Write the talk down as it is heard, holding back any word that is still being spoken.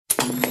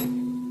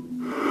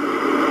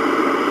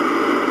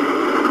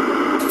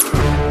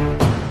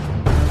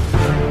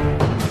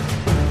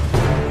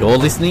You're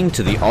listening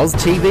to the Oz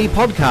TV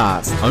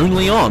podcast,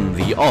 only on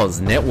the Oz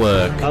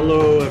Network.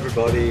 Hello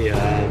everybody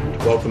and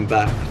welcome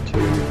back to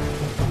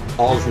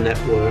Oz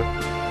Network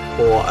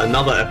for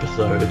another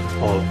episode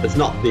of, it's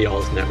not the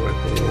Oz Network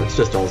anymore, it's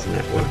just Oz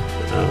Network.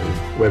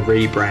 We're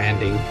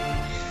rebranding.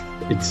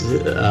 It's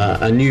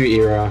a new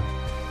era,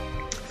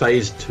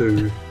 phase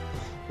 2.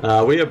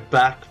 We are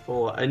back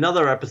for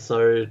another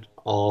episode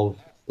of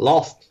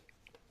Lost,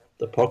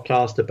 the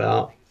podcast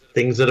about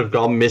things that have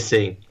gone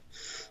missing.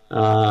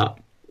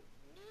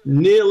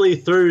 Nearly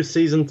through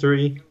season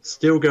 3,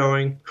 still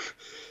going,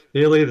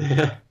 nearly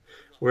there.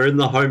 We're in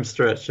the home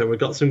stretch and we've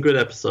got some good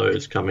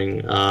episodes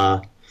coming.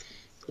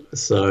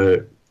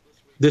 So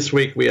this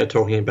week we are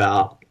talking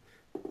about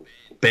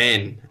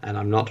Ben, and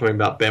I'm not talking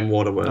about Ben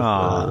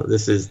Waterworth.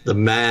 This is the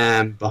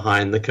man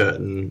behind the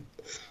curtain.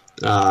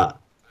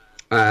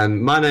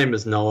 And my name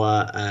is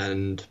Noah,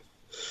 and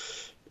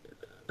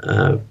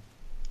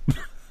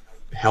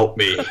help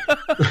me.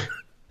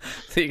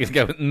 So you can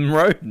go with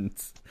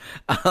rodents.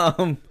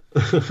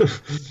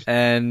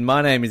 And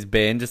my name is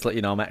Ben. Just to let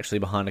you know, I'm actually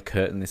behind a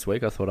curtain this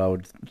week. I thought I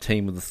would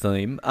team with the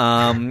theme.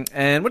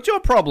 And what's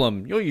your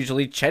problem? You're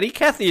usually chatty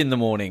Cathy in the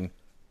morning.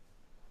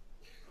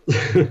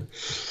 So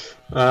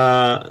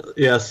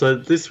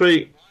this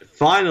week,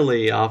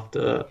 finally,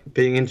 after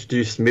being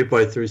introduced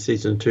midway through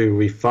season 2,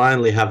 we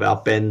finally have our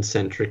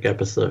Ben-centric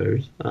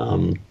episode.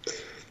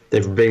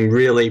 They've been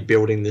really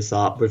building this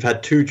up. We've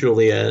had 2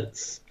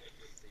 Juliets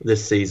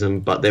this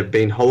season, but they've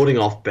been holding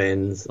off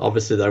Ben's.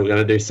 Obviously, they were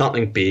going to do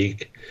something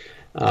big,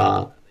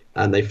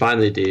 and they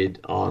finally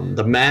did on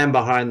The Man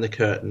Behind the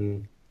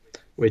Curtain,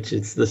 which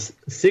is the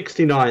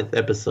 69th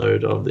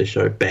episode of the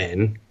show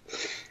Ben.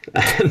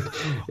 And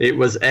it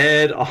was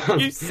aired on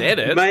You said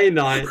it. May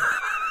 9th,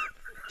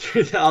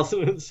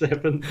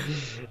 2007.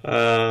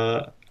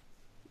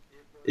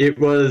 It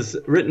was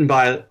written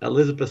by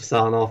Elizabeth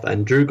Sarnoff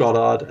and Drew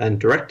Goddard and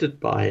directed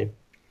by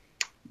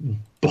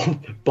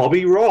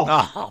Bobby Roth.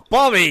 Oh,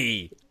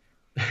 Bobby!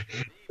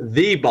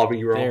 The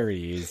Bobby Roth. There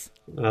he is.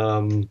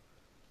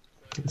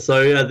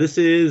 This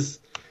is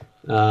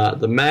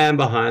The Man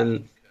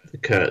Behind the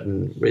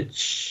Curtain,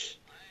 which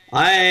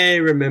I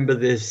remember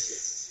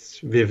this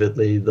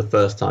vividly the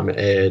first time it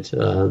aired.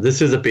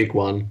 This is a big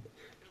one.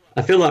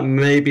 I feel like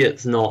maybe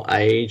it's not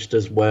aged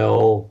as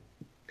well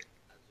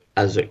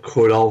as it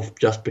could have,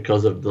 just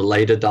because of the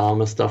later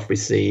Dharma stuff we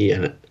see,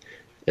 and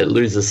it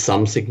loses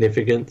some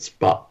significance,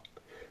 but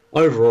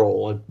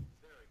overall, a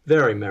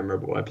very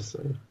memorable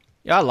episode.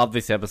 Yeah, I love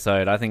this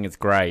episode. I think it's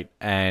great.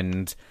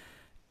 And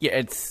yeah,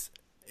 it's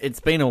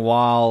been a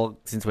while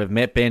since we've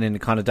met Ben, and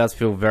it kind of does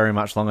feel very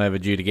much long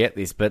overdue to get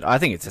this, but I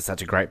think it's just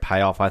such a great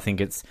payoff. I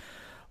think it's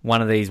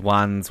one of these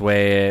ones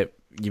where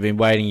you've been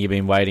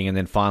waiting, and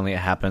then finally it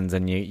happens,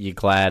 and you're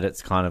glad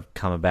it's kind of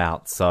come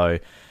about. So,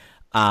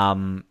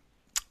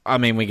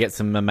 we get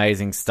some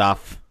amazing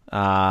stuff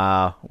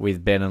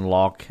with Ben and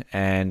Locke,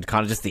 and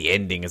kind of just the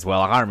ending as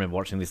well. I remember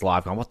watching this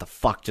live going, what the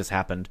fuck just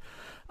happened?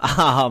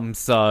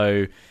 Michael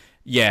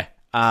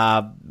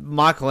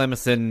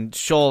Emerson,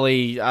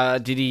 surely,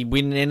 did he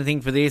win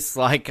anything for this?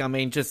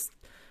 Just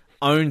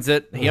owns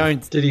it. He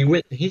owns... Did he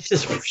win? He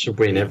just should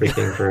win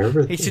everything for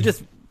everything.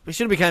 He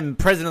should have become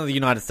president of the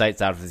United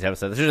States after this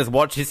episode. They should have just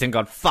watched this and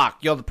gone, fuck,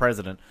 you're the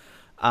president.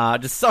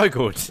 Just so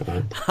good.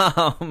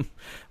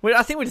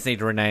 I think we just need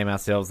to rename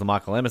ourselves the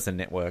Michael Emerson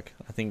Network.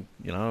 I think,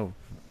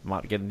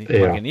 might get an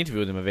interview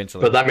with him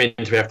eventually. But that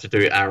means we have to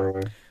do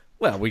Arrow.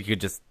 Well, we could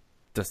just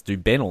do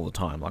Ben all the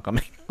time.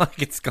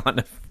 It's kind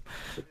of...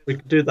 We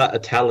could do that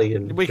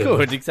Italian. We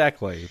could,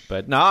 exactly.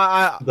 But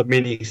no, the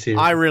mini-series.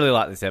 I really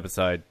like this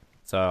episode,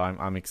 so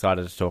I'm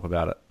excited to talk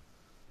about it.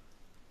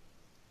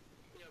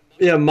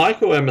 Yeah,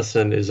 Michael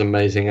Emerson is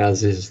amazing,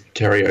 as is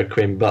Terry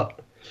O'Quinn,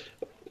 but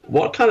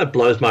what kind of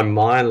blows my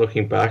mind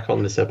looking back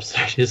on this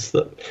episode is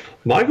that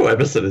Michael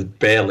Emerson is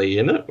barely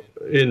in it,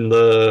 in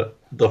the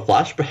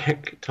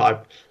flashback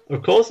type.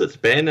 Of course, it's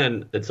Ben,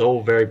 and it's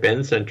all very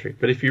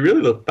Ben-centric, but if you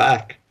really look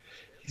back,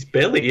 he's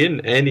barely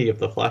in any of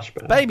the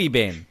flashbacks. Baby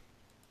Ben.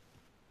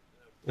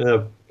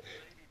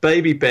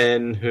 Baby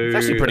Ben, who... He's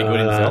actually pretty good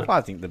himself. I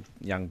think the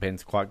young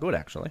Ben's quite good,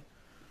 actually.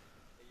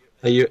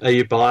 Are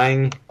you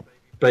buying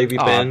Baby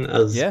Ben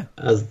as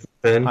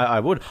Ben? I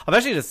would. I'm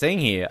actually just seeing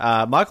here,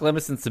 Michael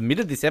Emerson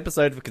submitted this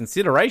episode for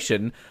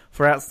consideration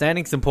for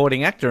Outstanding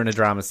Supporting Actor in a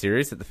Drama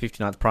Series at the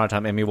 59th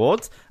Primetime Emmy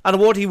Awards, an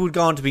award he would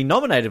go on to be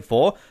nominated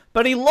for,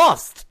 but he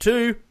lost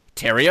to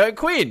Terry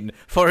O'Quinn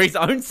for his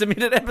own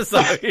submitted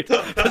episode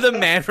for The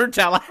Man from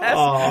Tallahassee.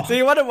 Oh. So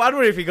you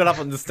wonder if he got up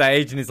on the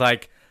stage and he's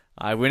like,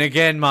 I win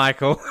again,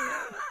 Michael.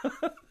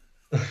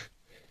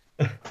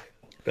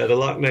 Better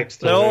luck next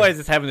time. They're always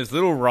just having this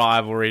little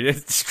rivalry.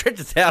 It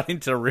stretches out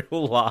into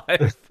real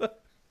life.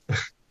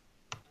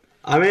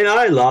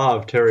 I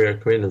love Terry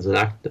O'Quinn as an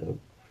actor.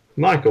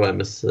 Michael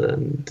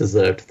Emerson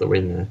deserved the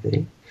win, I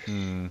think.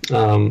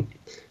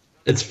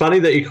 It's funny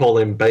that you call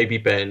him Baby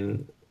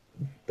Ben.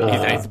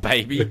 His name's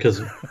Baby.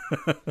 Because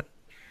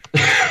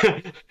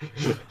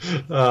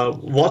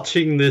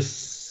watching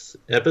this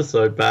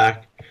episode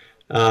back,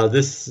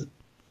 this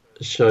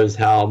shows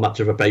how much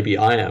of a baby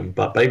I am.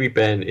 But baby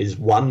Ben is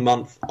 1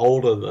 month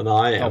older than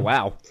I am. Oh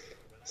wow!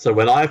 So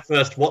when I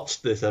first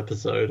watched this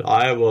episode,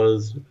 I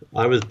was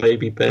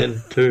baby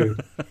Ben too.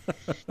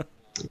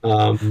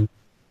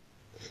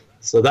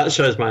 So that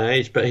shows my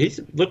age. But he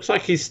looks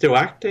like he's still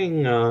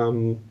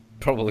acting.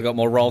 Probably got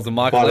more roles than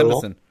Michael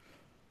Emerson.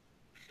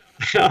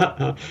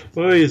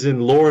 Well, he's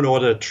in Law and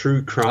Order: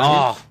 True Crime.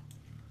 Oh,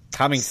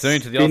 coming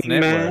soon to the Oz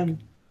Network.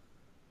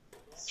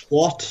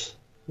 SWAT.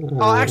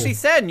 Actually,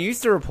 sad news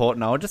to report,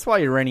 Noah. Just while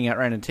you're renting out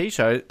random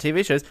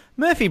TV shows,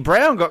 Murphy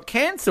Brown got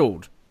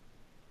cancelled.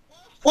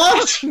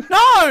 What?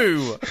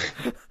 No!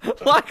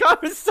 Like, I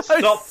was so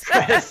Stop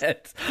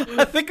sad.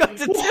 I forgot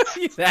to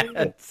tell you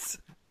that.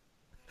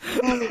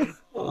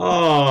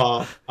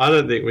 Oh, I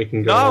don't think we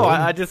can go. No,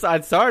 on.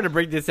 I'm sorry to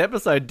bring this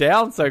episode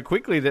down so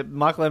quickly that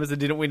Michael Emerson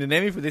didn't win an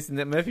Emmy for this and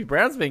that Murphy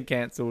Brown's been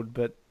cancelled,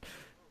 but...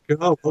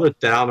 God, what a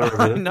downer of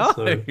an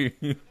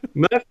episode.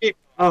 Murphy...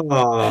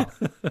 Oh...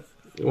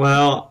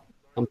 Well,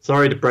 I'm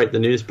sorry to break the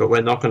news, but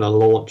we're not going to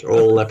launch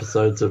all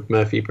episodes of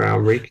Murphy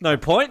Brown Recap. No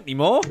point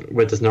anymore.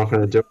 We're just not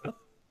going to do it.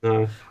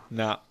 No.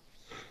 No.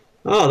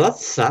 Oh,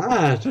 that's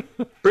sad.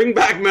 Bring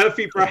back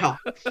Murphy Brown.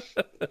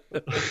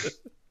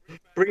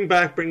 Bring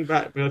back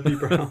Murphy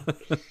Brown.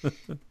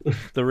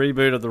 The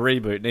reboot of the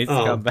reboot needs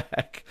to come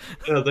back.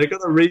 Yeah, they got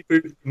to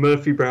reboot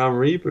Murphy Brown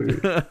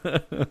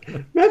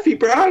reboot. Murphy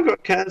Brown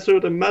got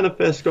cancelled and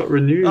Manifest got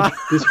renewed.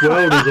 This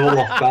world is all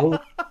off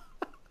balance.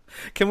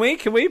 Can we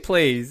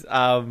please,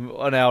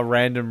 on our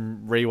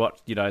random rewatch,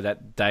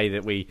 that day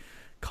that we,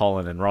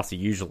 Colin and Rossi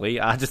usually,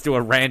 just do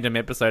a random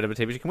episode of a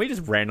TV show? Can we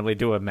just randomly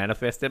do a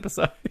Manifest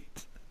episode?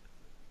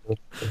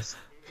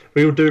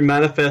 We will do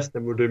Manifest,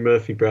 then we'll do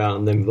Murphy Brown,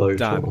 and then vote.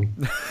 Done.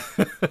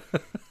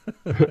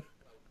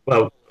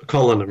 Well,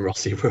 Colin and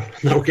Rossi will.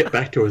 They'll get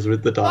back to us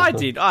with the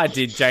data. I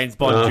did James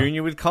Bond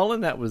Jr. with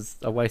Colin. That was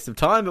a waste of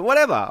time, but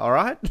whatever. All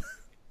right.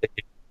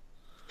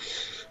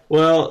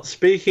 Well,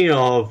 speaking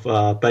of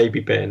Baby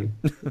Ben,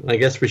 I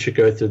guess we should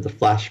go through the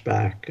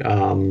flashback.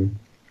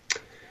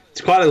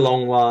 It's quite a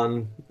long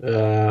one.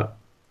 I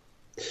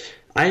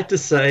have to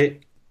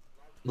say,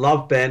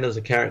 love Ben as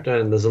a character,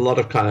 and there's a lot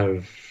of kind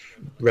of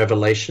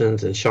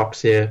revelations and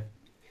shocks here.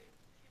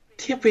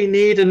 Did we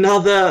need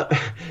another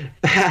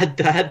bad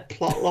dad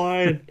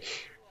plotline?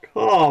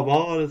 Come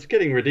on, it's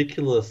getting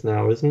ridiculous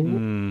now,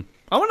 isn't it?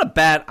 I want a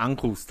bad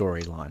uncle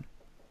storyline.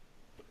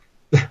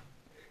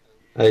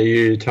 Are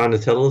you trying to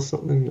tell us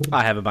something?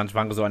 I have a bunch of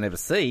uncles who I never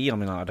see. I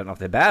mean, I don't know if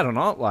they're bad or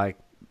not. Like,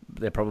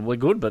 they're probably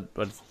good, but...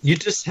 You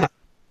just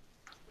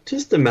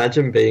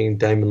imagine being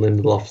Damon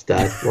Lindelof's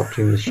dad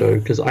watching the show,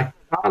 because I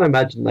can't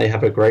imagine they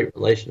have a great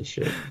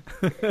relationship.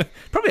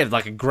 Probably have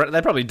like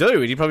they probably do,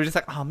 and you're probably just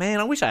like, oh man,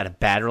 I wish I had a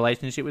bad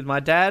relationship with my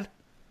dad.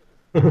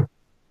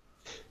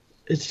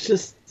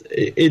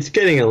 It's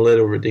getting a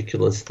little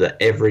ridiculous that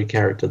every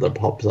character that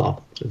pops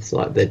up, it's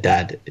like their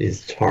dad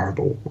is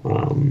horrible.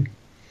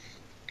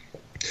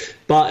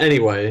 But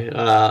anyway,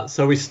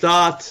 so we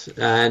start,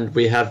 and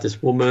we have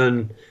this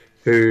woman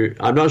who,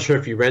 I'm not sure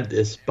if you read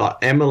this, but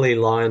Emily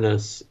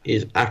Linus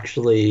is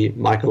actually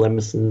Michael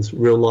Emerson's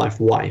real-life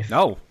wife.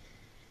 Oh,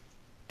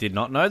 did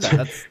not know that.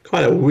 That's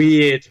quite a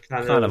weird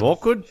kind of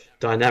awkward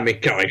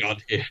dynamic going on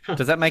here.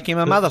 Does that make him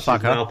a motherfucker?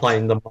 She's now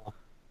playing the mom.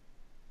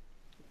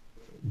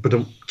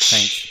 But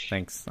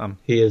Thanks.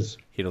 He is.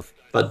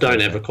 But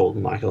don't ever call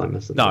him Michael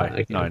Emerson.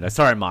 No.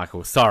 Sorry,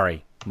 Michael.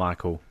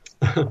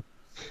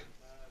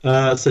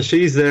 So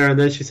she's there, and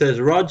then she says,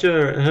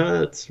 "Roger, it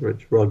hurts."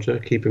 Which Roger,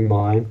 keep in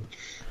mind.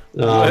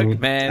 Look,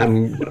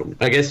 man.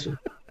 I guess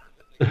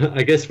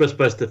we're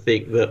supposed to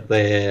think that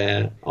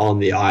they're on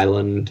the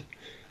island,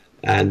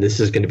 and this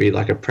is going to be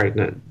like a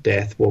pregnant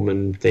death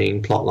woman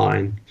thing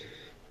plotline.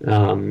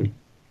 And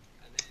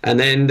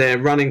then they're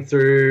running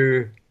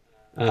through,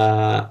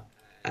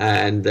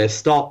 and they're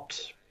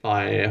stopped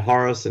by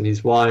Horrace and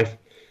his wife,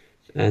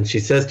 and she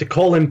says to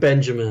call him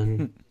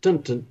Benjamin. Dun,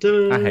 dun,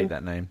 dun. I hate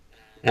that name.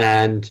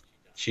 And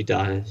she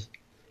dies.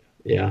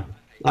 Yeah.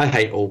 I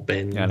hate all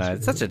Bens. I know,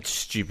 it's such a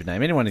stupid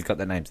name. Anyone who's got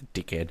that name's a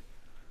dickhead.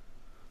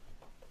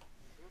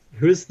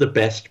 Who's the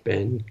best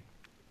Ben?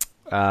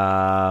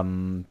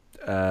 Ben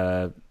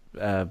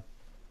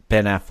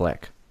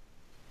Affleck.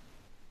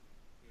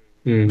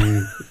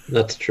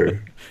 That's true.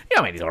 Yeah,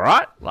 I mean, he's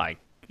alright. Like,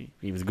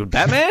 he was a good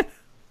Batman.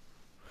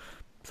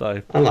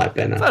 So I like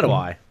Ben Affleck. So do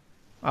I.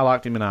 I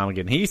liked him in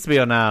Armageddon. He used to be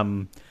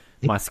on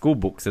my school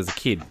books as a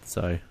kid,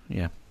 so,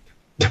 yeah.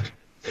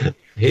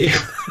 He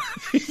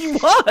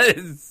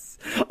was.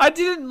 I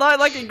didn't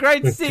like in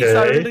grade 6.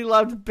 I really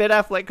loved Ben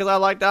Affleck because I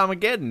liked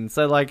Armageddon.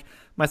 So like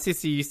my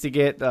sister used to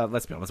get.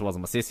 Let's be honest, it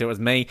wasn't my sister. It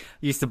was me.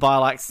 Used to buy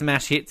like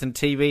smash hits and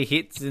TV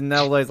hits and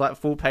all those like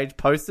full page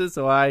posters.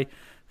 So I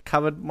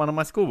covered one of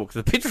my school books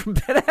with a picture of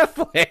Ben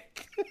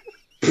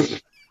Affleck.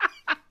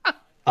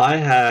 I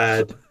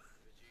had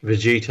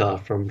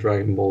Vegeta from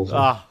Dragon Ball Z.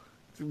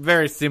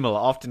 Very similar.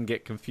 Often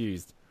get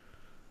confused.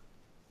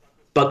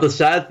 But the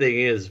sad thing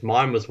is,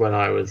 mine was when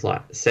I was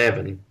like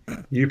 7.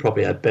 You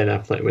probably had Ben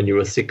Affleck when you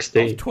were 16.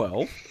 I was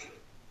 12.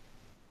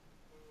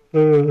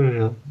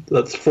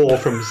 That's 4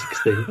 from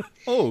 16.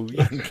 Oh,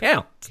 you can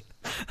count.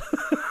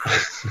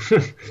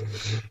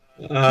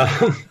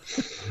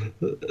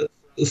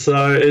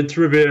 So it's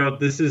revealed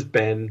this is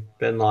Ben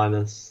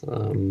Linus.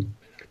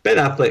 Ben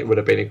Affleck would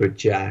have been a good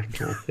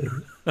Jack, I think.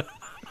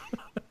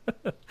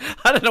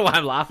 I don't know why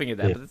I'm laughing at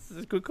that, but this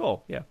is a good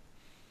call. Yeah.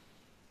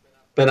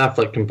 Ben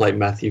Affleck can play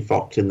Matthew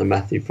Fox in the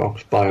Matthew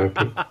Fox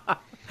biopic.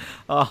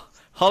 Oh,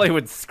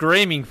 Hollywood's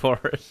screaming for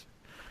it.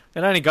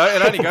 It only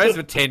goes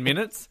for 10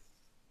 minutes.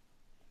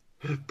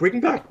 Bring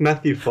back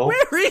Matthew Fox.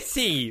 Where is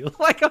he?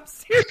 Like, I'm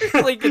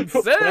seriously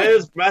concerned.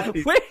 Where's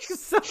Matthew?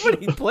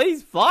 Somebody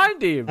please find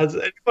him. Has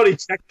anybody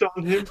checked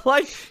on him?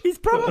 Like, he's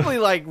probably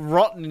like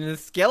rotten in a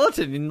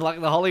skeleton in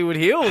like the Hollywood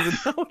Hills.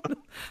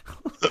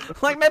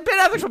 Like, man, Ben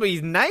Affleck's probably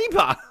his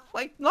neighbour.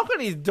 Like, knock on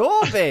his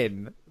door,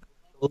 Ben.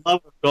 For the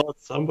love of God,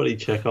 somebody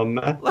check on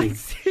Matthew. Like,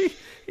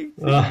 he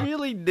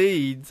really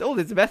needs. Oh,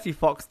 there's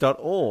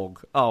MatthewFox.org.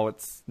 Oh,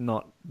 it's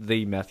not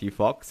the Matthew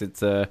Fox.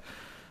 It's a.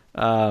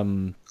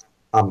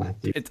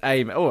 Matthew. It's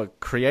a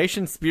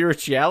creation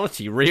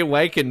spirituality,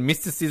 reawaken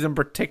mysticism,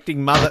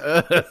 protecting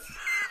Mother Earth.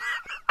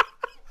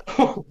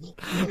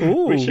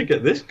 We should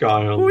get this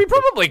guy on. Well, we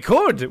probably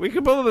could. We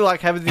could probably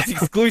like have this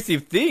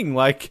exclusive thing,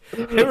 like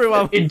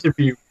everyone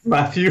interview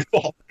Matthew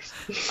Fox.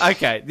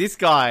 Okay, this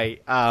guy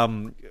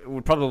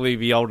would probably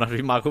be old enough to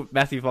be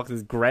Matthew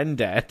Fox's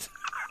granddad.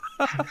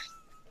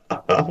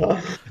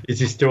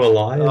 Is he still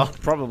alive? Oh,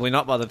 probably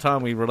not by the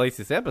time we release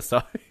this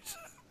episode.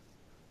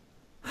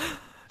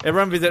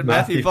 Everyone visit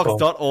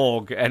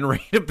MatthewFox.org and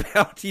read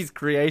about his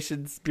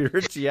creation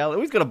spirituality.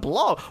 Oh, he's got a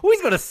blog. Oh,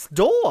 he's got a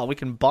store. We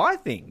can buy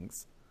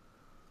things.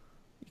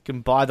 You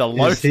can buy the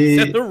lotus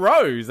and the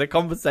rose. A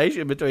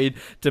conversation between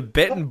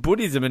Tibetan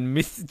Buddhism and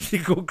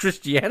mystical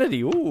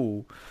Christianity.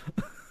 Ooh.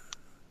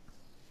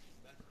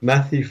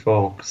 Matthew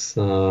Fox.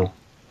 In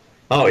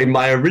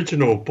my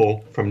original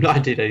book from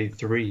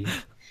 1983.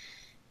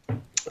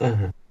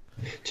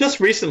 Just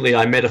recently,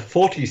 I met a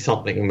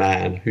 40-something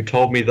man who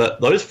told me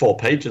that those 4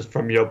 pages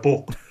from your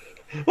book.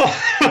 Well,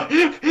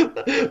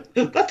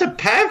 that's a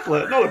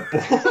pamphlet, not a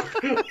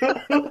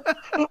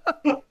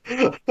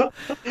book.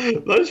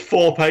 Those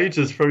 4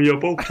 pages from your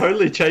book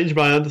totally changed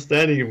my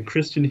understanding of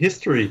Christian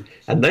history,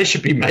 and they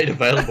should be made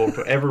available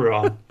for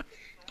everyone.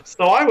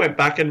 So I went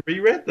back and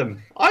reread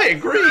them. I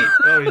agree.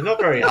 Oh, he's not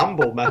very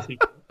humble, Matthew.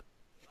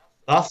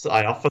 Thus,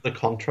 I offer the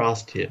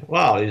contrast here.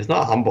 Wow, he's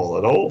not humble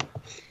at all.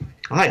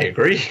 I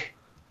agree.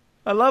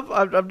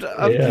 I've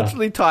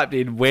literally typed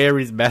in, where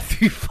is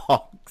Matthew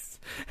Fox?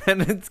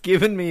 And it's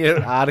given me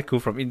an article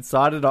from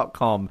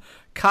Insider.com.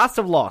 Cast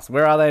of Lost,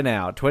 where are they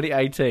now?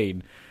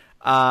 2018.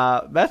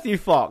 Matthew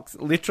Fox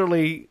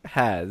literally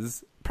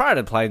has, prior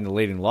to playing the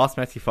lead in Lost,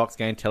 Matthew Fox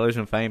gained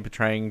television fame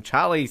portraying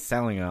Charlie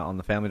Salinger on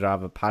The Family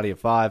Driver Party of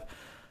 5.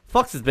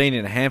 Fox has been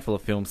in a handful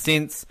of films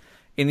since.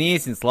 In the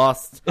years since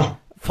Lost,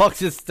 Fox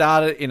has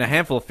starred in a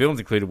handful of films,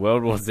 including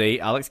World War Z,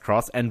 Alex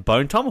Cross, and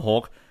Bone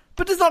Tomahawk,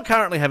 but does not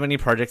currently have any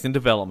projects in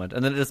development,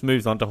 and then it just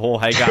moves on to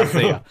Jorge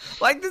Garcia.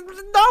 Like, no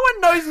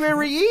one knows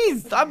where he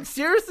is. I'm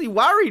seriously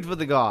worried for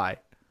the guy.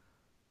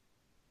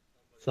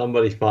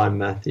 Somebody find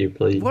Matthew,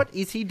 please. What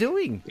is he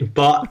doing?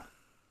 But,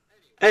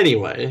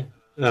 anyway,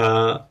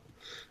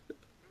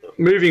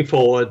 moving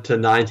forward to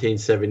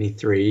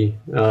 1973,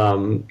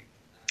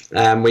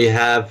 and we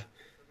have...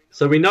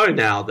 So we know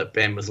now that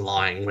Ben was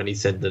lying when he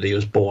said that he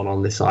was born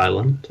on this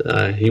island.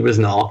 He was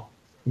not.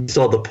 We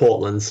saw the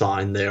Portland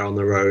sign there on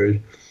the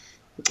road.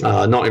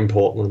 Not in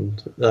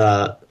Portland.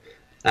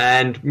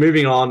 And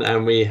moving on,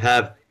 and we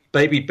have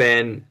baby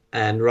Ben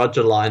and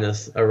Roger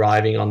Linus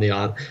arriving on the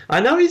island.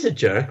 I know he's a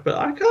jerk, but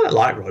I kind of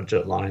like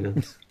Roger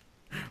Linus.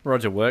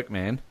 Roger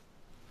Workman.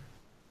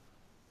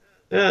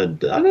 I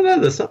don't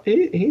know.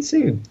 He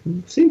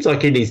seems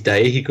like in his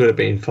day he could have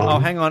been fun. Oh,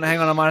 hang on.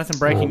 I might have some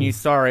breaking news.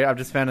 Sorry, I've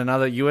just found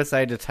another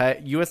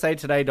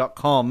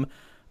USAtoday.com,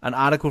 an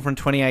article from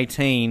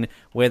 2018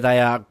 where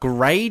they are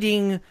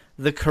grading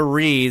the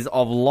careers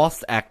of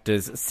Lost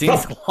actors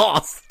since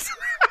Lost.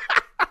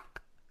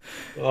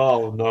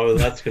 Oh no,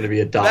 that's going to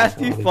be a dark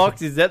Matthew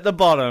Fox is at the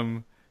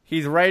bottom.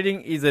 His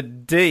rating is a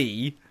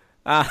D.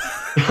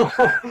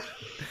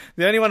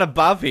 The only one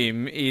above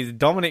him is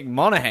Dominic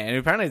Monaghan, who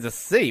apparently is a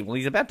C. Well,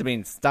 he's about to be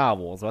in Star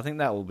Wars, so I think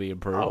that will be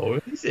improved. Oh,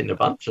 he's in a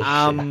bunch of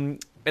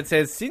shit. It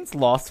says, since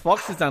Lost,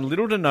 Fox has done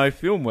little to no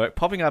film work,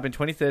 popping up in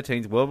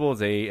 2013's World War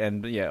Z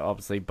and,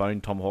 obviously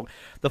Bone Tomahawk.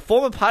 The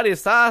former Party of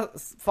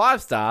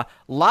 5-star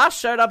last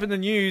showed up in the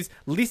news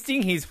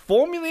listing his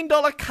 $4 million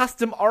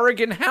custom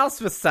Oregon house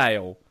for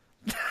sale.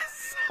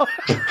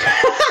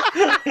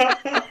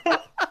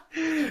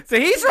 So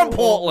he's from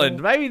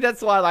Portland. Maybe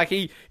that's why,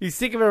 he's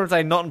sick of everyone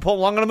saying not in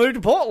Portland. I'm going to move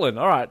to Portland.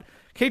 All right.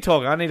 Keep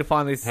talking. I need to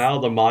find this. How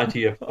the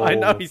mighty have fallen. I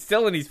know. He's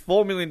selling his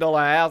 $4 million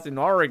house in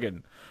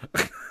Oregon.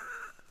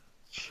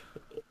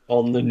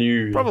 On the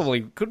news.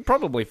 Could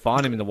probably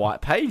find him in the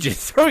white pages.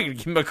 So we can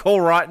give him a call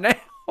right now.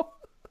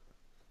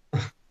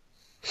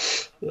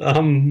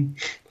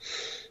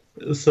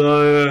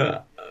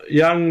 So,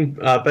 young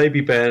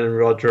baby Ben and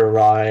Roger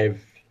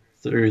arrive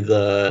through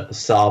the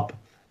sub,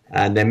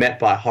 and they're met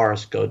by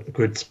Horrace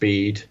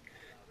Goodspeed.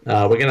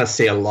 We're going to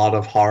see a lot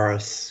of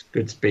Horrace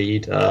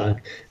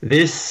Goodspeed.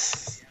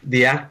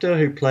 The actor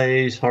who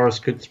plays Horrace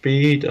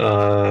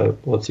Goodspeed,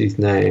 what's his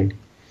name?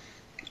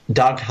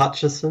 Doug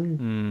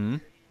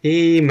Hutchison.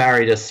 He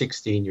married a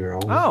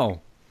 16-year-old. Oh,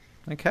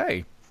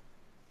 okay.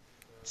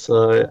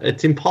 So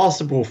it's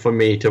impossible for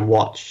me to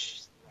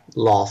watch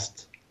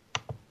Lost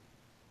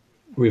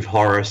with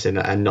Horrace in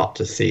it and not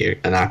to see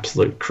an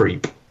absolute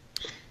creep.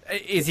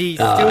 Is he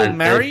still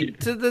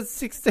married to the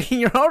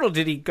 16-year-old, or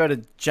did he go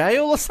to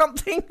jail or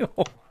something?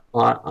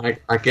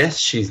 I guess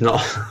she's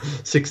not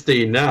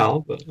 16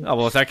 now. But, oh,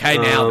 well, it's okay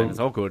now then. It's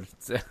all good.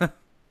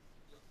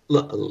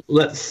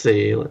 Let's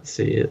see.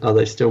 Are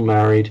they still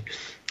married?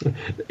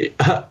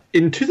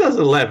 In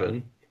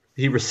 2011,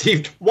 he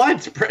received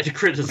widespread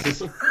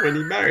criticism when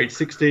he married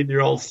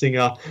 16-year-old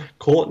singer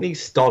Courtney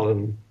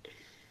Stodden.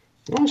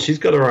 Oh, she's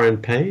got her own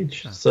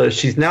page. So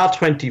she's now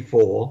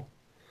 24.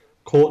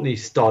 Courtney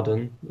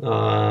Stodden.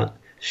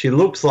 She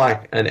looks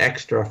like an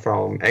extra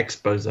from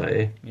Expose.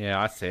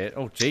 Yeah, I see it.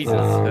 Oh, Jesus.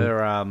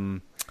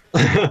 Her,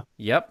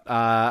 yep.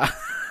 Yeah.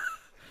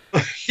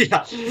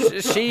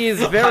 She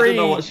is very... I don't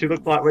know what she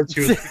looked like when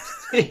she was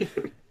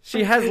 16.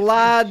 She has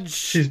large...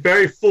 She's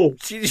very full.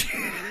 She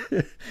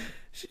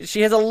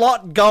has a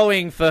lot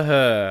going for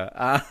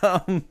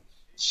her.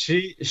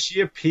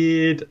 She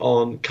appeared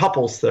on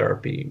Couples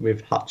Therapy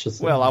with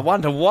Hutchison. Well, I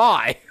wonder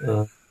why.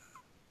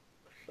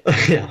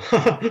 Yeah.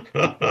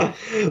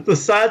 The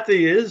sad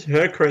thing is,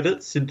 her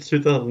credits since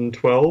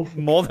 2012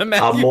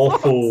 are more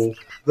full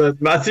than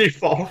Matthew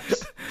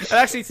Fox.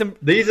 Actually,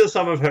 these are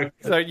some of her.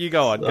 So you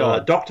go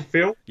on. Dr.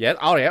 Phil. Yeah.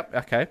 Oh, yeah.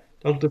 Okay.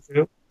 Dr.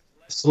 Phil.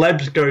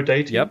 Celebs Go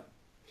Dating. Yep.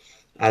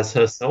 As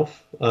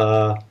herself.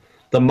 The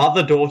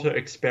Mother-Daughter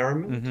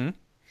Experiment.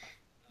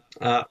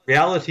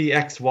 Reality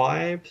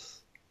Ex-Wives.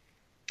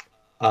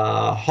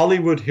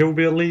 Hollywood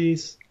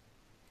Hillbillies.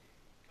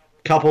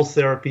 Couples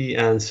Therapy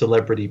and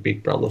Celebrity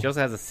Big Brother. She also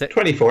has a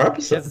 24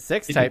 episodes. She has a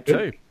sex tape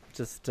too.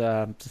 Just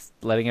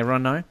letting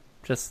everyone know.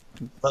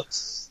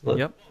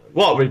 Yep.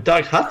 What, with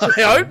Doug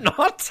Hutchison? I hope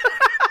not.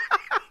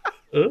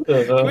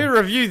 We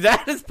review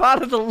that as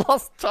part of the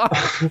Lost Time.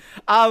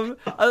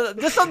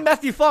 Just on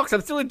Matthew Fox,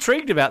 I'm still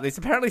intrigued about this.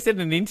 Apparently said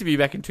in an interview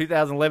back in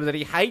 2011 that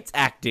he hates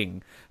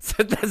acting.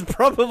 So that's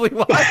probably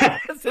why he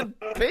hasn't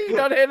been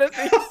on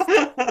anything.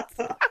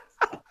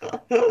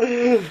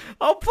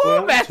 Oh,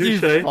 poor Matthew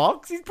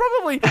Fox. He's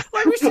probably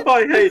like we should.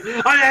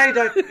 I hate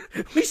it.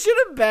 We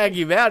shouldn't bag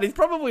him out. He's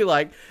probably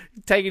like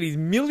taking his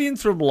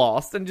millions from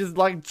Lost and just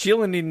like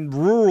chilling in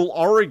rural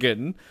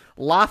Oregon,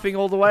 laughing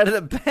all the way to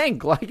the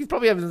bank. Like he's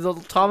probably having the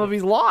time of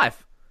his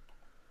life.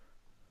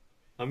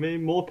 I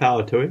mean, more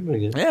power to him, I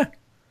guess. Yeah.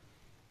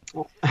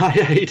 I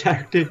hate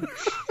acting.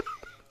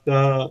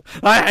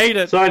 I hate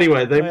it. So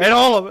anyway,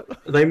 all of it.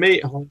 They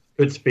meet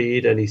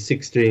Goodspeed and his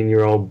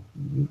 16-year-old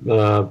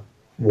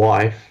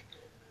wife,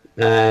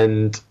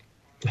 and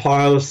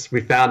Horrace, we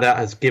found out,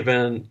 has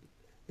given...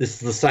 This is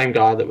the same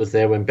guy that was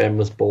there when Ben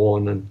was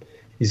born, and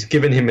he's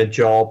given him a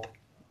job.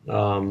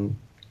 So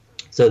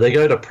they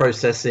go to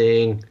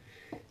processing.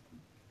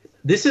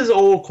 This is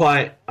all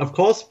quite... Of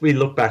course, we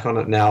look back on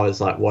it now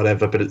as like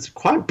whatever, but it's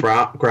quite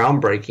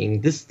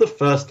groundbreaking. This is the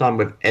first time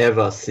we've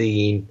ever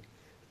seen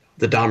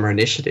the Dharma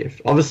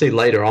Initiative. Obviously,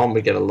 later on,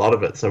 we get a lot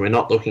of it, so we're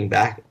not looking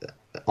back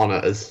on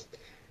it as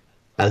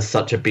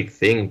such a big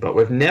thing, but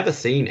we've never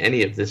seen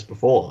any of this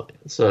before.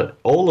 So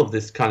all of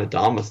this kind of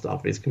Dharma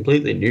stuff is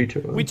completely new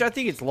to us. Which I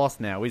think it's lost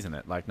now, isn't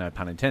it? Like, no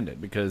pun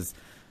intended, because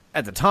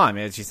at the time,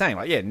 as you're saying,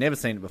 like, yeah, never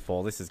seen it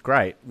before, this is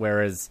great.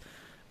 Whereas,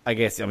 I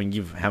guess, I mean,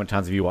 how many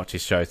times have you watched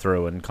this show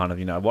through and kind of,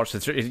 you know, watched it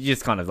through, it's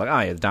just kind of like, oh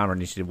yeah, the Dharma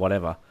Initiative,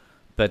 whatever.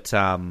 But,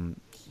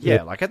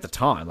 yeah, like at the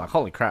time, like,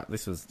 holy crap,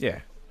 this was, yeah.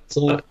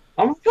 So,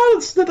 oh my god,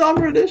 it's the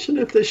Dharma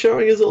Initiative. They're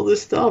showing us all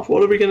this stuff.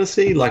 What are we going to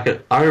see?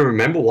 Like, I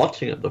remember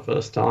watching it the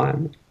first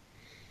time.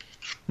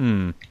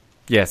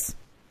 Yes.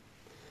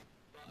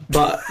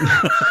 But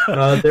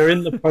they're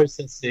in the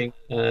processing.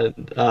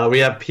 And we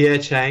have Pierre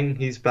Chang.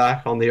 He's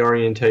back on the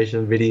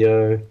orientation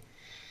video.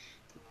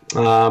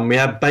 We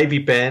have baby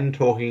Ben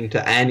talking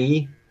to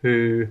Annie,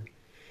 who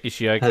is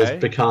she okay? Has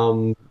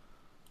become...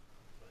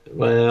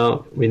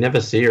 Well, we never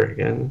see her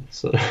again,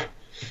 so...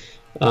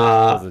 That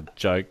was a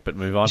joke, but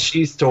move on.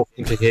 She's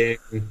talking to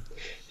him.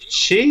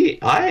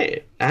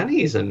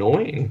 Annie's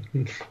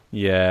annoying.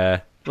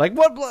 Yeah. Like,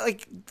 what,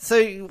 like,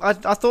 so I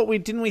thought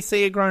didn't we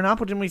see her grown up,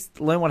 or didn't we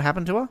learn what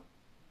happened to her?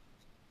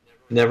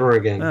 Never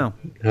again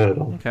heard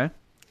of. Okay.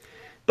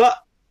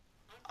 But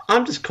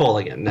I'm just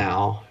calling it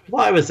now.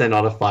 Why was there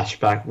not a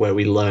flashback where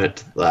we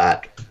learnt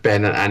that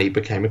Ben and Annie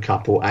became a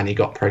couple, Annie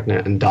got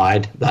pregnant and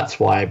died? That's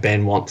why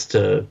Ben wants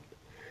to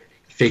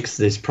fix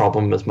this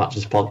problem as much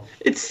as possible.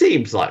 It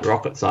seems like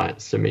rocket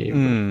science to me.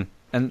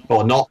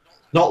 Or not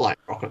like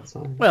rocket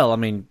science. Well, I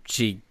mean,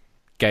 she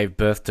gave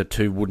birth to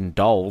 2 wooden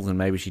dolls and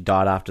maybe she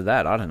died after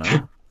that. I don't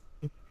know.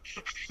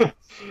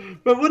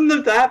 But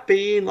wouldn't that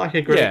be like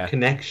a great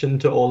connection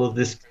to all of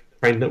this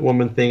pregnant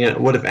woman thing? It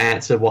would have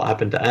answered what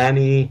happened to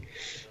Annie.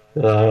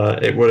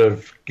 It would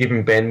have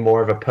given Ben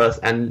more of a person,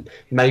 and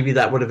maybe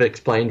that would have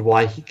explained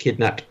why he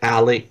kidnapped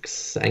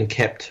Alex and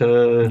kept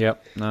her.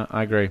 Yep, no,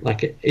 I agree.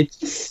 Like it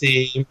just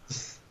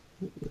seems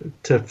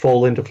to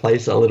fall into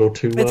place a little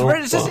too well.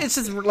 It's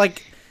just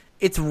like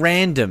it's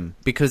random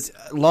because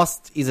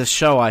Lost is a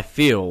show I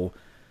feel,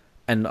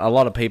 and a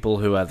lot of people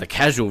who are the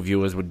casual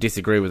viewers would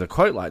disagree with a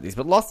quote like this,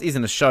 but Lost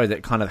isn't a show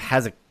that kind of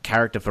has a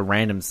character for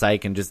random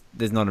sake and just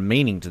there's not a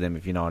meaning to them,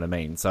 if you know what I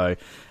mean. So,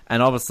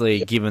 and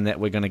obviously, given that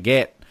we're going to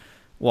get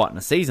in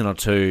a season or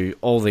two,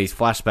 all these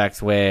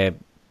flashbacks where,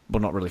 well,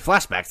 not really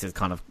flashbacks, it's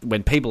kind of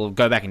when people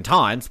go back in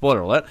time,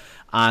 spoiler alert,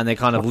 and they're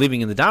kind of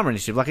living in the Dharma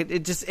Initiative. Like,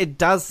 it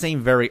does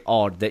seem very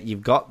odd that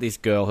you've got this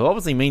girl who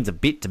obviously means a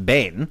bit to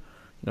Ben,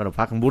 you got a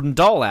fucking wooden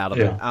doll out of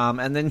it,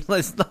 and then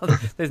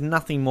there's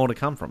nothing more to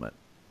come from it.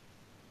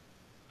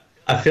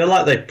 I feel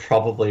like they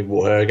probably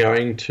were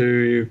going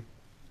to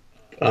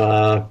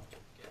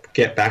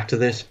get back to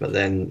this, but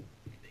then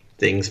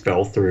things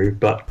fell through.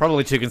 But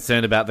probably too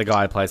concerned about the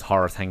guy who plays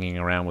Horrace hanging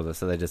around with us,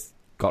 so they just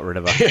got rid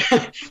of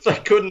her. They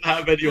couldn't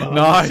have anyone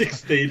under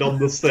 16 on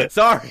the set.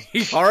 Sorry,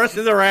 Horrace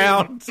is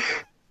around.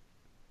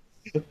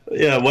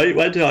 Yeah,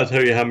 wait till I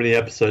tell you how many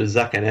episodes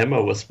Zach and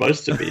Emma were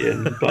supposed to be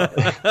in. But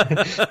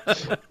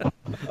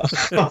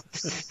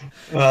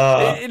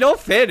in all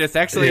fairness,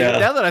 actually,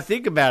 now that I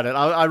think about it,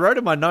 I wrote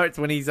in my notes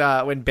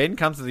when Ben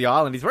comes to the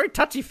island, he's very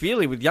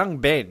touchy-feely with young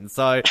Ben,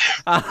 so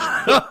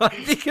I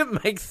think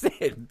it makes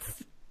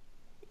sense.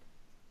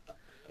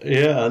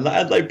 Yeah,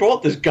 and they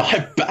brought this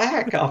guy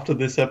back after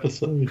this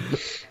episode.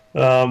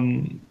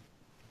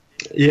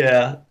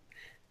 Yeah.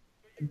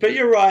 But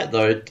you're right,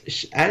 though.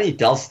 Annie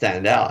does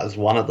stand out as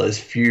one of those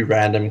few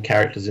random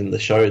characters in the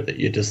show that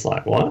you're just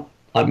like, what?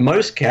 Like,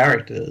 most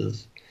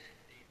characters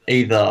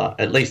either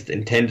at least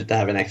intended to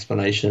have an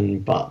explanation,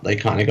 but they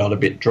kind of got a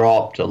bit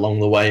dropped along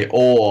the way,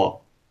 or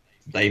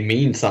they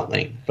mean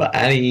something. But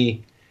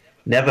Annie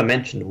never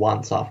mentioned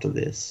once after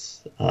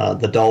this.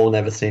 The doll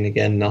never seen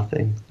again,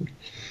 nothing.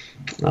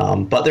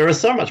 But there is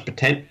so much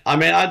potential. I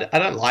mean, I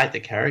don't like the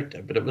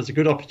character, but it was a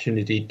good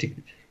opportunity to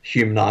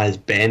humanize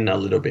Ben a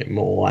little bit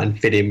more and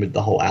fit in with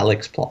the whole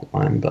Alex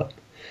plotline. But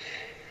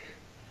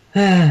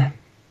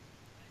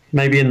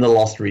maybe in the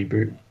Lost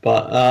reboot.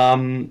 But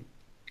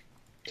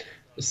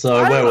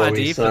so where were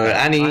we? So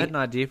Annie, I had an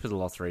idea for the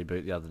Lost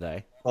reboot the other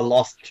day. The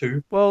Lost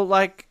 2. Well,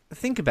 like,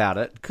 think about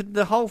it. Could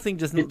the whole thing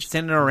just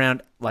center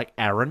around like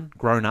Aaron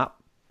grown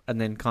up,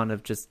 and then kind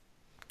of just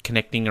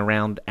connecting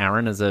around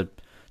Aaron as a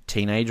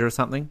teenager or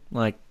something?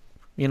 Like,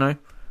 you know,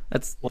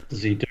 that's what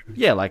does he do?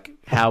 Yeah, like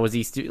how is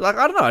he still? Like,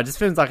 I don't know. It just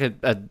feels like a.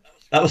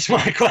 That was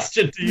my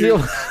question to you.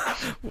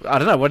 I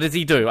don't know. What does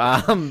he do?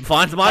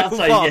 Finds Michael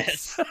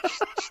Fox. Yes.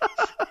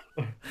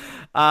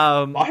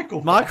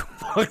 Michael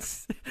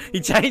Fox. He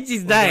changed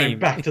his name.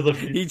 Back to the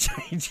Future. He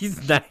changed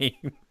his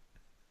name.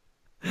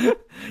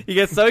 He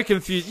gets so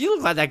confused. You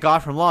look like that guy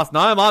from Lost. No,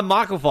 I'm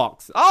Michael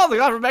Fox. Oh, the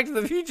guy from Back to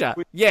the Future.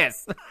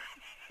 Yes.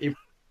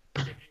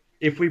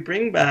 If we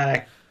bring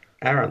back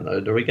Aaron, though,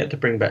 do we get to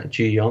bring back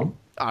Ji-Yeon?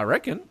 I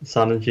reckon.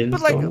 Son of Jin's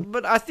daughter?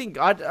 But I think,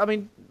 I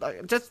mean,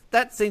 just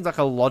that seems like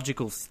a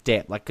logical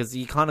step, like, because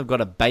you kind of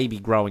got a baby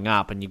growing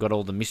up and you got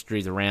all the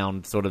mysteries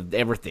around sort of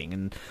everything,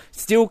 and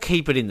still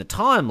keep it in the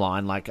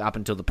timeline, like up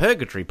until the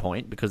purgatory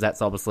point, because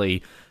that's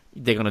obviously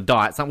they're going to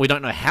die at some. We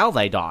don't know how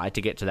they die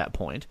to get to that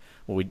point.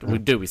 Well, we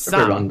do with some.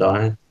 Everyone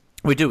die.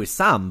 We do with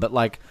some, but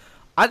like.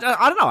 I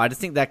don't know. I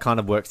just think that kind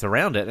of works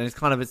around it, and it's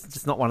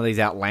just not one of these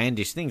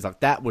outlandish things.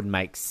 Like, that would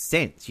make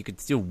sense. You could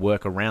still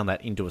work around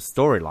that into a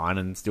storyline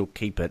and still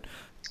keep it,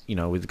 you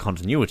know, with the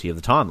continuity of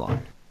the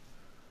timeline.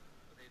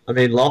 I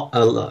mean,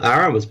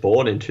 Aaron was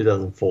born in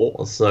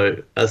 2004,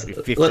 so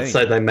let's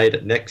say they made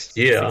it next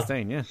year.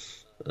 16,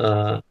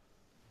 yeah.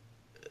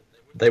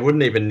 They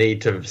wouldn't even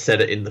need to set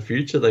it in the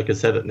future. They could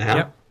set it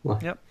now.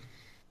 Yep.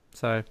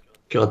 So.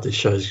 God, this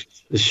show's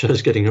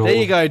getting old. There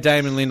you go,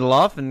 Damon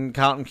Lindelof and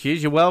Carlton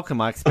Cuse. You're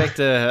welcome. I expect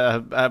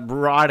a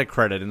writer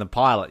credit in the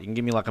pilot. You can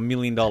give me like $1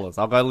 million.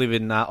 I'll go live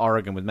in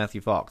Oregon with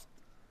Matthew Fox.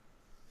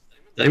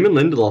 Damon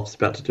Lindelof's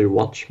about to do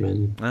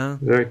Watchmen.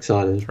 Very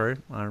excited. True,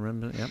 I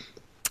remember. Yep.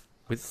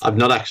 I've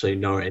not actually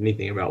know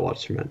anything about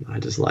Watchmen. I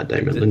just like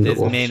Damon Lindelof.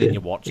 There's men and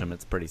you watch them.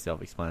 It's pretty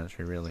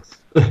self-explanatory, really.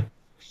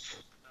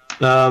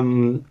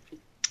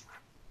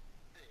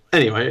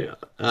 Anyway,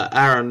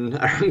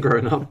 Aaron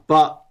grown up,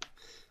 but.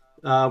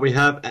 We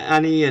have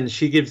Annie, and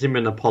she gives him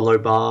an Apollo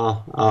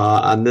bar,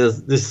 and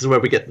this is where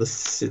we get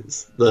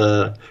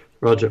the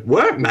Roger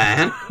work,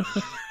 man.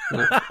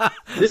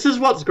 This is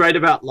what's great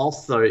about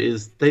Lost, though,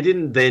 is they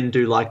didn't then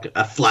do like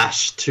a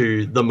flash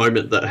to the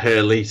moment that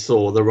Hurley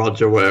saw the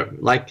Roger work.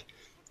 Like,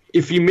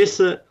 if you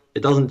miss it,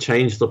 it doesn't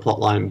change the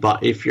plotline,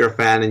 but if you're a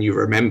fan and you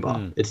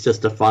remember, it's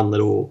just a fun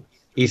little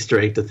Easter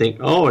egg to think,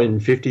 oh, in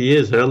 50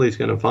 years, Hurley's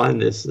going to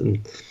find this, and.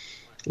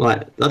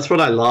 Like, that's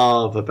what I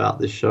love about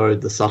this show,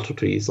 the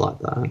subtleties like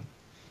that.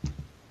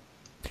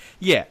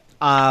 Yeah.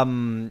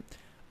 I'm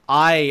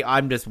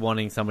just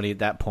wanting somebody at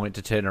that point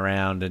to turn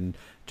around and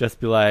just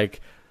be like,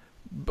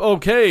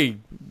 okay,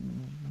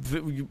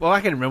 Well,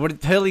 I can't remember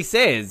what Hurley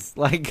says.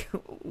 Like,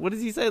 what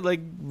does he say?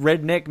 Like,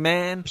 redneck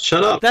man?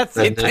 Shut up. That's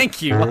it,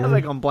 thank you. Man. Why have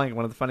I gone blank?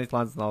 One of the funniest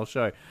lines in the whole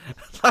show.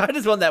 I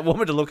just want that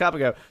woman to look up and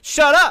go,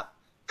 shut up,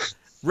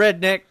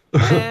 redneck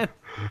man.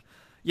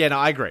 Yeah, no,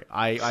 I agree.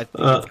 I think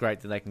it's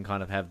great that they can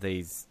kind of have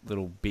these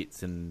little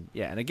bits and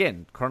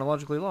again,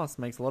 chronologically lost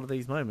makes a lot of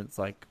these moments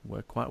like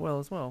work quite well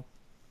as well.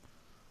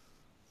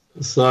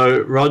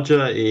 So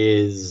Roger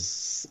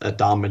is a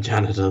Dharma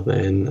janitor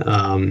then,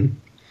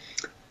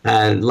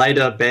 and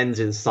later Ben's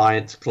in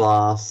science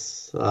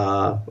class.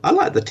 I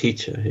like the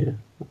teacher here.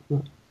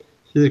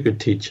 She's a good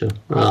teacher.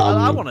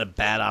 I want a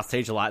badass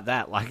teacher like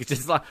that. Like, it's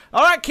just like,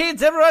 all right,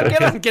 kids, everyone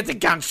get up and get the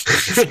gun.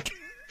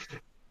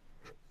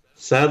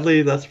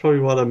 Sadly, that's probably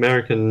what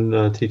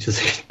American teachers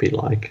are going to be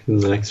like in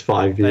the next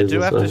 5 years. They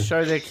do have to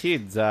show their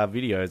kids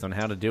videos on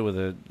how to deal with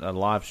a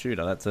live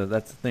shooter. That's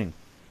a thing.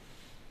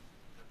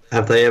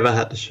 Have they ever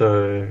had to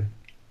show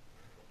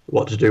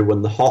what to do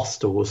when the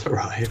hostiles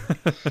arrive?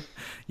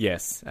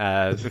 Yes,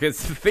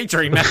 because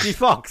featuring Matthew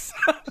Fox.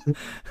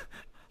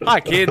 Hi,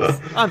 kids.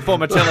 I'm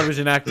former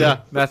television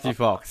actor Matthew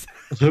Fox.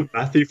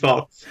 Matthew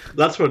Fox.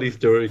 That's what he's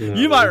doing now.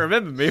 You might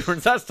remember me from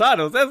such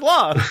titles as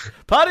Lost,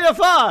 Party of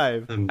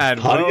Five,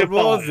 and World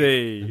War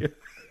Z.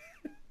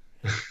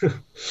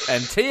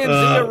 And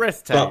TMZ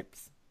arrest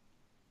tapes.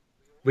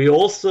 We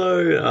also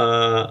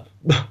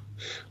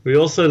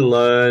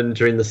learned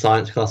during the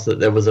science class that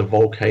there was a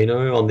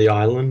volcano on the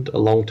island a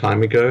long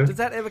time ago. Does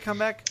that ever come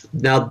back?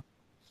 Now,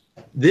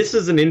 this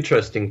is an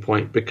interesting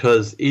point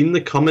because in the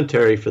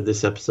commentary for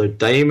this episode,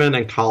 Damon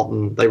and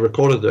Carlton, they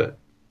recorded it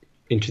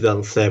in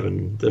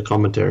 2007, the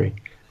commentary,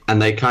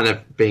 and they kind of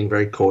being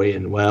very coy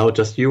and, well,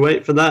 just you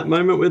wait for that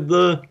moment with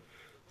the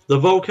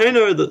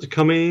volcano that's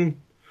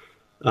coming,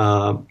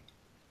 and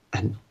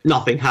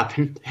nothing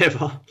happened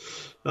ever.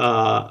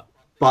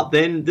 But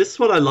then this is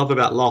what I love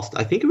about Lost.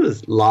 I think it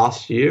was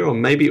last year, or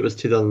maybe it was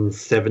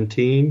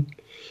 2017.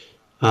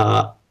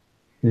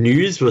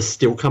 News was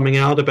still coming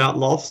out about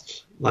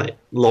Lost, like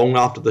long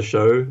after the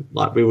show.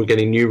 Like we were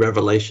getting new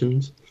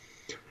revelations.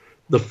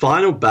 The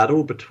final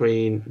battle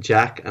between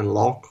Jack and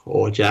Locke,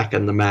 or Jack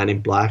and the Man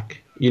in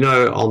Black, you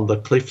know, on the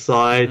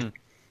cliffside,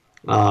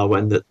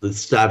 when the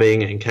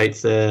stabbing and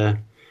Kate's there,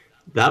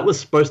 that was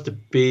supposed to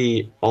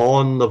be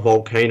on the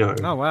volcano.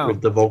 Oh, wow.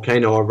 With the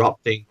volcano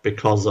erupting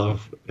because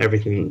of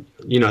everything,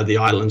 you know, the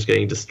island's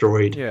getting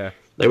destroyed. Yeah.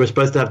 They were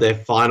supposed to have their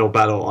final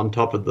battle on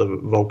top of the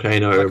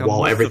volcano like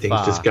while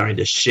everything's just going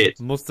to shit.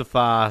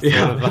 Mustafa, sort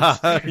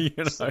of, you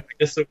know. I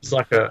guess it was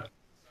like a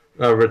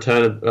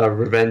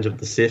Revenge of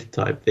the Sith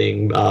type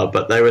thing,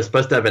 but they were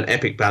supposed to have an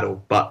epic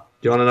battle. But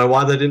do you want to know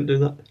why they didn't do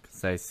that?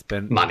 They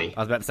spent money.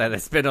 I was about to say they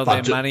spent all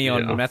their money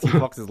on Matthew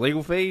Fox's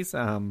legal fees.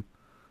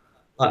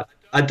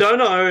 I don't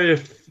know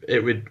if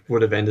it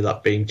would have ended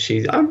up being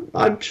cheesy.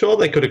 I'm sure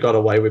they could have got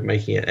away with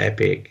making it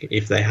epic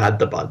if they had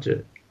the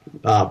budget.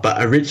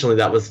 But originally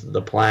that was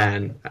the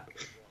plan,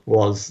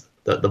 was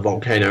that the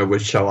volcano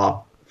would show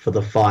up for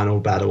the final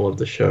battle of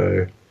the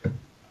show.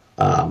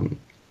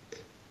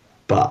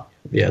 But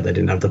yeah, they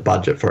didn't have the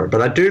budget for it.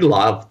 But I do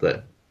love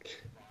that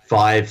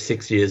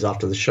 5-6 years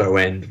after the show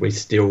ends, we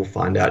still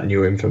find out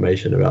new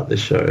information about this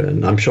show.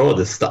 And I'm sure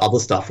there's the other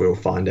stuff we'll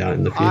find out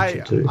in the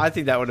future too. I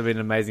think that would have been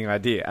an amazing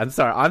idea. I'm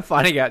sorry, I'm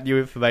finding out new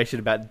information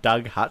about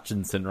Doug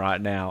Hutchinson right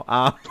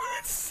now.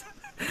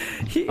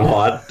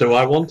 Do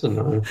I want to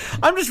know?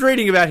 I'm just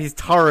reading about his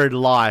torrid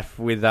life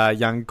with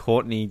young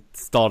Courtney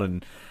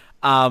Stodden.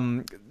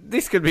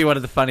 This could be one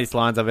of the funniest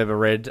lines I've ever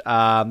read.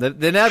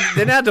 They're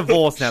now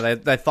divorced now.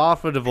 They filed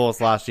for divorce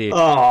last year.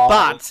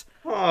 But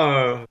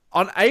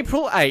on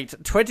April 8,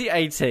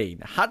 2018,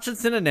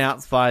 Hutchinson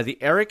announced via the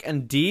Eric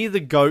and Dear the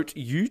Goat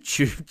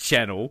YouTube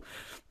channel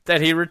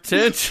that he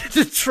returned to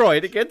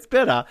Detroit, it gets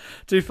better,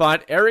 to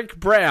find Eric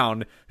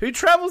Brown, who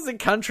travels the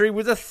country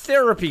with a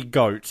therapy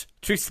goat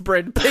to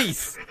spread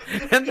peace,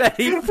 and that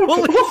he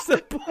fully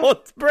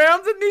supports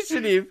Brown's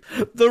initiative,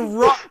 the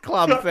Rock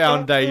Club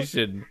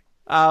Foundation.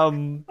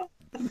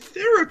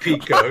 Therapy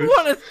goat? I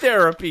want a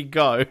therapy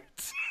goat.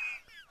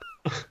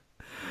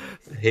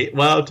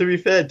 Well, to be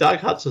fair, Doug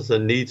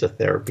Hutchinson needs a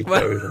therapy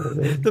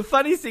goat. The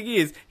funniest thing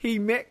is, he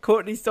met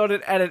Courtney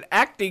Stodden at an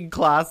acting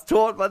class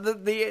taught by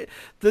the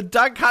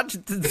Doug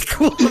Hutchinson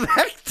School of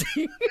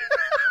Acting.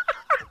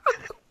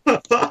 He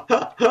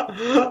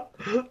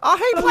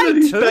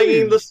played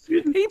Toombs.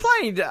 He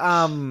played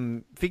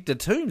Victor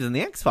Toombs in the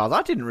X-Files.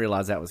 I didn't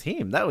realise that was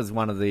him. That was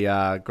one of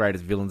the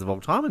greatest villains of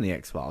all time in the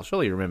X-Files.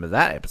 Surely you remember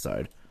that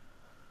episode.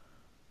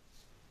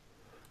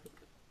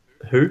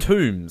 Who?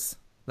 Toombs.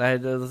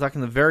 It was like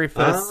in the very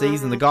first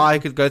season, the guy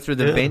who could go through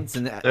the vents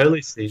and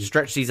early season.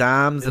 Stretched his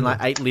arms and like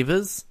ate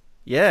livers.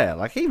 Yeah,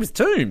 like he was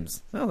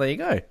Toombs. Oh, there you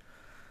go.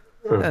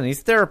 And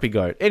he's therapy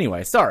goat.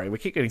 Anyway, sorry, we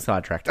keep getting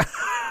sidetracked.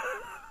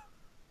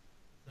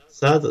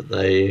 Sad that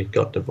they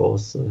got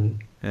divorced.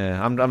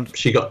 Yeah,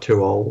 she got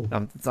too old.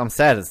 I'm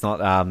sad it's not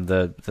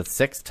the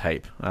sex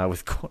tape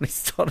with Courtney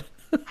Stodden.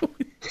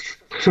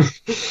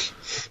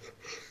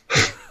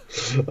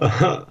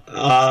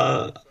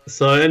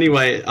 So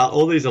anyway,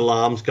 all these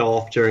alarms go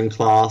off during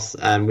class,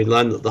 and we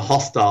learn that the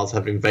hostiles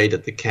have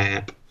invaded the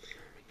camp,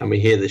 and we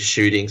hear this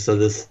shooting. So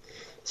there's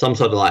some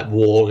sort of like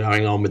war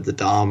going on with the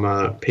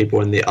Dharma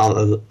people and the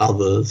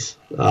others.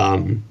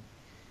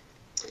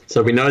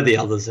 So we know the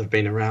others have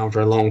been around for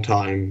a long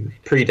time,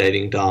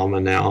 predating Dharma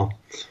now.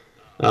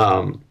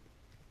 And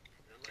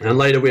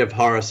later we have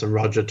Horrace and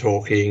Roger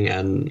talking,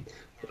 and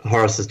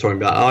Horrace is talking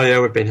about, oh yeah,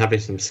 we've been having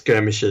some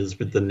skirmishes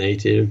with the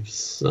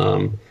natives.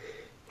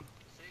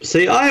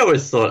 See, I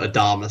always thought a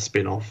Dharma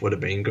spin-off would have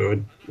been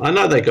good. I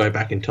know they go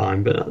back in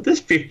time, but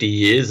there's 50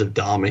 years of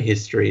Dharma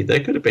history.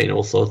 There could have been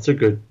all sorts of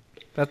good,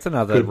 that's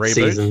another reboot.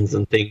 Seasons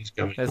and things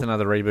going There's on.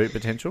 another reboot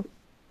potential.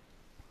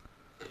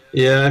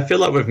 Yeah, I feel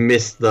like we've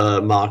missed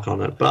the mark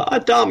on it. But a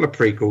Dharma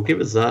prequel,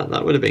 give us that.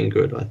 That would have been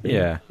good, I think.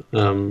 Yeah.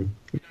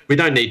 We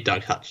don't need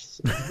Doug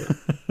Hutchison.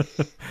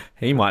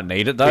 He might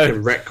need it, We though.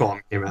 can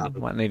retcon him out.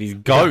 Might need his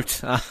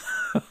goat.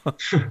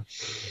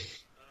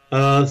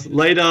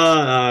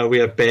 Later, we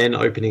have Ben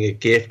opening a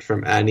gift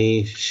from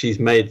Annie. She's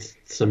made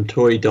some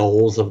toy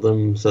dolls of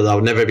them, so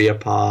they'll never be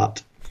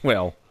apart.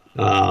 Well.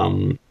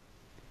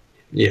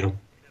 Yeah,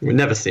 we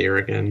never see her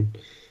again.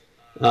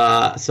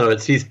 So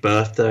it's his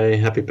birthday.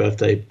 Happy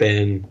birthday,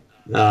 Ben.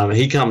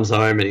 He comes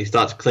home and he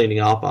starts cleaning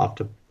up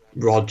after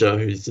Roger,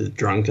 who's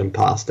drunk and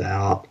passed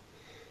out.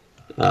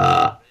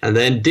 And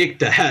then Dick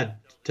Dad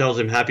tells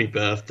him happy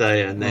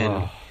birthday, and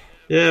then...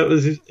 Yeah,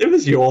 it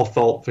was your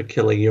fault for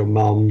killing your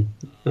mum.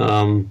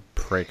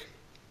 Prick.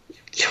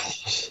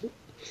 Gosh.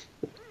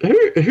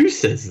 Who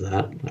says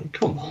that? Like,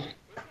 come on.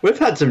 We've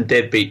had some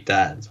deadbeat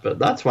dads, but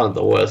that's one of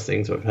the worst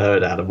things we've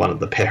heard out of one of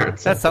the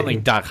parents. That's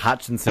something Doug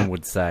Hutchinson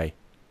would say.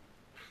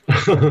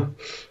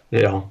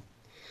 Yeah.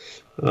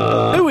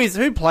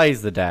 Who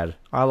plays the dad?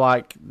 I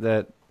like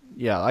that.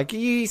 Yeah, like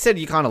you said,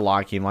 you kind of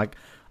like him. Like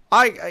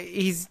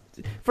he's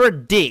for a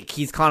dick.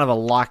 He's kind of a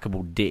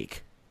likable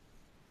dick.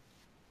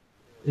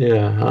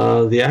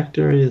 Yeah. The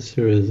actor is,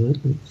 who is it?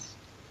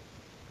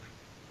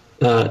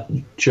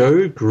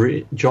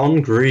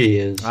 John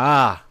Greer is.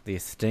 Ah, the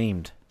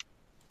esteemed.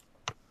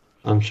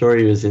 I'm sure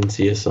he was in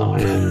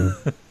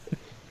CSI.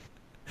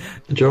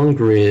 And John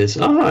Greer's.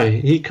 Oh,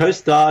 he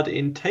co-starred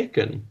in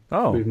Taken.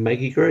 Oh, with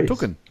Maggie Grace.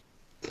 Taken.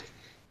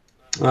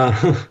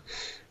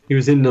 He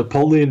was in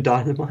Napoleon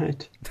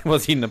Dynamite.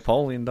 Was he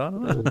Napoleon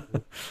Dynamite?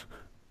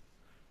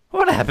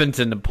 What happened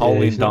to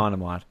Napoleon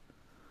Dynamite?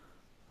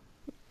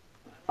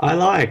 I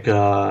like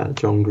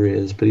John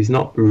Greer's, but he's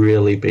not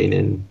really been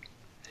in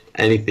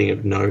anything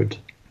of note.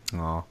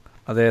 Oh,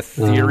 are there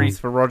theories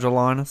for Roger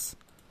Linus?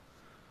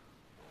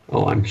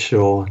 Oh, I'm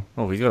sure.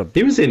 Oh,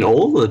 he was in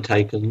all the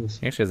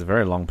Takens. He actually has a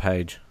very long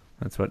page.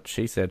 That's what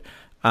she said.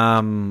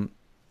 Theories.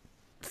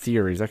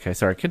 Okay,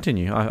 sorry.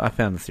 Continue. I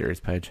found the theories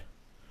page.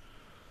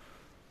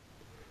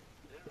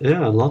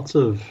 Yeah, lots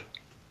of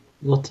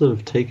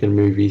Taken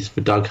movies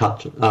for Doug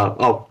Hutchinson.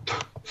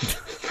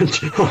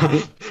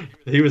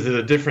 He was in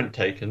a different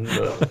Taken,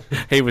 but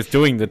he was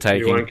doing the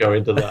Taken. We won't go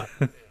into that.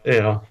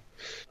 Yeah.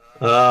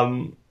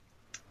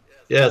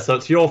 Yeah, so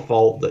it's your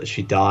fault that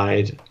she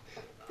died.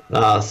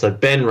 So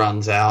Ben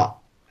runs out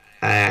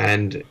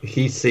and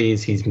he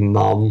sees his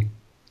mum,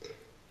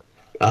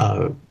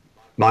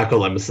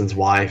 Michael Emerson's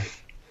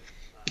wife.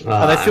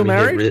 Are they still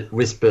married?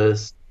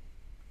 Whispers.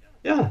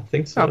 Yeah, I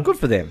think so. Oh, good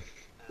for them.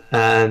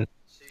 And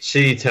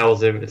she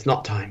tells him, it's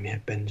not time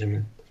yet,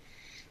 Benjamin.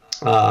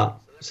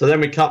 So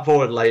then we cut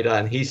forward later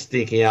and he's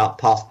sneaking out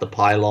past the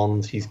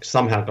pylons. He's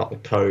somehow got the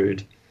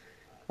code,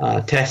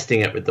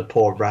 testing it with the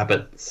poor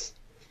rabbits.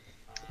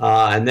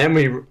 And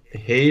then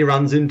he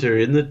runs into,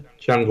 in the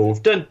jungle,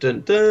 dun,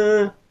 dun,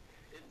 dun,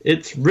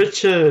 it's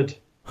Richard,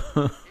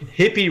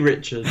 hippie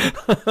Richard,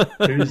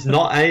 who's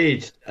not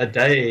aged a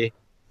day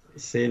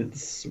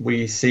since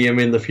we see him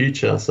in the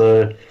future.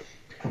 So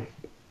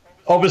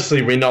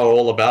obviously we know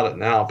all about it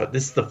now, but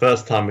this is the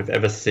first time we've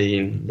ever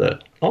seen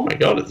that, oh my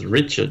God, it's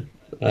Richard.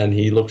 And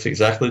he looks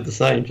exactly the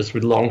same, just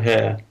with long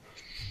hair.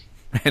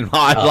 And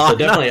so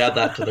definitely add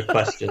that to the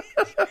question.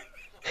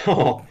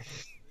 Oh,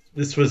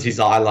 this was his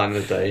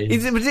eyeliner day.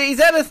 Is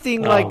that a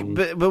thing? Like,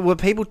 but were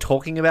people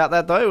talking about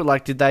that though?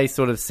 Like, did they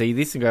sort of see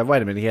this and go,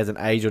 "Wait a minute, he hasn't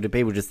aged," or did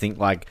people just think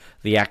like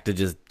the actor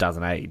just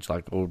doesn't age?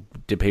 Like, or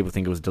did people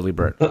think it was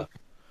deliberate?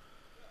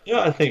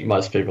 Yeah, I think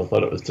most people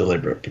thought it was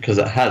deliberate because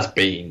it has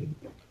been.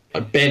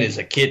 Ben is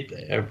a kid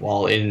there,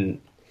 while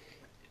in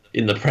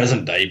the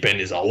present day, Ben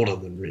is older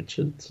than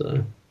Richard.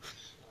 So,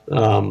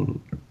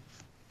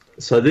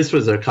 so this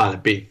was a kind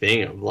of big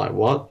thing of like,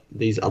 what?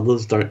 These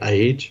others don't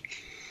age.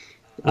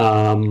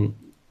 And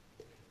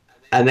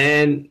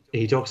then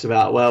he talks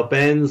about, well,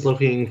 Ben's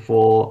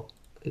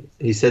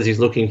he says he's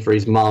looking for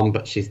his mum,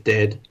 but she's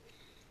dead.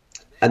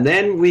 And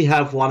then we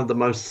have one of the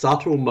most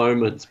subtle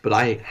moments, but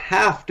I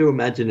have to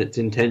imagine it's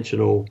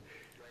intentional,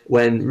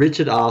 when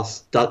Richard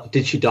asks,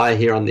 did she die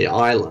here on the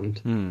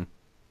island?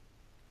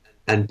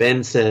 And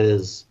Ben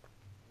says,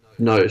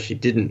 no, she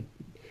didn't.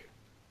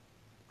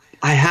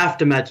 I have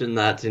to imagine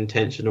that's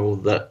intentional,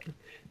 that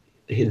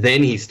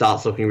then he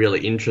starts looking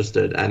really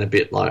interested and a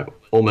bit like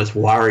almost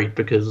worried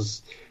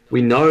because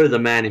we know the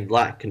Man in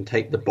Black can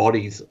take the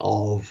bodies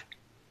of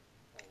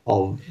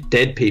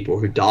dead people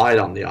who died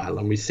on the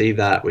island. We see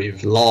that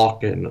with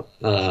Locke and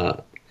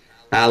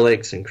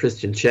Alex and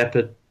Christian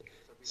Shepherd.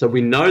 So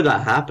we know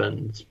that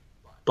happens,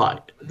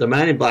 but the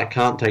Man in Black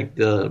can't take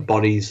the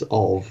bodies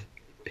of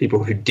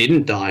people who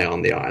didn't die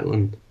on the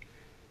island.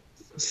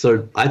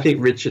 So I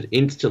think Richard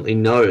instantly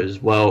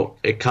knows, well,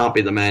 it can't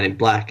be the Man in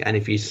Black, and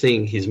if he's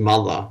seeing his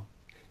mother,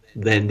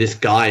 then this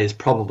guy is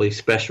probably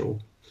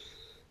special.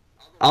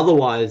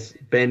 Otherwise,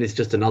 Ben is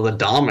just another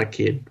Dharma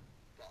kid.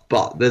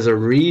 But there's a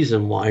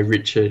reason why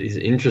Richard is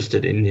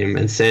interested in him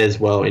and says,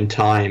 well, in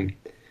time,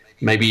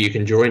 maybe you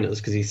can join us,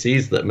 because he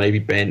sees that maybe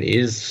Ben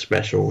is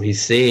special. He's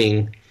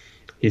seeing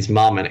his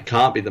mum, and it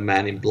can't be the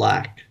Man in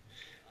Black.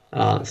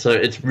 So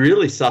it's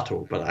really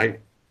subtle, but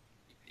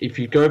if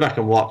you go back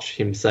and watch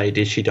him say,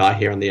 did she die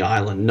here on the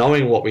island,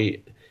 knowing what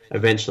we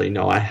eventually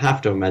know, I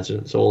have to imagine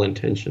it's all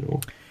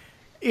intentional.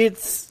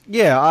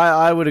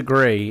 I would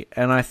agree,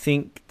 and I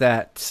think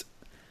that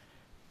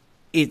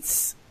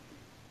it's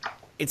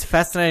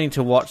fascinating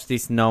to watch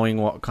this, knowing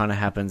what kind of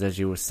happens, as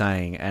you were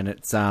saying, and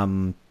it's I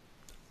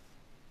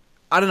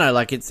don't know,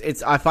 like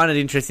it's I find it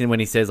interesting when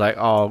he says, like,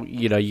 oh,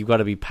 you know, you've got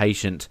to be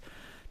patient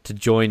to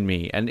join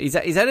me, and is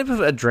that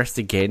ever addressed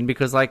again?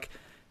 Because, like,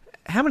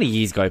 how many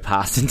years go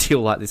past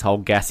until, like, this whole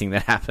gassing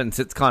that happens?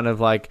 It's kind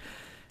of like,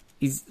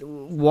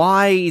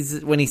 why is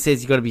it when he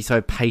says you got to be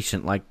so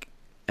patient? Like,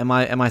 am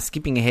I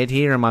skipping ahead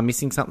here? Am I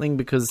missing something?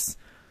 Because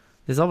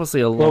there's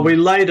obviously a lot. Well, we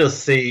later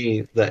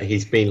see that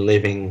he's been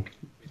living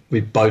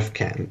with both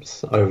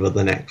camps over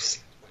the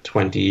next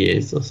 20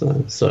 years or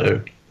so.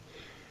 So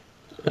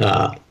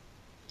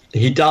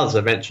he does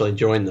eventually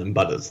join them,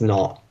 but it's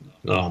not.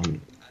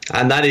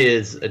 And that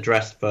is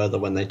addressed further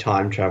when they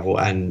time travel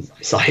and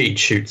Sayid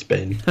shoots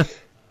Ben.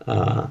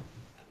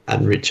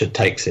 And Richard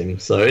takes him.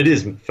 So it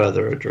is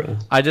further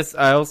addressed.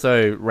 I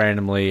also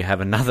randomly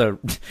have another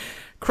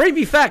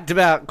creepy fact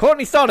about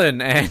Courtney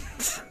Stodden and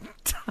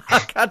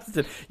Doug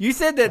Hudson. You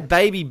said that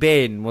baby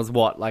Ben was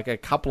what, like a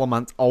couple of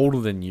months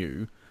older than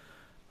you,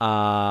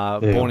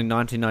 born in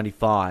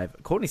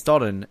 1995. Courtney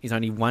Stodden is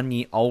only 1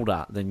 year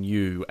older than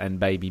you and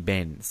baby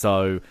Ben.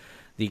 So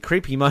the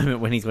creepy moment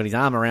when he's got his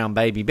arm around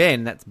baby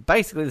Ben, that's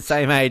basically the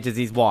same age as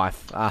his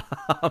wife.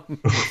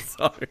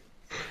 So...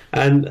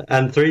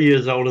 And 3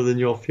 years older than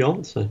your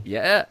fiance.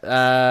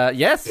 Yeah,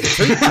 yes,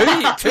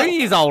 2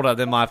 years older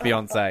than my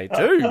fiance.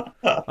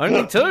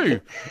 Only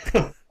 2.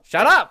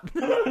 Shut up.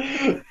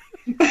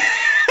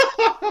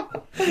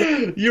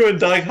 You and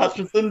Doug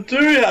Hutchinson do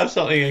have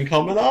something in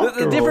common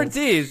after The difference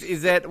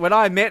is that when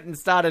I met and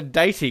started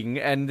dating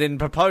and then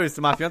proposed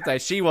to my fiance,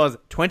 she was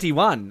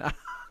 21.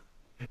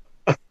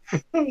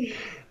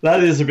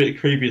 That is a bit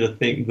creepy to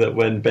think that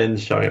when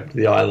Ben's showing up to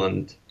the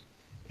island,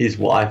 his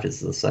wife is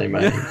the same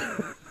age.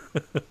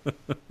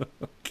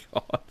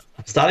 God.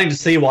 I'm starting to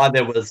see why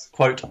there was,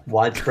 quote,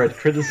 widespread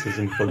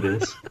criticism for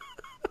this.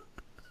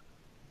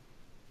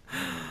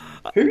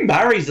 Who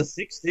marries a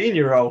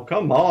 16-year-old?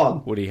 Come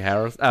on. Woody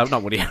Harrelson.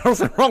 Not Woody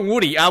Harrelson. Wrong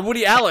Woody.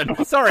 Woody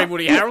Allen. Sorry,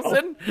 Woody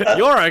Harrelson.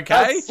 You're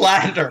okay. That's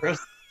slanderous.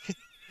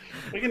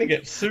 We're going to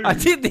get sued. I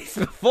did this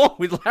before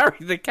with Larry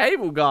the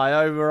Cable Guy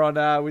over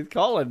on with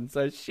Colin,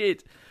 so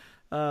shit.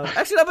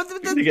 Actually, no,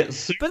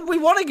 but we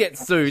want to get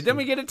sued, then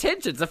we get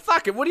attention. So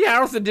fuck it, Woody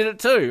Harrelson did it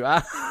too.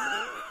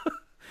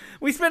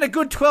 We spent a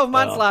good 12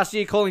 months last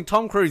year calling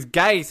Tom Cruise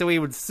gay so he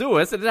would sue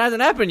us, and it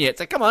hasn't happened yet.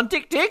 So come on,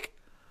 tick, tick.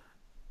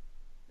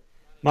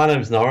 My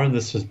name's Noah, and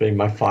this has been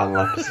my final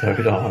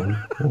episode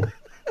on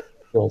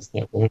Girls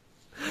Network.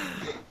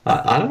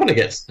 I don't want to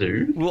get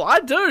sued. Well,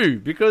 I do,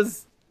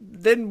 because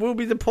then we'll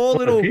be the poor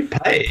little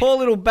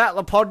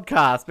Battler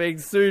podcast being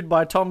sued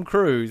by Tom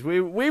Cruise. We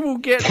will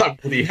get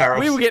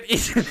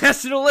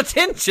international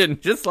attention,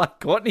 just like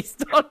Courtney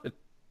Stodden.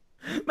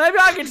 Maybe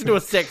I get to do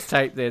a sex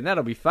tape then.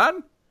 That'll be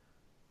fun.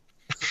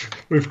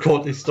 With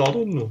Courtney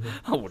Stodden?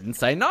 I wouldn't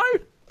say no.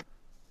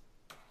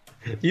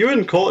 You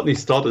and Courtney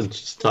Stodden should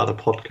start a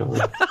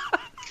podcast.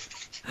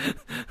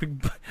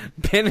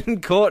 Ben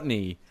and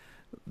Courtney,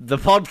 the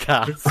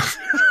podcast.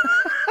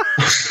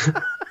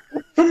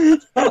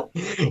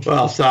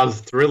 Wow, sounds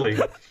thrilling.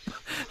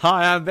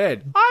 Hi, I'm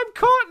Ben. I'm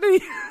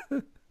Courtney.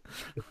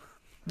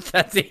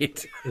 That's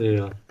it.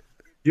 Yeah,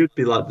 you'd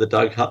be like the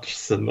Doug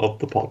Hutchison of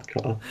the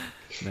podcast.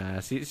 Nah,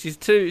 she's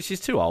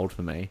too old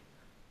for me.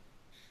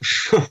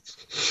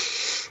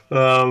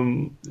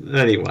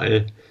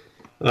 Anyway,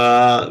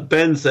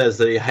 Ben says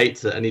that he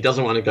hates it and he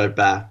doesn't want to go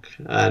back.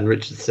 And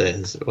Richard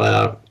says,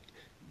 well,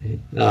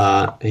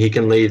 he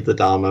can leave the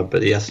Dharma,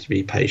 but he has to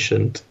be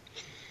patient.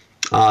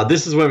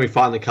 This is when we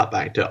finally cut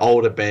back to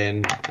older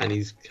Ben, and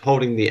he's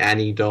holding the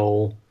Annie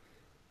doll.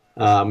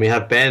 We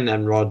have Ben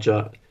and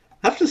Roger.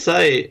 I have to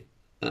say,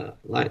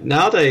 like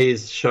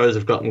nowadays, shows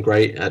have gotten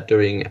great at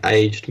doing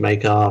aged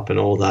makeup and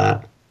all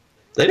that.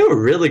 They do a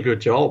really good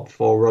job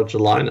for Roger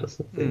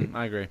Linus.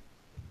 I agree.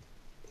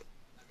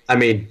 I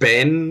mean,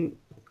 Ben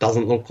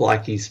doesn't look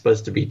like he's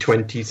supposed to be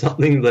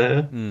 20-something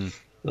there.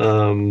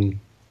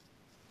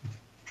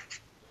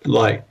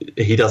 like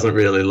he doesn't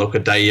really look a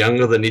day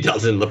younger than he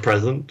does in the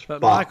present.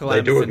 But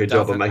they do a good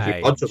job of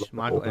making Roger look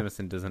Michael older.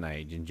 Emerson doesn't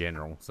age in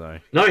general, so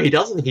No, he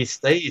doesn't. He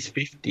stays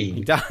 50.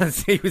 he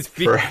does. He was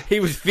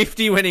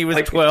 50 when he was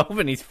 12,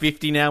 and he's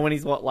 50 now when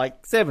he's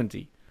like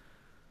 70.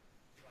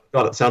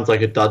 God, it sounds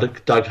like a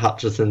Doug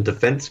Hutchison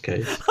defense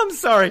case. I'm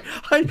sorry,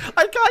 I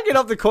can't get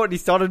off the Courtney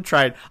Stodden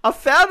train. I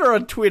found her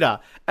on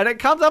Twitter, and it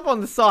comes up on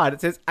the side.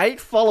 It says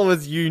 8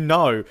 followers you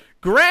know.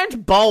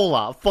 Grant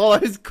Bowler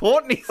follows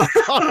Courtney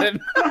Stodden.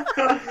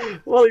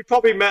 Well, he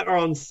probably met her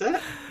on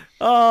set.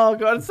 Oh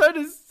god, and so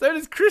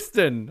does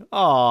Kristen.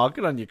 Oh,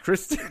 good on you,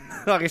 Kristen.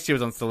 I guess she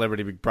was on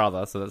Celebrity Big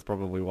Brother, so that's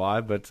probably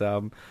why. But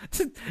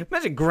just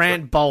imagine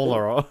Grant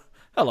Bowler. Or,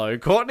 hello,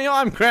 Courtney.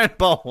 I'm Grant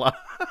Bowler.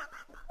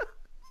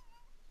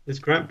 Is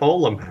Grant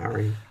Bowler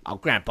married? Oh,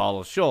 Grant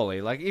Bowler,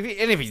 surely. Like,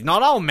 if he's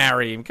not, I'll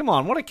marry him. Come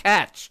on, what a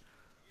catch.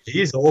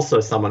 He's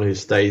also someone who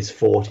stays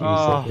 40s.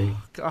 I think.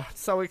 God,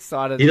 so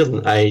excited. He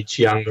doesn't age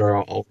younger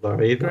or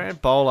older either. Grant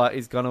Bowler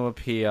is going to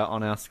appear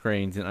on our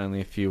screens in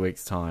only a few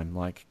weeks' time.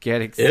 Like,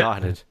 get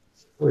excited.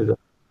 Yeah.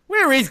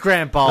 Where is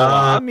Grant Bowler?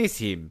 I miss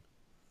him.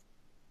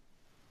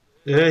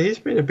 Yeah, he's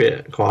been a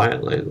bit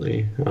quiet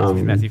lately.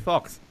 Matthew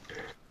Fox.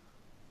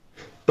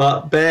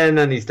 But Ben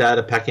and his dad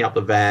are packing up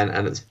the van,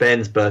 and it's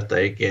Ben's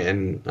birthday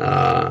again.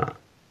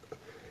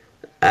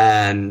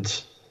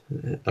 And,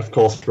 of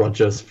course,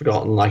 Roger's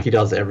forgotten like he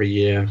does every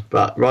year.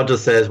 But Roger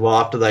says, well,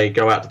 after they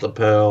go out to the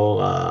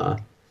Pearl,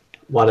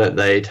 why don't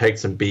they take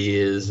some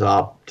beers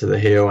up to the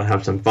hill and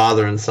have some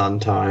father and son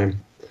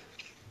time?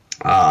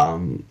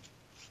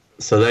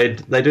 So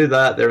they do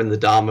that. They're in the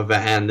Dharma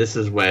van. This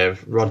is where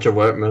Roger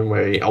Workman,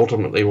 where he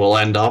ultimately will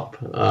end up.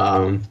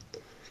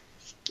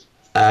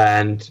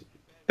 And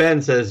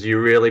Ben says, "You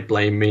really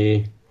blame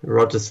me."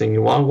 Roger's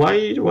thinking, why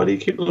do you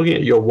keep looking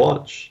at your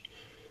watch?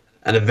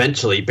 And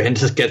eventually Ben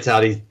just gets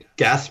out his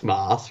gas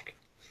mask.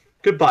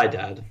 Goodbye,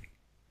 Dad.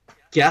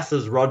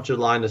 Gasses Roger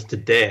Linus to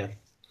death.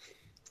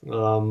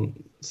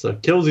 So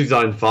kills his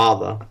own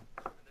father.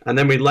 And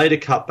then we later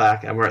cut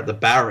back and we're at the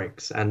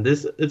barracks. And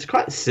it's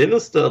quite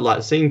sinister,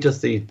 like seeing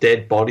just these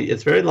dead bodies.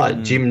 It's very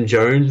like Jim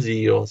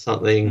Jonesy or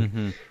something.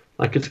 Mm-hmm.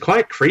 Like, it's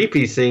quite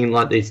creepy seeing,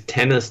 like, these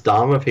tennis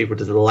Dharma people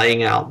just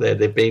laying out there.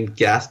 They've been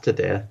gassed to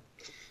death.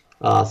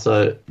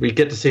 So we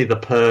get to see the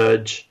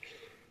purge,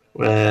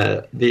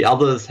 where the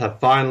others have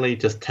finally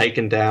just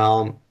taken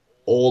down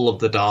all of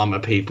the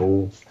Dharma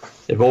people.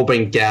 They've all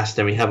been gassed,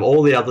 and we have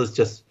all the others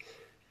just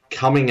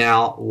coming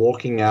out,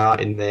 walking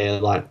out in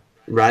their, like,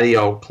 ratty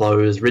old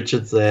clothes.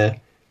 Richard's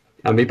there.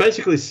 And we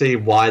basically see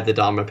why the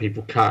Dharma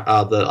people,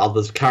 the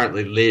others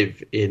currently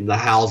live in the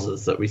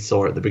houses that we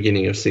saw at the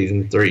beginning of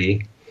Season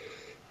 3.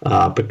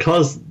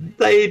 Because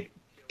they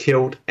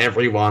killed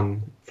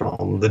everyone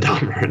from the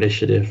Dharma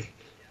Initiative,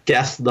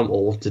 gassed them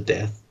all to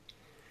death.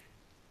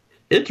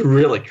 It's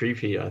really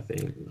creepy, I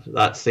think,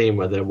 that scene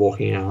where they're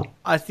walking out.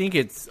 I think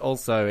it's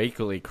also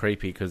equally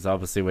creepy because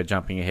obviously we're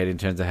jumping ahead in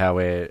terms of how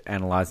we're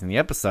analysing the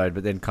episode,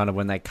 but then kind of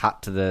when they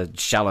cut to the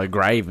shallow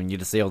grave and you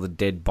just see all the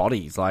dead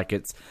bodies, like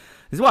this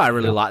is why I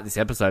really like this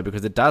episode,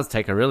 because it does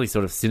take a really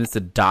sort of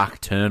sinister,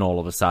 dark turn all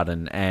of a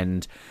sudden,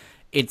 and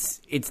it's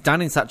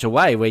done in such a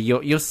way where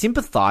you're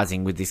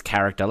sympathising with this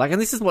character. Like,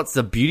 and this is what's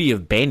the beauty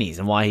of Ben is,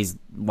 and why he's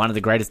one of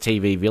the greatest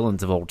TV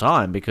villains of all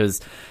time,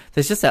 because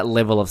there's just that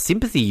level of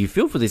sympathy you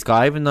feel for this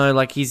guy, even though,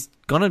 like, he's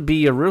gonna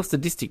be a real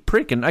sadistic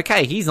prick. And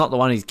okay, he's not the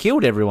one who's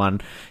killed everyone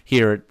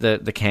here at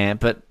the camp,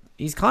 but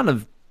he's kind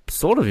of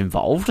sort of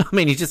involved. I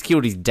mean, he's just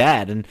killed his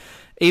dad, and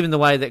even the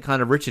way that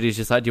kind of Richard is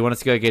just like, do you want us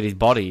to go get his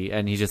body?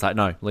 And he's just like,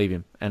 no, leave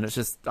him. And it's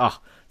just,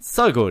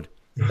 so good.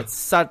 It's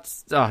such,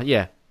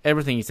 yeah.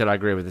 Everything you said, I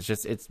agree with.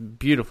 It's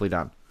beautifully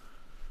done.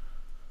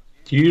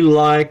 Do you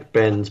like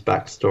Ben's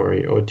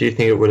backstory, or do you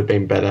think it would have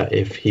been better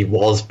if he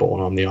was born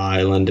on the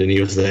island and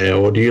he was there,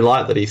 or do you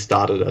like that he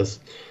started as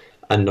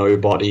a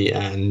nobody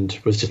and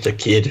was just a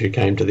kid who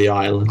came to the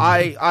island?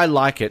 I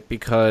like it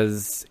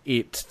because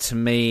it, to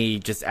me,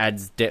 just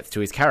adds depth to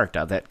his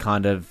character. That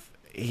kind of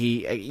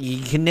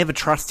you can never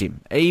trust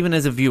him, even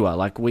as a viewer.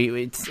 Like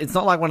it's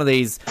not like one of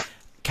these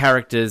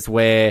characters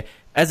where,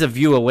 as a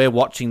viewer, we're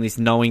watching this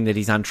knowing that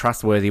he's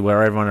untrustworthy,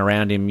 where everyone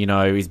around him,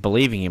 is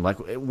believing him. Like,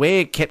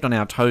 we're kept on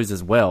our toes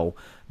as well,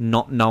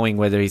 not knowing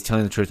whether he's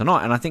telling the truth or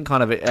not. And I think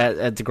kind of it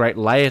adds a great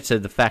layer to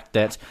the fact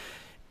that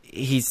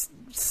he's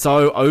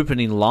so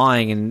open in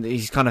lying, and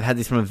he's kind of had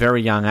this from a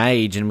very young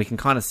age, and we can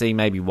kind of see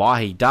maybe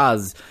why he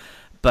does.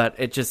 But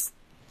it just,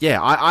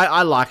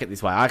 I like it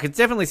this way. I could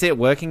definitely see it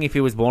working if he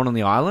was born on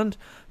the island,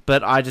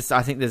 but I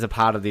think there's a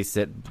part of this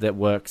that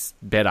works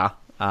better.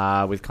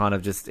 With kind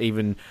of just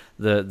even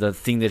the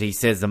thing that he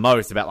says the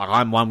most about, like,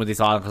 I'm one with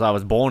this island because I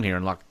was born here,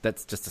 and like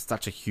that's just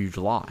such a huge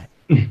lie.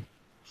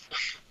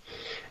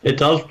 It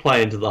does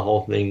play into the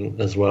whole thing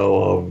as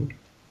well of,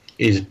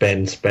 is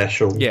Ben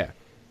special? Yeah.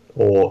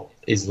 Or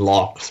is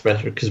Locke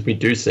special? Because we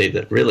do see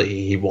that really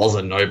he was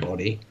a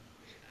nobody.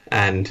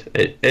 And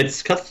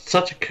it's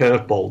such a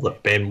curveball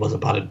that Ben was a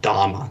part of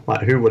Dharma.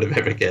 Like, who would have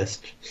ever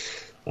guessed?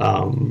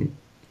 I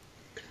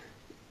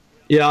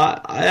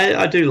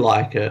do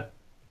like it.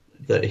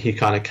 that he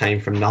kind of came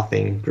from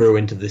nothing, grew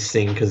into this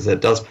thing, because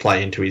it does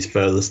play into his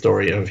further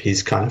story of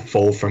his kind of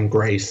fall from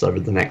grace over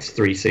the next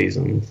 3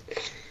 seasons.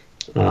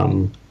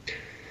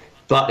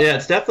 But yeah,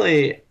 it's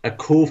definitely a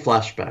cool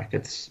flashback.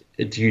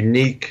 It's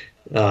unique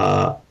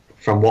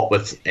from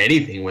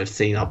anything we've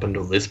seen up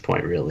until this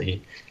point,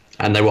 really.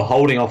 And they were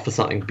holding off for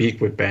something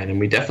big with Ben, and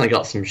we definitely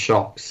got some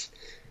shocks.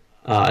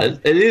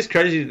 It is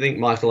crazy to think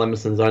Michael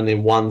Emerson's only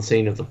in one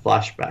scene of the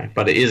flashback,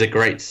 but it is a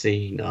great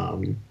scene.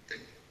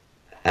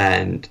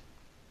 And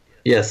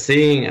yeah,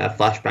 seeing a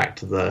flashback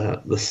to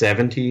the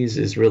 70s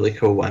is really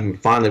cool.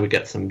 And finally we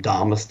get some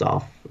Dharma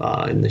stuff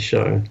in the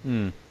show.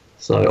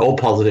 So all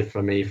positive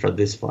for me for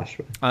this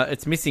flashback.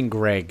 It's missing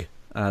Greg.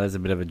 There's a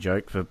bit of a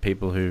joke for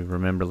people who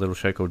remember a little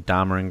show called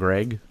Dharma and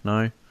Greg.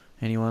 No?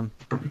 Anyone?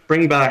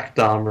 Bring back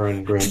Dharma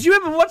and Greg. Did you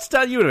ever watch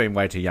that? You would have been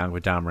way too young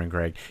with Dharma and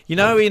Greg. You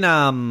know,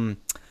 in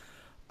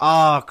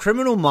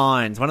Criminal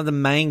Minds, one of the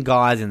main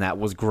guys in that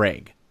was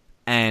Greg.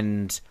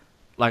 And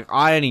like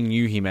I only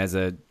knew him as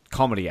a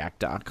comedy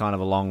actor, kind of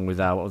along with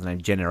what was her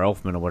name, Jenna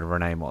Elfman or whatever her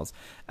name was.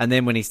 And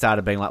then when he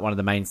started being like one of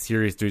the main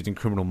serious dudes in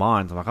Criminal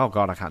Minds, I'm like, oh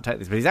god, I can't take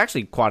this. But he's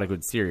actually quite a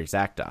good serious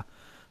actor.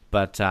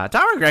 But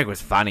Dharma and Greg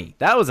was funny.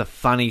 That was a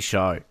funny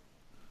show.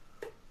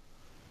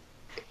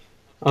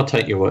 I'll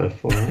take your word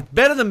for it.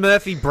 Better than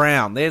Murphy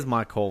Brown. There's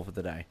my call for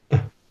the day.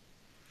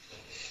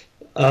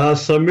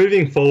 So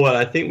moving forward,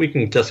 I think we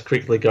can just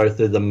quickly go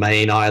through the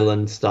main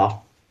island stuff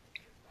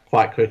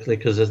quite quickly,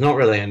 because there's not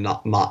really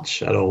not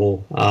much at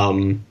all.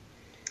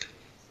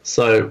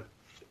 So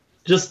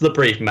just the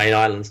brief main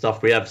island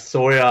stuff. We have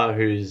Sawyer,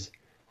 who's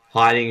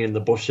hiding in the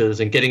bushes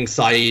and getting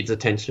Sayid's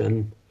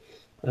attention,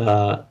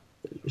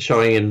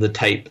 showing him the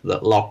tape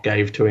that Locke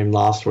gave to him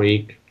last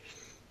week.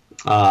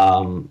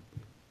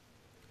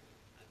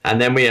 And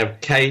then we have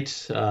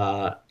Kate,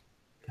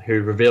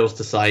 who reveals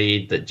to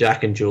Sayid that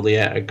Jack and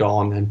Juliet are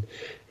gone. And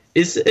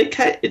is it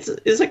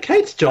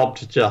Kate's job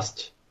to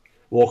just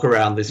walk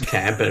around this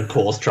camp and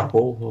cause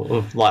trouble?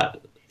 Of like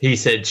he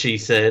said, she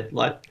said,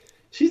 like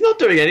she's not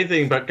doing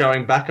anything but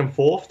going back and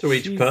forth to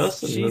each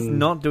person. She's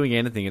not doing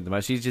anything at the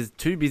moment. She's just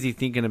too busy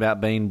thinking about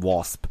being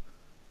Wasp.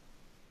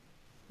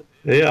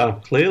 Yeah,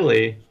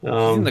 clearly.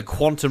 She's in the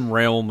quantum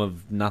realm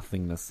of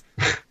nothingness.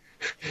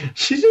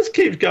 She just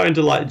keeps going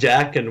to like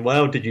Jack and,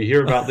 well, did you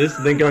hear about this?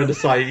 And then going to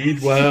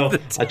Sayid, well,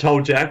 I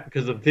told Jack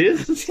because of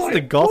this. It's like,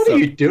 the gossip. What are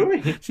you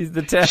doing? She's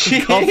the town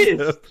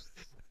gossip.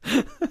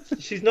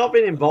 She's not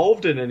been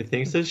involved in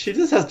anything, so she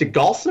just has to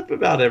gossip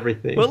about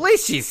everything. Well, at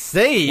least she's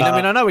seen. I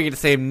mean, I know we get to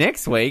see him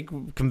next week,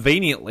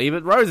 conveniently,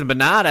 but Rose and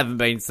Bernard haven't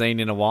been seen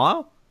in a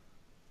while.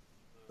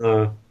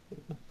 But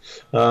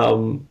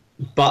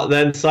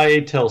then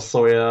Sayid tells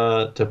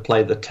Sawyer to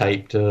play the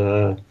tape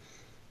to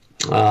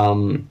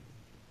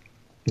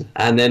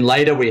and then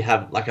later we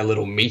have like a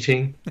little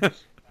meeting,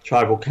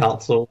 tribal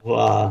council,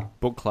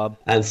 book club,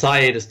 and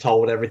Sayid has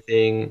told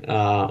everything,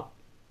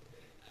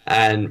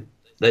 and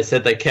they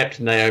said they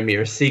kept Naomi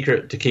a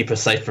secret to keep her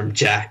safe from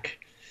Jack.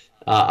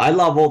 I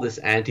love all this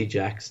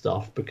anti-Jack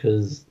stuff,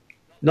 because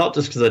not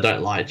just because I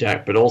don't like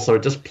Jack, but also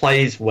it just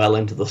plays well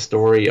into the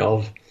story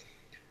of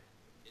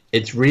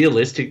it's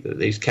realistic that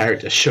these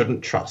characters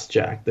shouldn't trust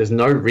Jack. There's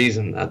no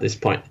reason at this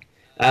point.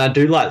 And I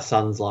do like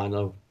Sun's line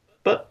of,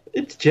 but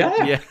it's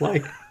Jack. Yeah.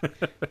 Like,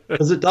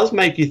 because it does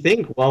make you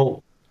think,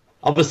 well,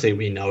 obviously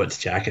we know it's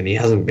Jack and he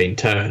hasn't been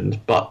turned,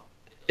 but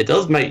it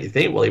does make you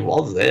think, well, he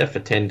was there for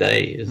 10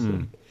 days.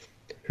 And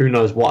who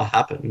knows what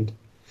happened.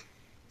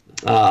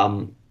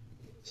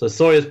 So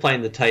Sawyer's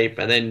playing the tape,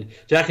 and then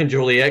Jack and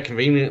Juliet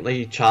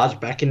conveniently charge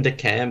back into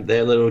camp,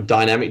 their little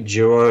dynamic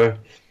duo.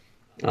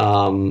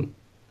 And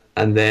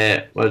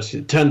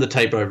she turned the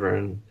tape over,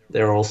 and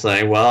they're all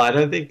saying, well, I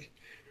don't think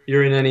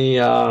you're in any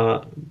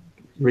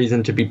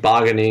reason to be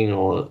bargaining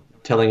or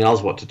telling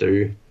us what to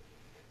do.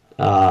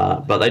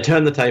 But they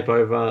turn the tape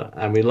over,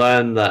 and we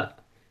learn that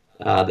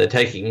they're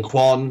taking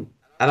Quan.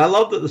 And I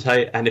love that they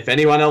say, and if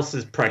anyone else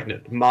is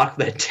pregnant, mark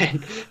their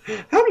tent.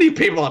 How many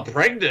people are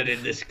pregnant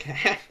in this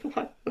camp?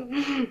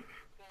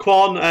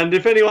 Quan, and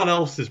if anyone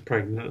else is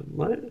pregnant.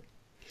 Like,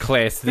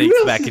 Claire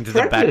sneaks back into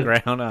the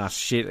background. Ah,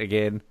 shit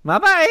again. My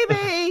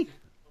baby!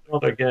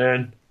 Not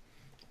again.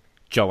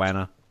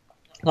 Joanna.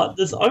 Like,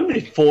 there's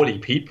only 40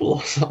 people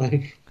or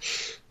something.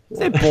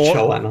 They're bored.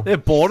 Joanna. They're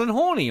bored and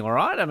horny, all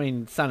right? I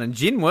mean, Sun and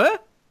Jin were.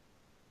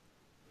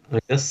 I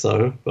guess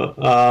so. But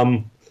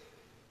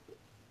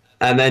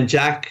and then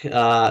Jack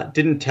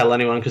didn't tell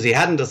anyone because he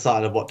hadn't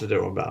decided what to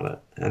do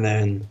about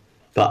it.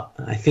 But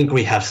I think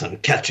we have some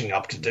catching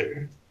up to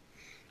do.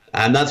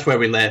 And that's where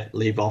we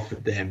leave off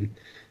with them.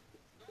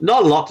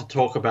 Not a lot to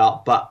talk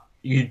about, but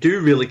you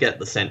do really get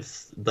the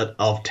sense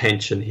of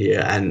tension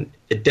here, and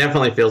it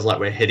definitely feels like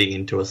we're heading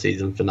into a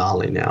season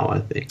finale now, I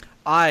think.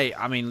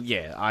 I mean,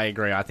 yeah, I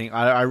agree. I think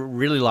I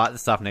really like the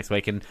stuff next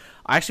week, and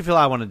I actually feel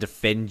I want to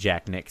defend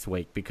Jack next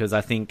week, because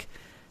I think,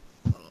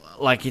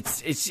 like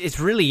it's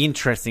really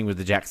interesting with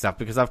the Jack stuff,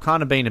 because I've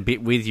kind of been a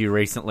bit with you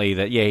recently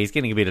that he's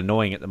getting a bit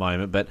annoying at the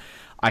moment, but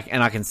I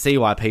can see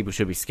why people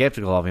should be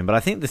skeptical of him. But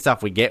I think the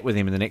stuff we get with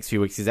him in the next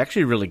few weeks is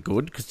actually really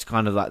good, because it's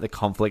kind of like the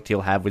conflict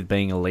he'll have with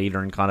being a leader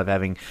and kind of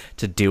having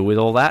to deal with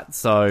all that.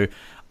 So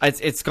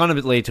it's going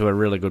to lead to a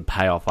really good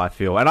payoff, I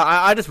feel. And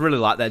I just really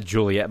like that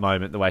Juliet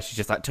moment, the way she's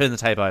just like, turn the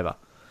tape over.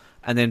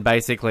 And then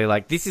basically,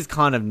 like, this is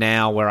kind of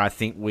now where I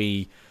think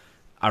we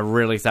are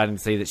really starting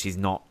to see that she's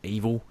not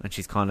evil and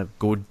she's kind of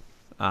good.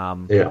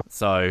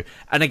 So,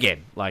 and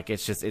again, like,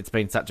 it's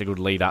been such a good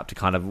lead up to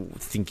kind of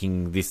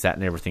thinking this, that,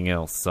 and everything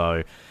else.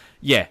 So,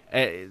 yeah,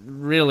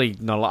 really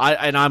not.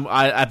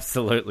 I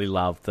absolutely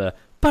love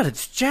but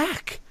it's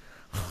Jack.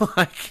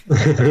 Like,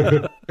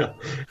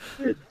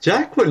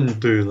 Jack wouldn't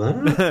do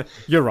that.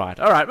 You're right.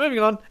 All right, moving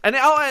on. And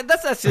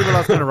that's actually what I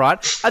was going to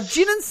write. Are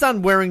Jin and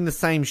Sun wearing the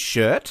same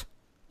shirt?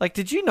 Like,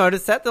 did you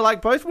notice that? They're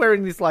like both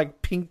wearing this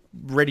like pink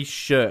reddish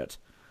shirt.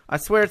 I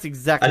swear it's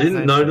exactly the same. I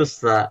didn't notice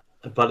that,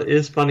 but it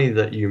is funny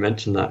that you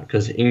mentioned that,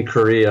 because in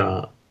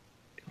Korea,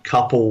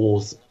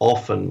 couples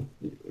often,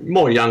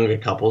 more younger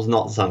couples,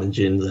 not Sun and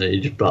Jin's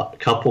age, but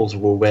couples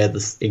will wear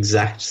the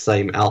exact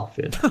same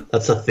outfit.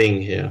 That's a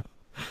thing here.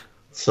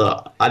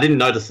 So I didn't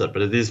notice it,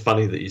 but it is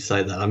funny that you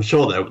say that. I'm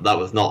sure that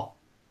was not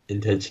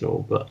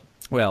intentional, but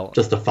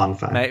just a fun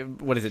fact. Mate,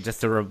 what is it?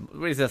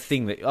 What is a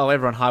thing that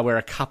everyone we're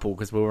a couple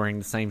because we're wearing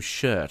the same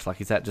shirt? Like,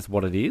 is that just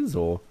what it is,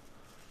 or?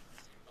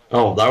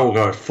 Oh, they will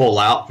go full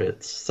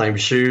outfits, same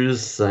shoes,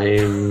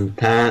 same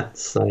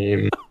pants,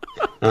 same.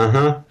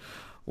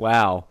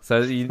 Wow.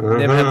 So you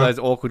never have those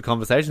awkward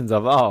conversations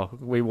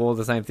of, we wore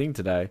the same thing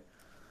today.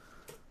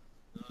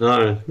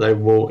 No, they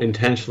will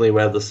intentionally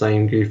wear the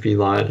same goofy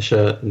light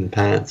shirt and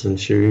pants and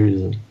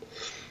shoes. And,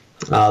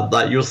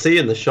 like you'll see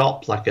in the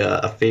shops, like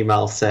a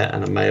female set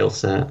and a male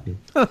set.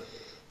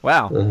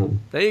 Wow.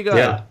 There you go.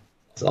 Yeah,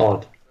 it's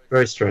odd.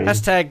 Very strange.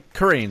 Hashtag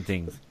Korean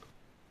things.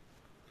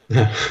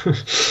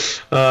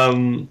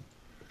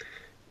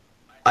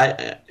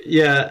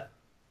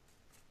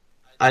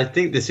 I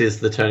think this is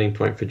the turning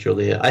point for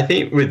Julia. I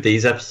think with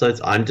these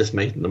episodes, I'm just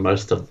making the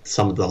most of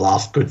some of the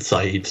last good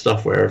Sayid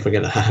stuff we're ever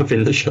going to have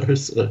in the show.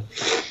 So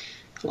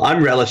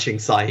I'm relishing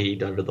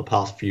Sayid over the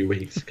past few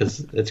weeks, because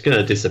it's going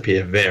to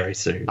disappear very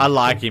soon. I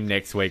like him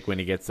next week when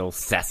he gets all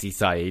sassy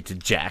Sayid to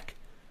Jack.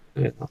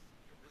 Yeah.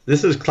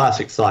 This is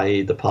classic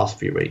Sayid the past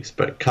few weeks,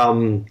 but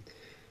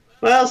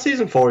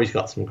season 4 he's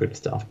got some good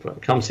stuff,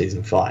 but come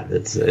season 5,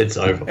 it's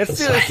over.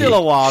 It's still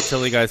a while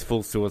till he goes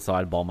full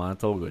suicide bomber.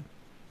 It's all good.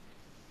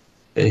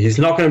 He's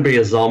not going to be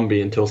a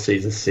zombie until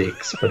season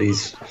 6, but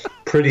he's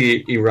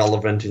pretty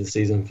irrelevant in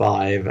season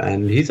 5,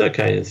 and he's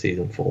okay in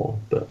season 4.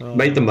 But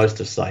make the most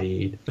of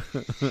Sayid.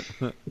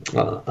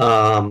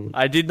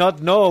 I did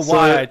not know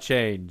why I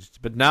changed,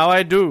 but now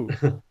I do,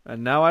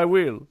 and now I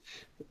will.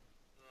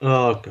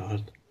 Oh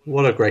God,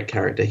 what a great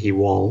character he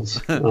was.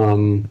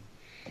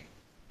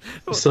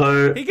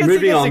 So he gets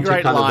a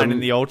great line in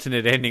the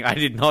alternate ending. I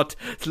did not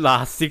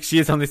last 6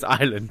 years on this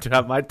island to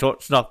have my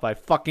torch snuffed by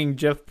fucking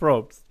Jeff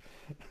Probst.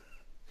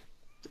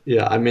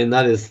 Yeah, I mean,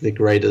 that is the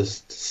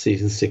greatest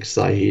season 6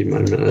 Sayid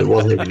moment. It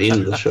wasn't even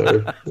in the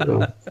show.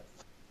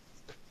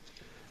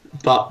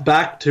 But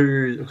back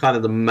to kind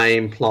of the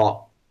main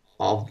plot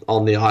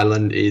on the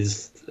island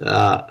is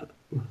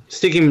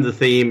sticking with the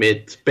theme.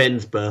 It's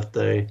Ben's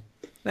birthday.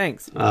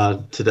 Thanks.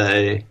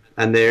 Today,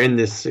 and they're in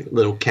this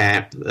little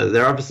camp.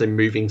 They're obviously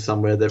moving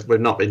somewhere that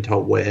we've not been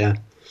told where.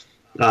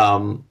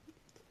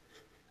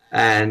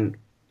 And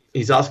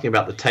he's asking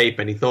about the tape,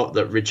 and he thought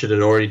that Richard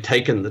had already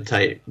taken the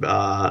tape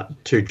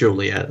to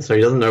Juliet, so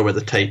he doesn't know where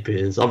the tape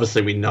is.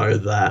 Obviously, we know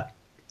that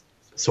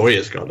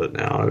Sawyer's got it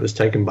now. It was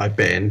taken by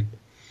by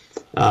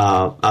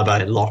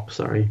Locke,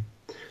 sorry.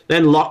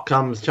 Then Locke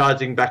comes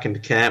charging back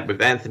into camp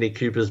with Anthony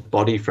Cooper's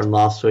body from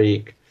last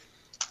week,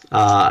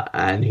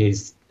 and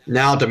he's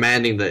now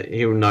demanding that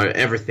he will know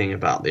everything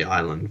about the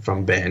island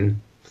from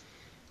Ben.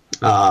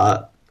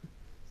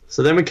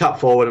 So then we cut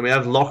forward and we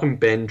have Locke and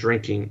Ben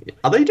drinking.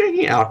 Are they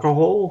drinking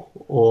alcohol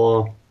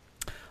or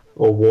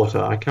water?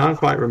 I can't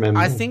quite remember.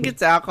 I think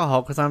it's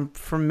alcohol, because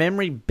from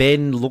memory,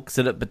 Ben looks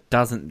at it but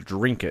doesn't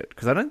drink it,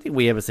 because I don't think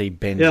we ever see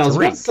Ben drink. I was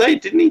about to say,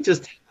 didn't he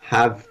just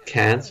have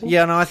cancer?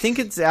 Yeah, no, I think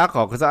it's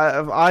alcohol, because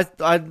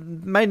I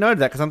made note of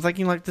that, because I'm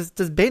thinking, like,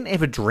 does Ben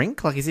ever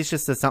drink? Like, is this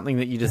just something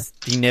that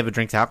he never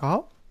drinks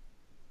alcohol?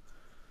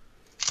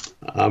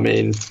 I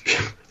mean,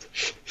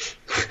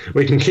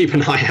 we can keep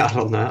an eye out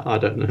on that. I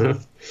don't know.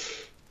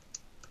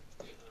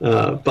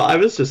 But I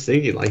was just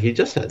thinking, like, he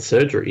just had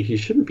surgery. He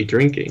shouldn't be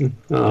drinking.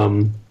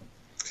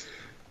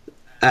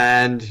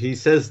 And he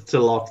says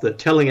to Locke that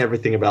telling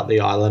everything about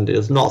the island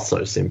is not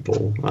so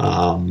simple.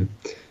 And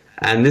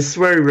this is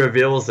where he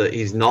reveals that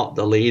he's not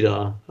the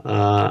leader.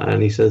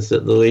 And he says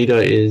that the leader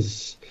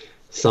is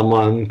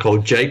someone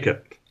called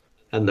Jacob,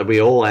 and that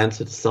we all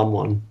answer to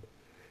someone.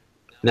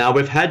 Now,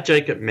 we've had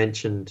Jacob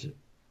mentioned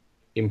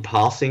in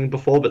passing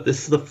before, but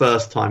this is the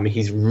first time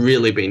he's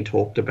really been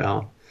talked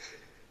about.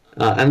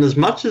 And as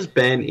much as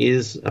Ben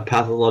is a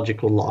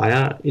pathological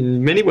liar,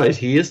 in many ways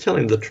he is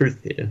telling the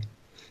truth here.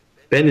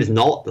 Ben is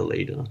not the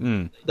leader.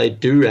 They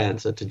do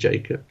answer to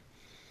Jacob.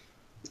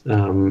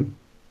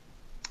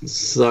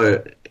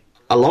 So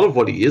a lot of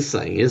what he is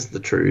saying is the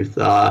truth.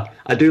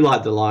 I do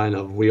like the line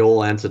of "we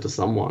all answer to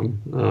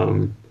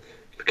someone,"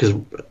 because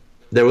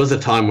there was a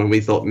time when we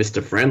thought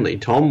Mr. Friendly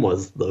Tom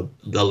was the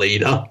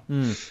leader,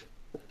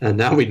 and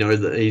now we know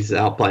that he's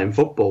out playing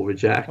football with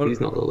Jack. He's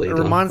not the leader. It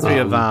reminds me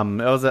of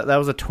that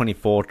was a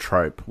 24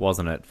 trope,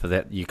 wasn't it? For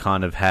that, you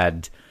kind of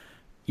had,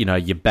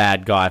 your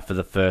bad guy for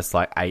the first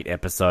 8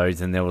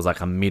 episodes, and there was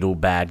a middle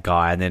bad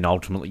guy, and then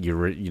ultimately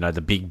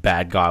the big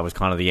bad guy was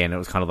kind of the end. It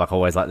was kind of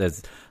always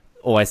there's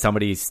always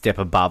somebody step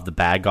above the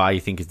bad guy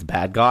you think is the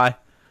bad guy.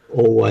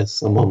 Always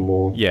someone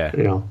more. Yeah.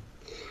 Yeah.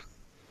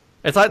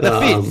 It's like the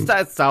fish.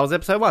 That's Star Wars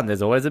Episode 1.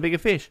 There's always a bigger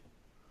fish.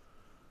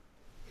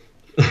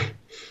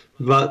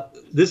 But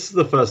this is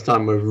the first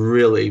time we've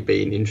really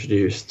been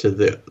introduced to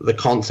the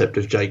concept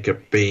of Jacob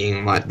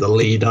being the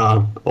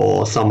leader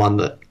or someone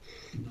that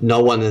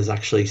no one has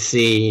actually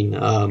seen.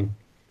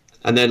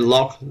 And then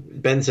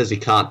Ben says he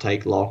can't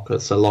take Locke,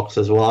 so Locke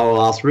says, well,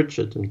 I'll ask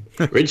Richard. And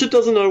Richard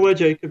doesn't know where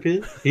Jacob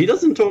is. He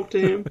doesn't talk to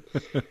him.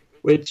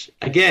 Which,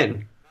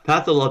 again,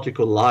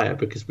 pathological liar,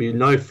 because we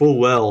know full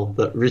well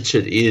that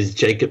Richard is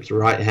Jacob's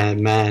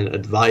right-hand man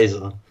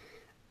advisor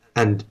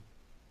and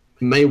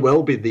may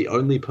well be the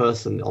only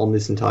person on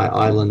this entire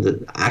island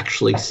that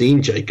actually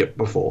seen Jacob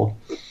before.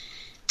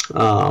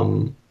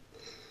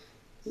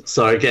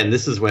 So again,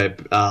 this is where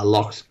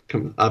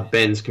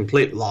Ben's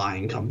complete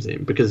lying comes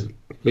in, because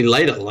we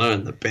later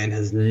learn that Ben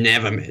has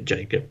never met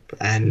Jacob,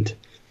 and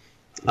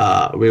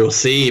we will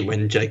see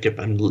when Jacob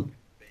and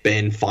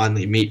Ben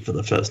finally meet for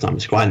the first time.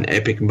 It's quite an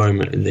epic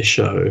moment in this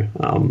show.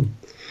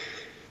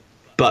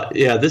 But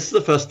yeah, this is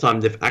the first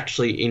time they've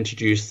actually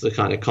introduced the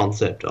kind of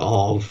concept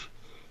of,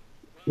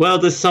 well,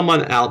 there's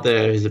someone out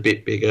there who's a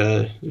bit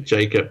bigger,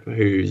 Jacob,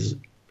 who's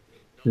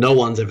no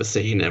one's ever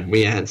seen, and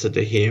we answer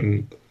to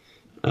him.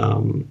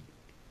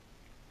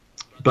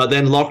 But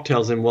then Locke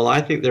tells him, well,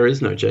 I think there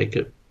is no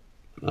Jacob.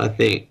 I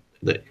think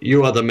that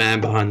you are the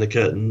man behind the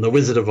curtain, the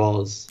Wizard of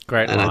Oz.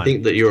 Great and line. I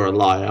think that you're a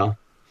liar.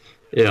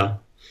 Yeah.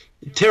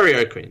 Terry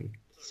O'Quinn,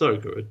 so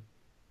good.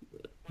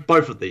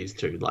 Both of these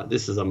two,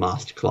 this is a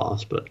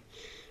masterclass, but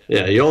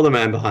yeah, you're the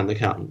man behind the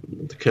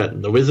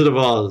curtain, the Wizard of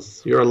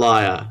Oz, you're a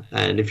liar,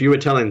 and if you were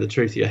telling the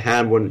truth, your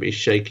hand wouldn't be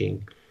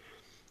shaking.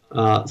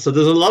 So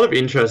there's a lot of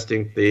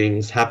interesting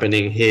things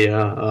happening here.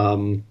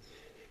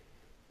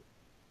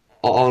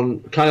 On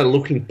kind of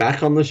looking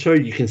back on the show,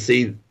 you can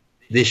see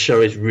this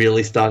show is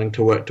really starting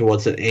to work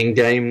towards an end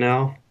game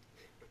now.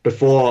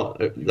 Before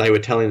they were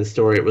telling the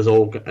story, it was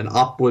all an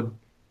upward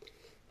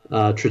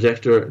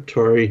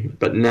trajectory,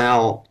 but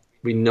now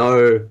we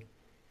know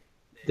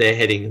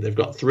they've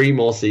got 3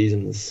 more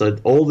seasons, so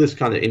all this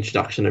kind of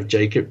introduction of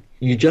Jacob,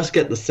 you just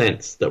get the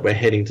sense that we're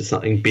heading to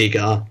something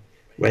bigger,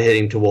 we're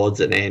heading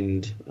towards an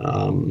end.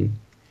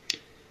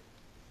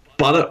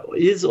 But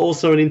it is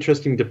also an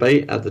interesting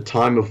debate at the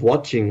time of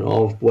watching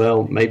of,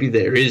 well, maybe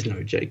there is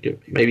no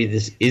Jacob, maybe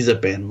this is a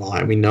Ben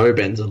lie, we know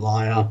Ben's a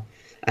liar,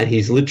 and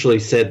he's literally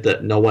said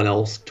that no one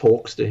else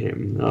talks to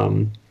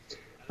him.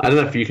 I don't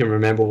know if you can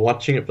remember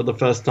watching it for the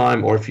first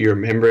time, or if you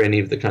remember any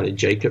of the kind of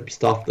Jacob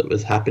stuff that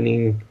was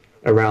happening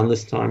around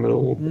this time at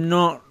all.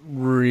 Not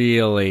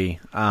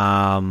really.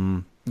 Yeah,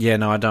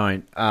 no, I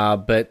don't.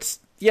 But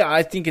yeah,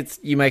 I think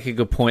you make a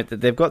good point that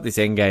they've got this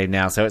end game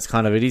now, so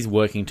it is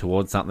working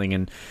towards something,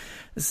 and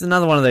it's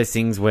another one of those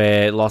things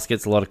where Lost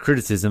gets a lot of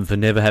criticism for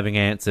never having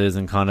answers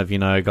and kind of,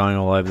 going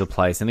all over the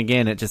place. And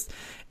again,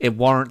 it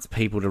warrants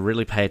people to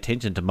really pay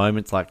attention to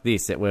moments like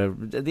this that we're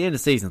at the end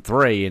of season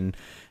 3, and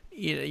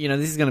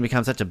this is going to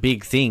become such a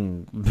big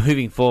thing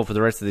moving forward for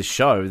the rest of this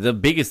show. The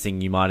biggest thing,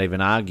 you might even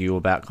argue,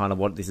 about kind of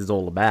what this is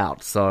all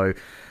about. So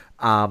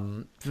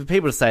for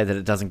people to say that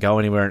it doesn't go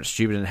anywhere and it's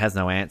stupid and it has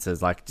no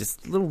answers,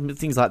 just little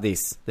things like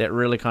this that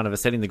really kind of are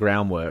setting the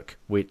groundwork,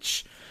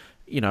 which,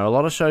 a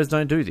lot of shows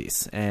don't do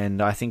this.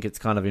 And I think it's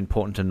kind of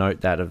important to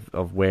note that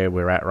of where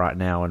we're at right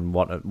now and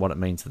what it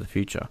means for the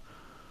future.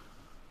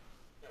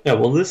 Yeah,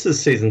 well, this is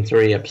season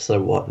 3,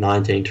 episode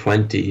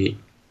 1920.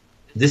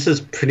 This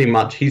is pretty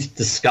much, he's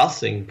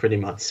discussing pretty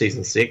much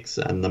season 6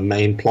 and the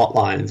main plot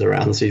lines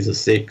around season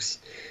 6.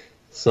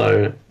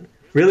 So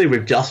really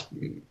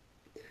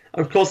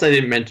of course they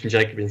didn't mention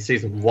Jacob in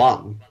season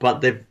 1,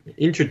 but they've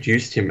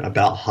introduced him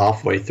about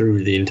halfway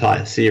through the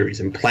entire series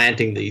and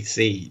planting these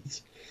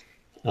seeds.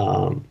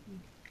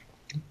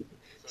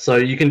 So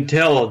you can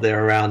tell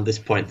they're around this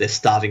point, they're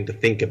starting to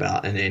think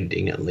about an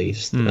ending at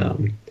least.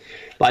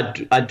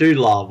 But I do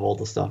love all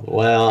the stuff.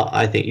 Well,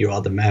 I think you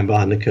are the man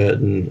behind the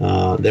curtain.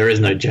 There is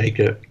no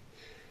Jacob.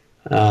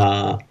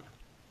 Because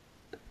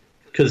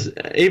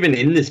even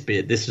in this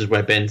bit, this is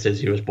where Ben says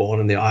he was born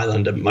on the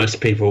island and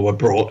most people were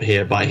brought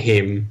here by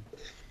him.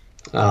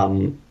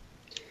 But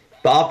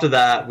after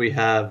that, we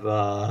have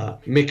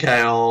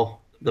Mikhail,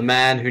 the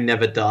man who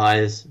never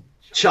dies,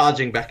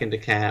 charging back into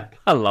camp.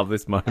 I love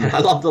this moment. I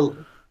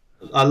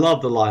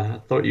love the line, I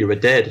thought you were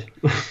dead.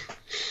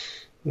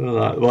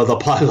 Well, the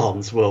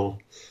pylons will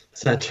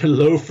set to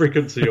low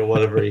frequency or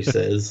whatever he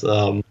says.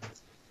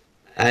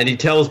 And he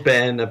tells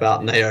Ben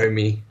about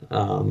Naomi.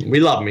 We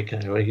love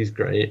Mikhail, he's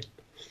great.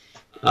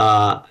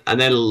 And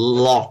then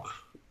Locke,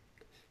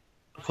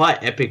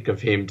 quite epic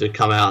of him to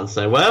come out and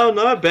say, well,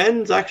 no,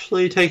 Ben's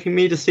actually taking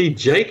me to see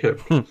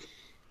Jacob.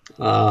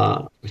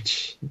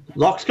 Which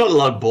Locke's got a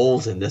lot of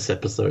balls in this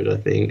episode, I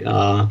think.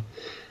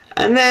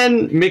 And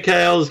then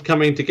Mikhail's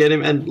coming to get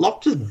him, and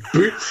Locke just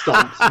boot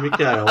stomps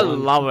Mikhail. I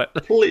love it.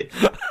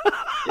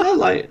 Yeah,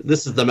 like,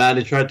 this is the man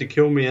who tried to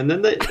kill me, and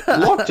then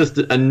Locke just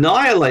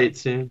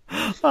annihilates him.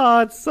 Oh,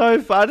 it's so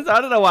fun.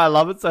 I don't know why I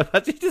love it so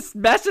much. He just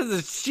smashes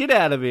the shit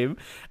out of him.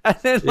 And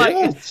then, like,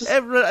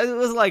 it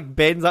was like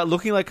Ben's like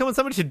looking like, come on,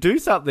 somebody should do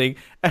something.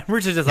 And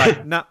Richard's just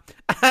like, nah.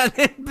 And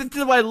then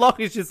the way Locke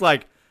is just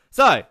like,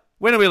 so,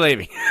 when are we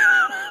leaving?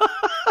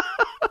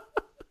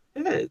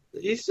 Yeah,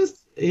 he's just,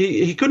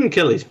 he couldn't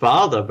kill his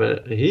father,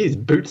 but he's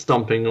boot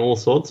stomping all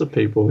sorts of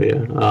people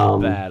here.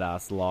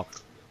 Badass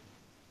Locke.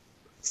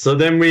 So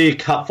then we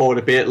cut forward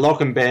a bit.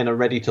 Locke and Ben are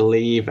ready to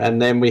leave,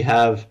 and then we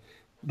have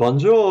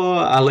bonjour.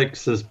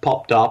 Alex has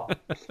popped up.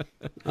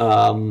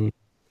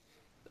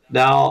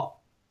 Now,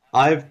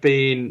 I've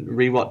been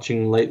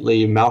rewatching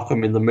lately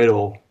Malcolm in the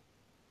Middle.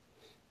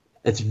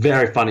 It's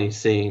very funny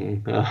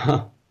seeing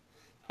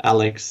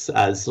Alex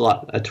as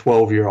like a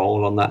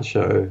 12-year-old on that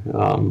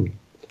show.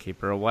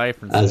 Keep her away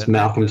from as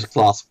Malcolm's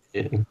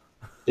classmate.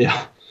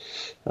 Yeah.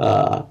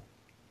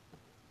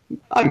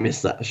 I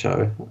miss that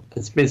show.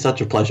 It's been such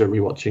a pleasure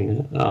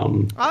rewatching it.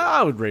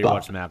 I would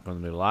rewatch Malcolm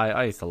in the Middle.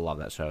 I used to love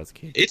that show as a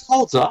kid. It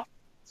holds up.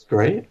 It's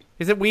great.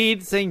 Is it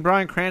weird seeing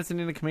Bryan Cranston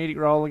in a comedic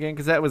role again?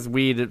 Because that was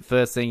weird at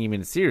first seeing him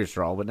in a serious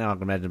role, but now I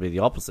can imagine it'd be the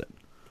opposite.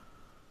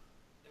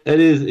 It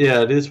is,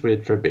 yeah, it is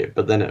weird for a bit,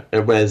 but then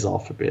it wears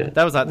off a bit.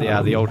 That was like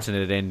the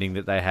alternate ending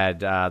that they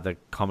had, the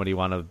comedy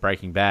one of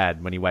Breaking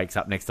Bad, when he wakes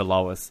up next to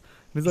Lois.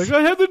 And he's like,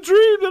 I had the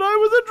dream that I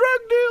was a drug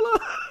dealer.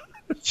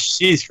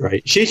 She's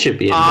great. She should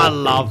be in I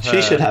love her.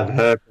 She should have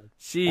her.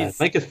 She's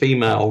make a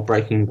female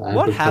Breaking Bad.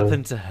 What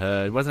happened to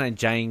her? Wasn't it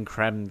Jane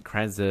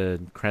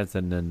Cranston?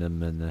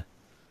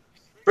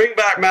 Bring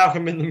back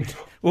Malcolm in the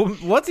Middle. Well,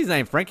 what's his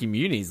name? Frankie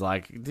Muniz.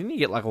 Like, didn't he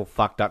get like all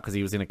fucked up because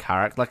he was in a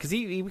car accident? Like, because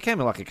he became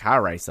like a car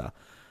racer,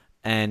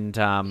 and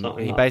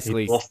he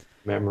basically lost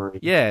memory.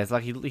 Yeah, it's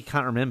like he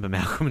can't remember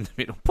Malcolm in the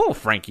Middle. Poor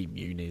Frankie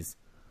Muniz.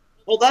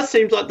 Well, that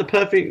seems like the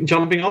perfect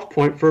jumping off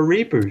point for a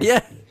reboot.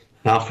 Yeah.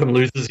 Malcolm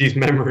loses his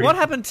memory. What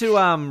happened to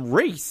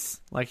Reese?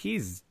 Like,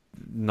 he's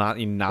not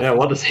in nothing. Yeah,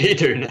 what does he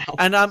do now?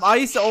 And I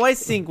used to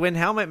always think when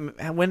How I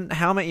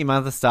Met Your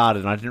Mother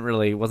started, and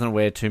I wasn't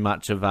aware too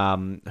much of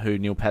who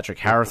Neil Patrick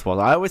Harris was.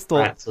 I always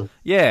thought,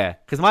 yeah,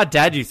 because my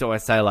dad used to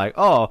always say like,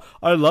 "Oh,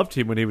 I loved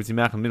him when he was in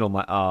Malcolm in the Middle." I'm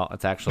like, "Oh,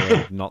 it's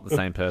actually not the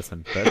same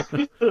person,"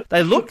 but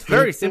they looked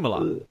very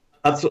similar.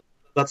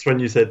 That's when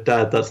you said,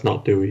 "Dad, that's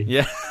not Dewey."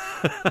 Yeah.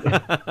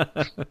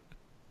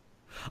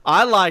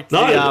 I liked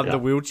the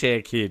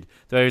wheelchair kid.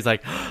 Though he was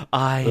like,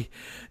 I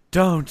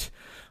don't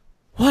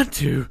want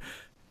to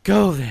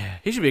go there.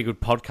 He should be a good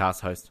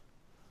podcast host.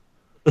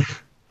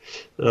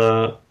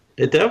 It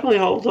definitely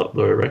holds up,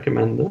 though. I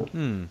recommend it.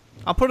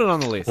 I'll put it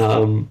on the list.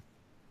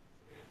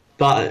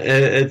 But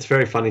it's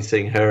very funny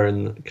seeing her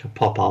and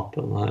pop up.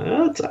 And like,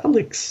 oh, it's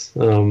Alex.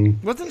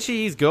 Wasn't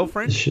she his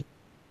girlfriend?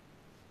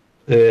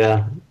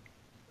 Yeah,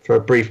 for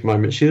a brief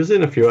moment. She was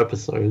in a few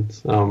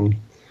episodes.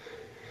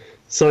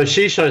 So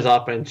she shows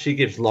up and she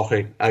gives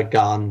Locke a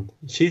gun.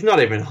 She's not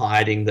even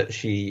hiding that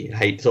she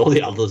hates all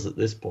the others at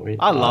this point.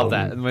 I love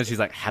that. And when she's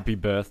like, happy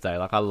birthday.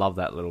 Like, I love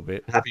that little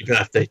bit. Happy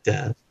birthday,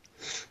 Dad.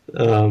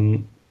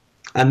 And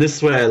this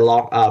is where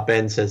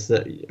Ben says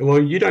that,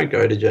 well, you don't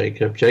go to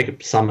Jacob.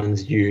 Jacob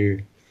summons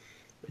you,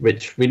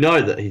 which we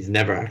know that he's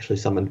never actually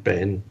summoned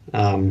Ben.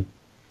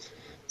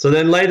 So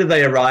then later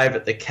they arrive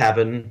at the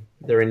cabin.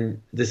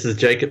 This is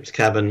Jacob's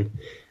cabin.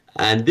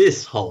 And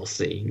this whole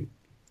scene...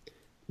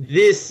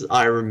 This,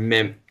 I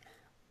remember...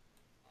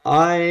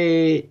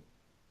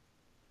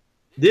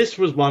 This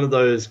was one of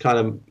those kind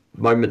of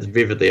moments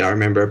vividly I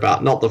remember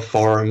about, not the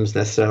forums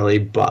necessarily,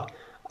 but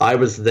I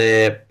was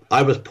there,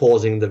 I was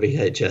pausing the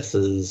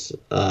VHSs.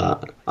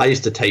 I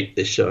used to tape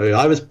this show.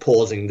 I was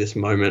pausing this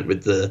moment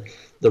with the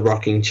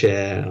rocking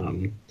chair.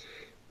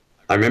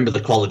 I remember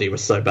the quality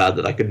was so bad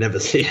that I could never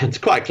see it. It's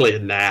quite clear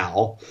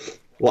now,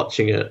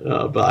 watching it,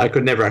 but I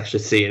could never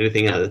actually see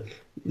anything out of it.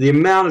 The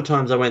amount of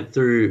times I went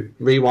through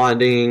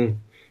rewinding,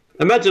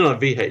 imagine on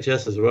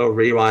VHS as well,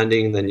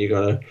 rewinding, then you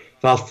got to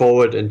fast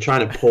forward and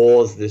trying to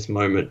pause this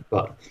moment.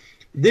 But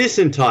this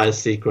entire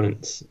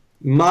sequence,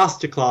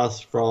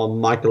 masterclass from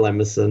Michael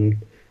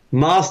Emerson,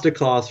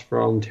 masterclass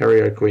from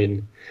Terry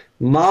O'Quinn,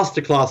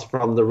 masterclass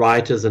from the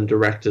writers and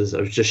directors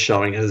of just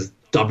showing us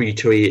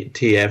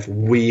WTF,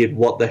 weird,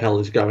 what the hell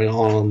is going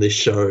on this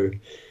show.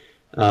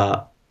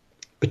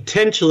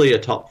 Potentially a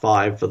top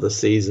 5 for the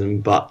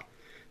season, but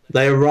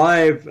they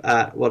arrive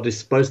at what is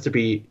supposed to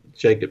be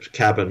Jacob's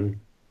cabin.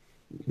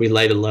 We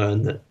later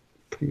learn that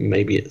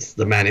maybe it's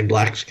the Man in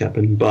Black's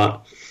cabin,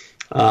 but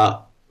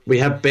we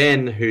have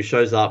Ben who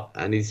shows up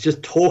and he's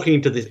just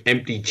talking to this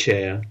empty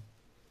chair.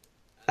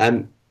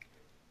 And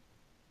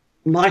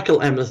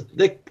Michael Emerson,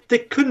 they're there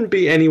couldn't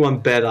be anyone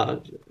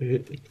better.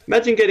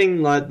 Imagine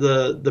getting like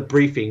the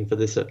briefing for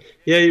this.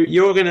 Yeah,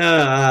 you're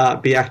gonna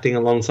be acting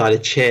alongside a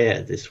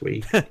chair this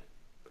week.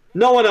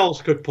 No one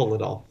else could pull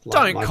it off.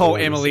 Don't call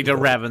Emily de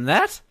Ravin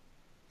that.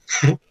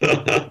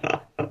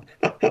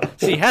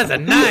 She has a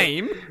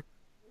name.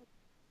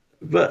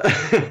 But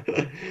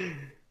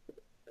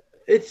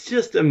it's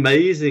just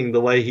amazing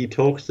the way he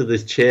talks to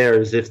this chair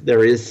as if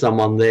there is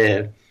someone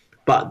there.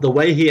 But the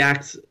way he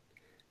acts,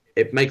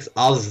 it makes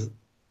us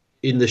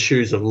in the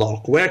shoes of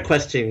Locke. We're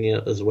questioning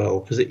it as well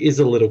because it is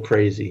a little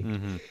crazy.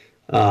 Mm-hmm.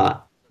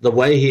 The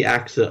way he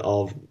acts it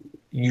of,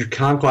 you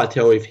can't quite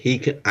tell if he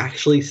can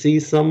actually see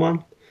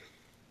someone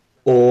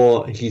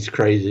or he's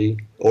crazy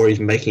or he's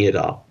making it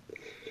up.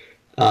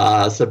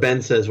 So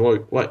Ben says, well,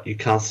 what, you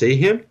can't see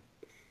him?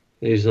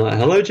 And he's like,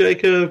 hello,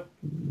 Jacob.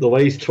 The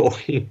way he's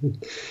talking.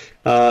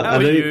 How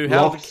are you?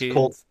 How are the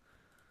kids?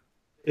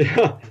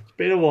 Yeah, it's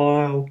been a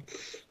while.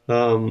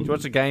 Did you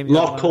watch a game?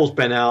 Locke calls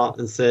Ben out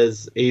and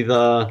says,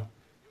 either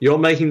you're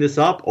making this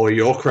up or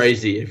you're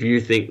crazy if you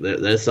think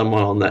that there's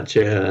someone on that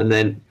chair. And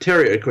then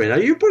Terry agreed,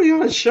 are you putting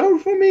on a show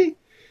for me?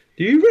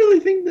 Do you really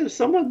think there's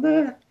someone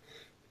there?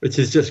 Which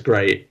is just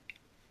great.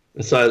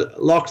 So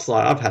Locke's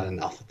like, I've had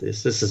enough of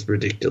this. This is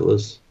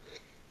ridiculous.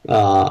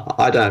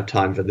 I don't have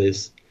time for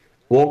this.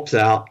 Walks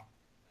out,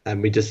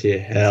 and we just hear,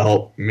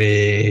 help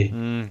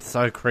me.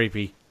 So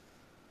creepy.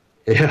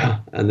 Yeah,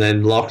 and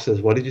then Locke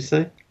says, what did you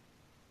say?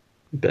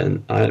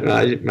 Ben, I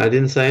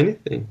didn't say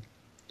anything.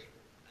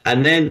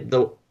 And then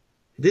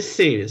this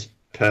scene is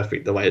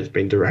perfect, the way it's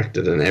been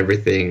directed and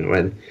everything,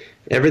 when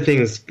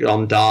everything's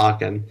gone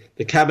dark and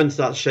the cabin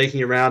starts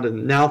shaking around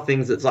and now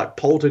it's like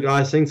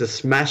poltergeist, things are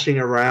smashing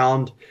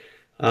around.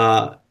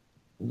 The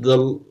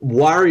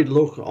worried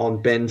look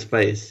on Ben's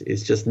face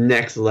is just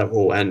next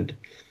level, and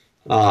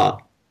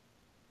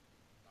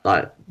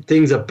like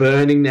things are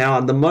burning now.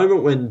 And the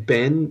moment when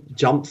Ben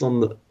jumps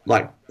on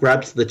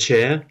grabs the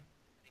chair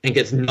and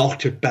gets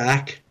knocked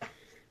back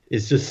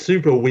is just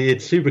super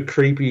weird, super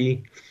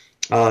creepy.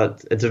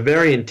 It's a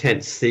very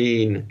intense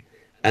scene.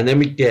 And then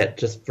we get,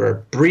 just for a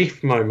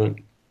brief moment,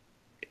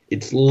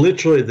 it's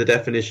literally the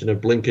definition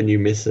of blink and you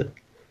miss it.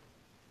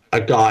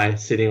 A guy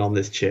sitting on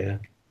this chair.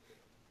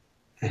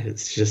 And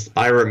it's just,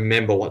 I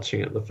remember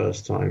watching it the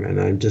first time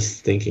and I'm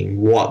just thinking,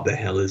 what the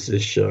hell is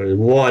this show?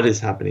 What is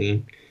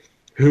happening?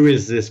 Who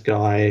is this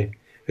guy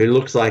who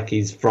looks like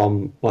he's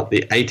from,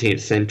 the 18th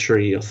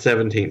century or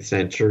 17th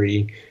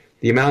century?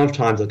 The amount of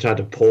times I tried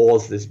to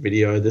pause this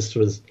video, this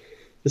was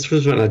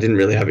when I didn't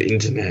really have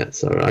internet,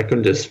 so I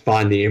couldn't just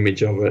find the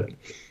image of it.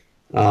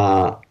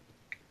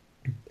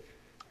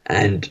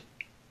 And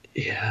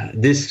yeah,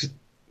 this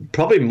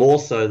probably more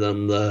so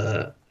than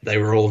the they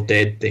were all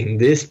dead thing.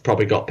 This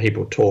probably got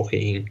people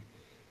talking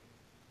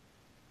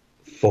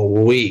for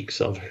weeks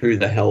of who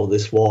the hell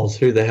this was,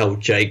 who the hell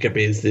Jacob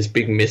is, this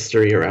big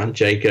mystery around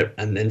Jacob,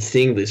 and then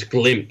seeing this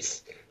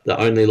glimpse that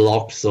only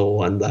Locke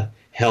saw and the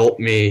help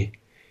me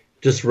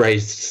just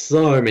raised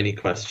so many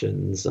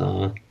questions.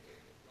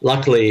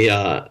 Luckily,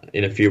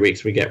 in a few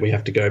weeks we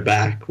have to go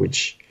back,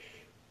 which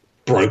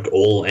broke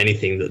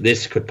anything that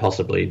this could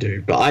possibly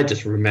do. But I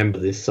just remember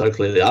this so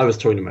clearly. I was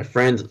talking to my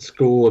friends at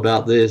school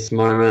about this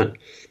moment,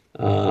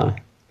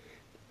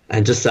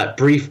 and just that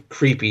brief,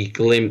 creepy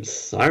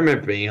glimpse. I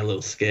remember being a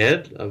little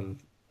scared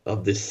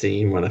of this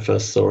scene when I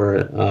first saw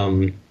it.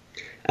 And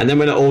then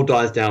when it all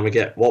dies down, we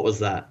get, what was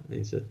that? And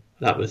he said,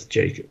 that was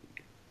Jacob.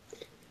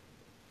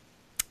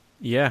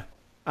 Yeah.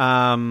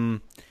 I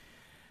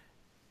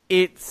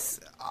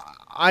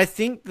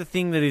think the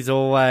thing that is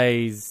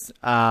always,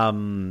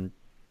 like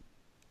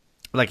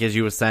as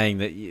you were saying,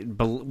 that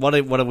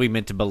what are we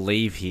meant to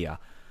believe here?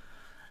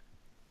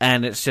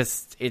 And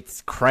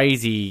it's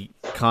crazy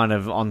kind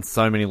of on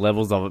so many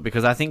levels of it,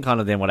 because I think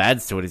kind of then what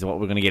adds to it is what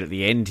we're going to get at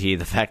the end here,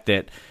 the fact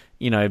that,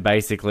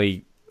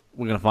 basically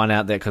we're going to find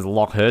out that because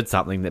Locke heard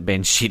something that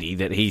Ben's shitty,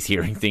 that he's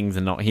hearing things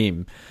and not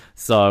him.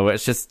 So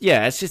it's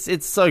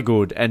so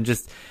good. And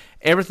just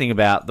everything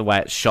about the way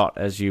it's shot,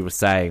 as you were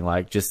saying,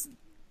 like just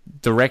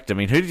direct. I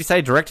mean, who did you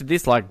say directed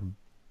this? Like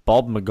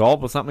Bob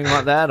McGob or something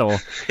like that? Or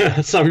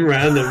some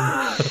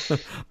random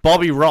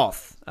Bobby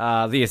Roth.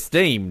 The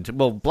esteemed.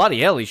 Well, bloody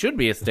hell, he should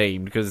be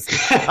esteemed because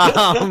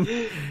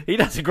he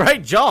does a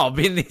great job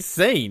in this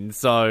scene.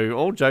 So,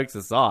 all jokes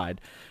aside,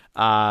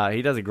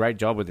 he does a great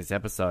job with this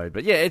episode.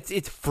 But yeah,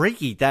 it's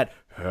freaky. That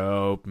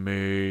help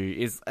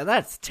me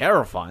that's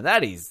terrifying.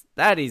 That is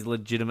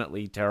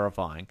legitimately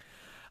terrifying.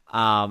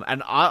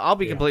 And I'll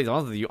be completely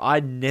honest with you. I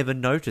never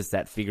noticed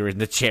that figure in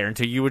the chair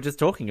until you were just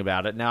talking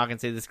about it. Now I can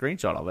see the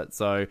screenshot of it.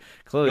 So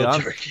clearly,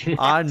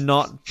 I'm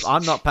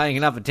not paying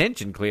enough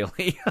attention.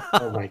 Clearly.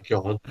 Oh my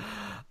god.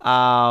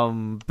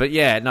 But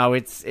yeah, no,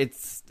 it's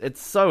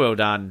so well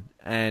done,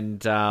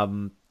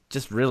 and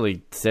just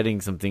really setting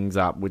some things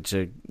up, which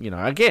are,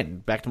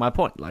 again, back to my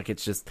point. Like,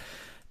 it's just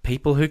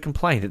people who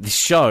complain that this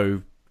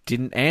show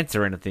didn't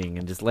answer anything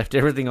and just left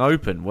everything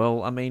open.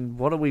 Well, I mean,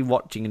 what are we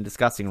watching and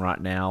discussing right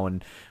now?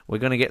 And we're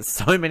going to get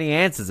so many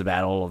answers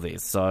about all of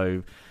this.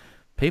 So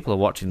people are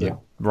watching the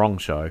wrong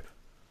show.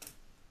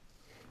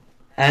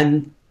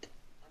 And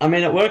I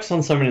mean, it works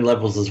on so many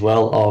levels as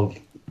well. Of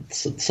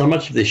so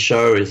much of this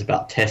show is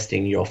about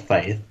testing your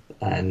faith,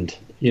 and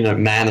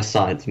man of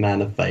science,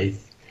 man of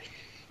faith.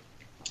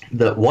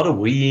 That what are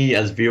we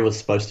as viewers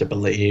supposed to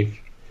believe?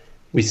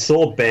 We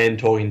saw Ben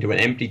talking to an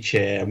empty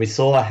chair, and we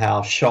saw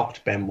how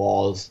shocked Ben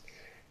was.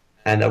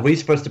 And are we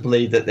supposed to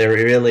believe that there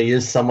really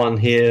is someone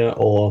here?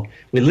 Or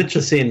we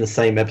literally see in the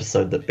same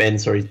episode that Ben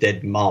saw his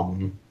dead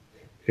mum,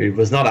 who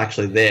was not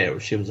actually there.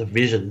 She was a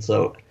vision.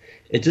 So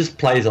it just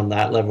plays on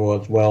that level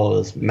as well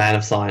as man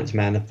of science,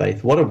 man of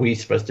faith. What are we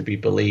supposed to be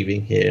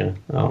believing here?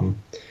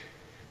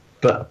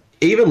 But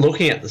even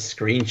looking at the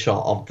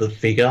screenshot of the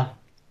figure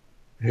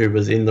who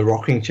was in the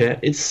rocking chair,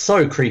 it's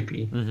so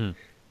creepy. Mm-hmm.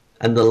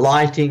 And the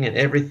lighting and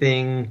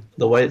everything,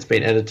 the way it's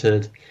been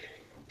edited.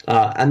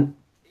 And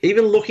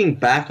even looking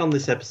back on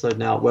this episode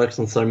now, it works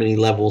on so many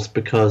levels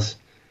because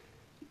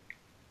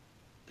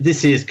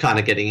this is kind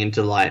of getting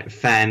into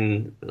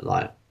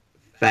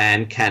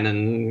fan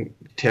canon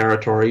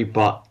territory,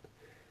 but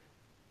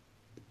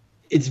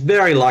it's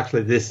very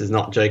likely this is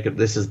not Jacob,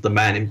 this is the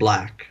Man in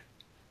Black.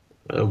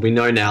 We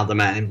know now the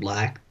Man in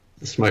Black.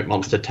 The smoke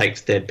monster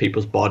takes dead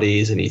people's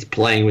bodies and he's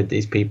playing with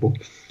these people.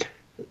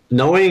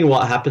 Knowing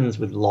what happens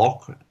with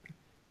Locke,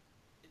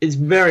 it's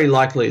very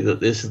likely that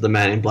this is the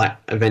Man in Black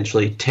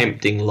eventually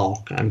tempting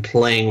Locke and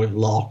playing with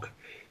Locke,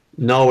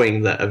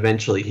 knowing that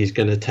eventually he's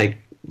going to take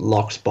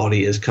Locke's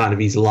body as kind of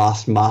his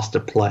last master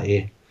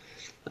play.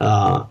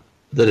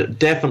 That it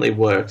definitely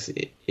works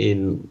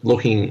in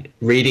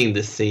reading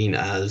this scene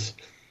as,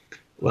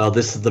 well,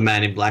 this is the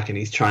Man in Black and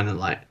he's trying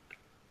to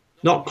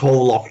not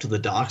call Locke to the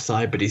dark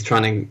side, but he's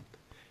trying to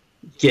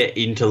get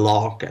into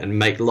Locke and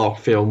make Locke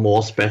feel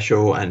more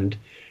special and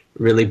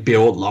really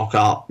build Locke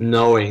up,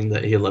 knowing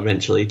that he'll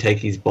eventually take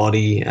his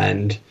body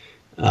and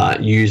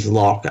use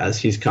Locke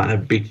as his kind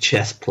of big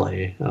chess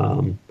play.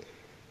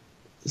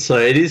 So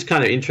it is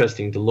kind of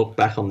interesting to look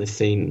back on this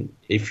scene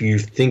if you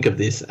think of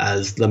this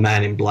as the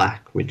Man in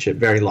Black, which it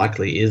very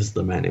likely is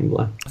the Man in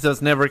Black. So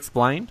it's never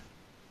explained?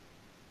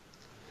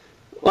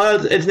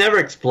 Well, it's never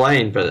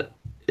explained, but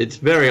it's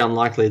very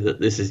unlikely that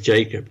this is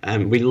Jacob.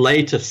 And we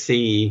later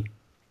see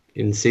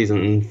in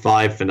season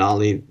 5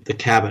 finale the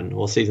cabin,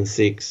 or season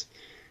 6,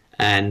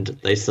 and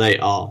they say,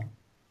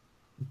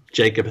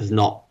 Jacob has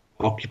not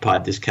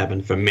occupied this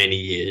cabin for many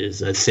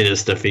years. A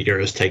sinister figure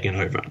has taken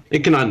over.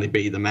 It can only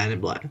be the Man in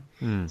Black.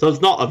 So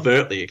it's not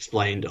overtly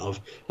explained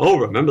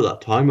remember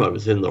that time I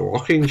was in the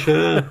rocking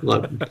chair?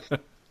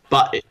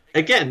 But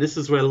again, this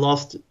is where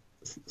Lost,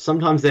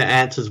 sometimes their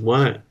answers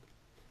weren't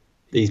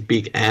these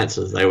big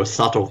answers. They were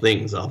subtle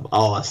things of,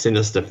 a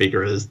sinister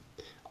figure has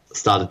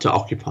started to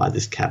occupy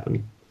this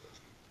cabin.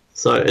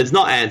 So it's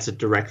not answered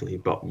directly,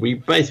 but we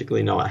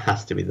basically know it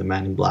has to be the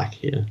Man in Black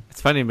here. It's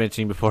funny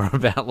mentioning before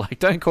about,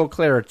 don't call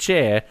Claire a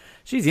chair.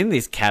 She's in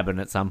this cabin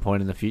at some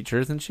point in the future,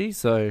 isn't she?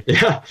 So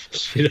yeah,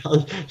 she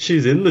does.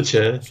 She's in the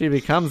chair. She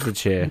becomes the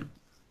chair.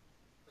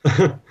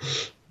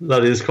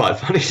 That is quite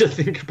funny to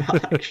think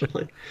about,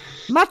 actually.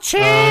 My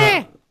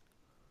chair!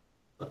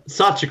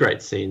 Such a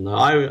great scene, though.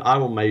 I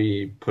will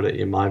maybe put it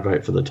in my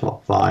vote for the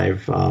top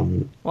 5.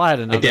 I had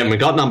another... Again, we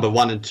got number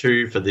 1 and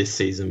 2 for this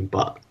season,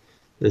 but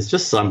there's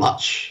just so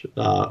much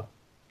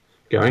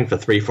going for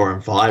 3, 4,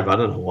 and 5. I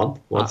don't know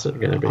what's it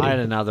going to be. I had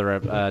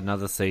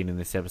another scene in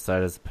this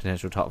episode as a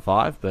potential top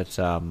 5, but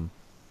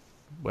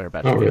we're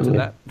about to get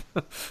to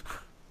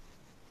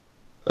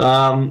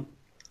that.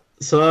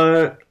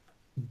 So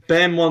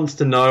Ben wants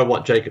to know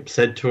what Jacob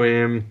said to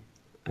him,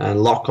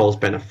 and Locke calls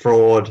Ben a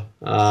fraud.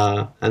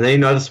 And then he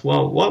notices,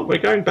 we're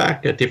going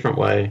back a different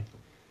way.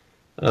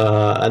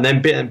 And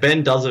then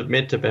Ben does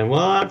admit to Ben,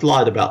 I've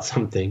lied about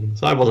something.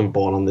 So I wasn't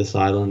born on this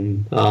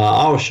island.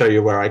 I'll show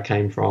you where I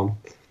came from.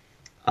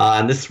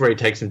 And this is where he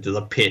takes him to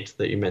the pit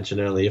that you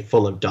mentioned earlier,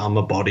 full of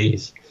Dharma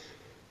bodies.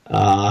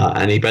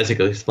 And he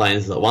basically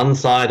explains that one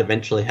side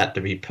eventually had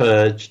to be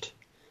purged.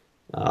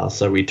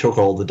 So we took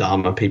all the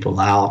Dharma people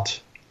out.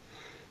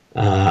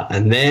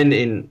 And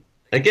then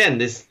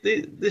this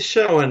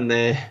show and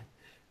their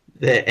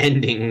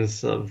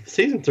endings of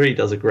season 3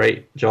 does a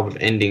great job of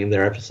ending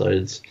their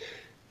episodes.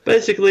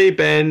 Basically,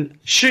 Ben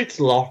shoots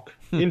Locke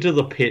into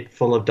the pit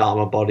full of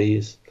Dharma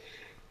bodies,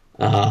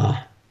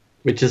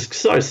 which is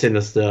so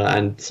sinister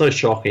and so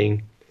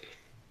shocking.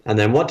 And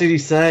then what did he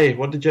say?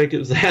 What did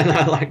Jacob say? And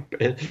I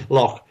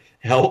Locke,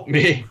 help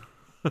me.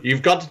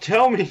 You've got to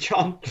tell me,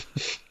 John.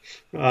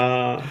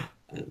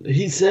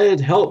 He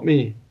said, help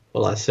me.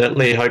 Well, I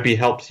certainly hope he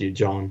helps you,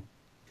 John.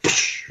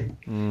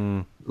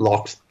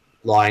 Locke's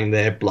lying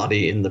there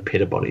bloody in the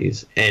pit of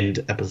bodies.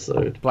 End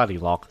episode. Bloody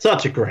Locke.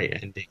 Such a great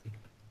ending.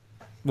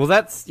 Well,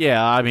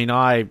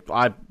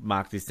 I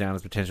marked this down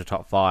as potential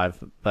top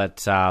 5,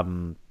 but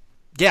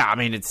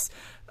it's,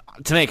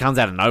 to me, it comes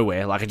out of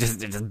nowhere. It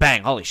just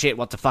bang, holy shit,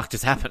 what the fuck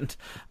just happened?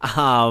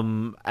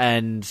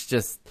 And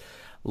just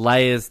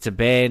layers to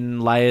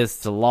Ben, layers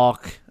to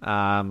Locke,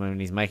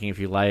 and he's making a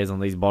few layers on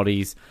these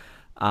bodies.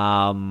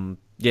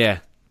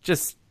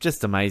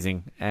 Just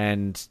amazing.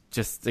 And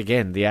just,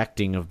 again, the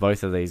acting of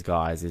both of these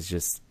guys is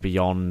just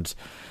beyond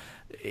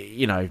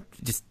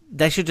just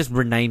they should just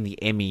rename the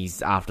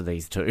Emmys after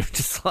these two.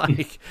 Just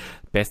like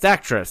Best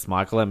Actress,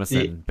 Michael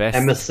Emerson. Best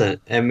Emmys.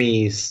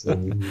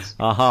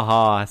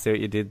 I see what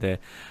you did there.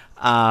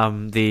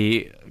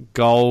 The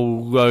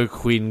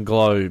Golgoquin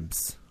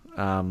Globes.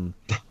 No,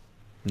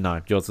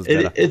 yours was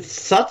better. It's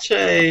such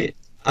a...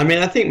 I mean,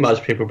 I think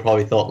most people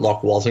probably thought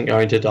Locke wasn't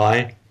going to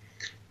die,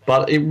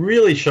 but it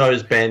really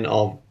shows Ben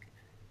of...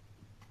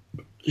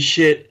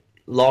 Shit,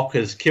 Locke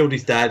has killed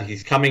his dad.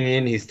 He's coming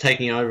in. He's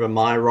taking over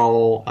my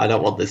role. I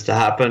don't want this to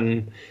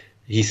happen.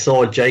 He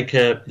saw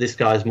Jacob. This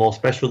guy's more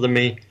special than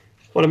me.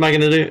 What am I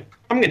going to do?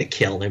 I'm going to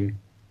kill him.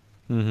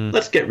 Mm-hmm.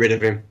 Let's get rid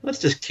of him. Let's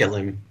just kill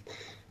him.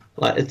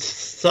 Like, it's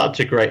such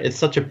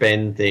a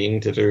Ben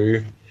thing to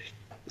do.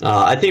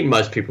 I think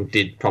most people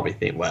did probably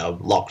think, well,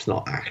 Locke's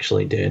not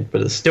actually dead, but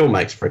it still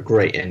makes for a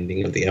great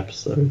ending of the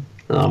episode.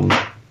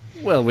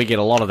 Well, we get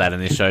a lot of that in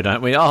this show,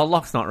 don't we? Oh,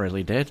 Locke's not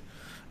really dead.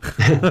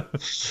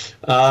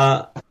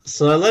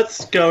 So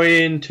let's go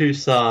into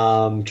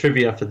some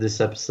trivia for this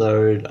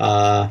episode.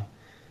 The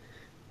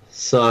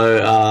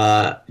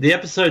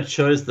episode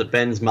shows that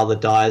Ben's mother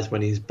dies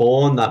when he's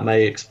born. That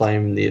may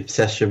explain the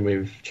obsession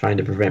with trying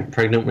to prevent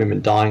pregnant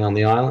women dying on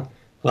the island.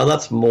 Well,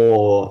 that's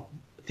more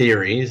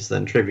theories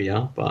than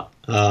trivia, but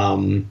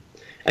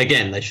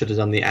again, they should have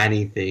done the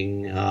Annie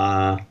thing.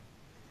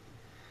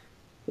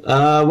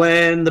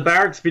 When the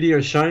barracks video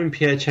is shown,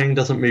 Pierre Chang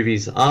doesn't move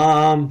his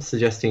arm,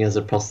 suggesting as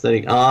a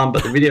prosthetic arm,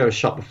 but the video is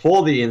shot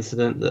before the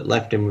incident that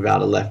left him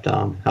without a left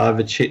arm.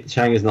 However,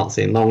 Chang is not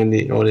seen long in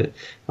the audit.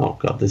 Oh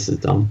god, this is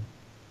dumb.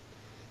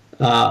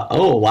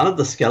 One of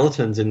the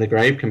skeletons in the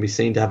grave can be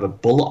seen to have a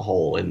bullet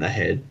hole in the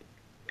head.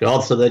 God,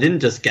 so they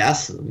didn't just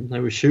gas them, they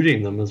were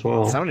shooting them as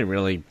well. Somebody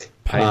really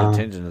paid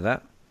attention to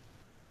that.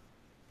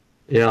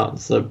 Yeah,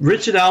 so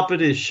Richard Alpert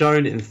is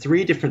shown in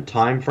 3 different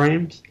time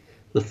frames.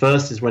 The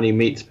first is when he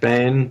meets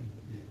Ben,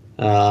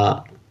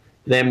 then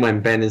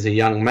when Ben is a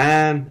young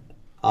man,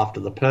 after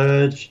the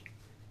purge,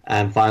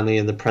 and finally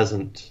in the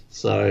present.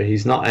 So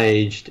he's not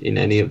aged in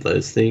any of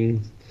those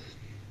things.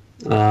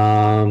 Both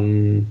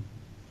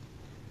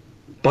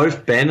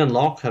Ben and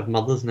Locke have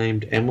mothers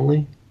named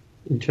Emily.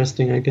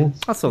 Interesting, I guess.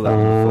 I saw that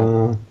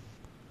before.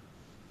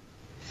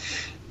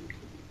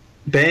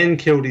 Ben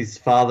killed his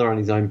father on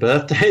his own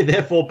birthday,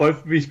 therefore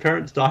both of his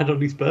parents died on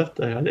his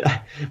birthday.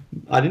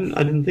 I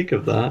didn't think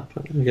of that,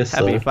 but I guess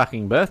Happy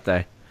fucking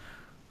birthday.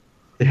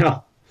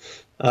 Yeah.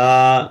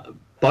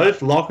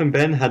 Both Locke and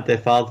Ben had their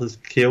fathers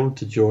killed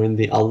to join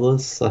the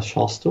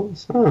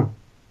others/hostiles. Oh,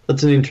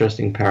 that's an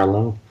interesting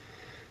parallel.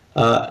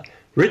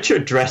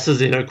 Richard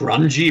dresses in a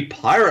grungy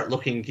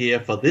pirate-looking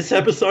gear for this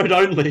episode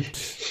only.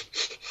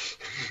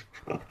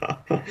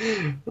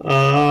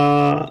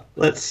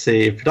 Let's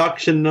see.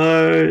 Production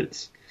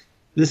notes.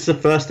 This is the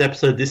first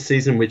episode this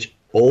season which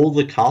all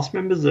the cast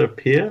members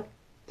appear.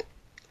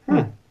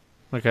 Huh.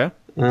 Okay.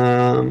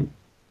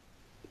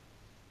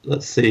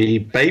 Let's see.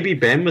 Baby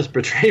Ben was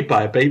portrayed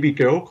by a baby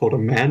girl called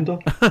Amanda.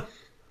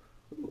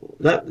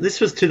 This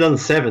was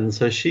 2007,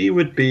 so she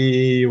would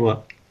be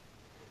what?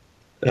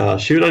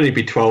 She would only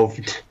be 12.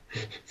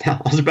 I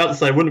was about to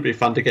say, wouldn't it be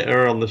fun to get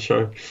her on the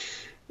show?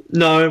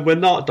 No, we're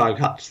not Doug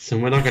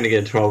Hutchinson. We're not going to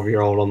get a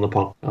 12-year-old on the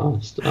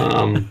podcast.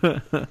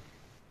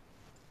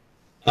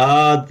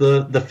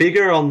 The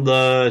figure on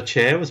the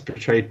chair was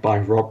portrayed by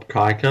Rob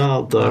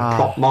Kiker, the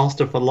prop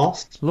master for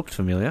Lost. Looked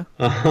familiar.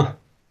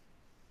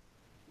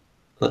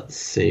 Let's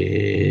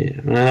see.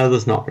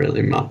 There's not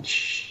really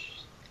much.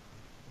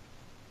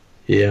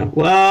 Yeah,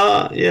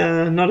 well,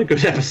 yeah, not a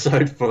good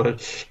episode for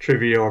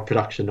trivia or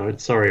production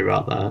notes. Sorry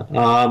about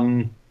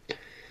that.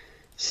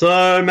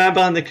 So, Man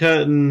Behind the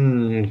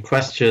Curtain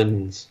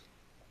questions.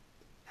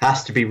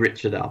 Has to be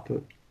Richard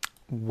Alpert.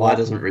 Why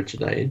doesn't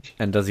Richard age?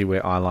 And does he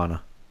wear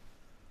eyeliner?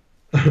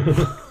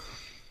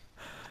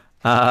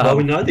 Well,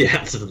 we know the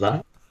answer to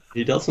that.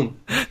 He doesn't.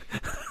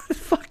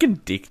 Fucking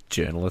dick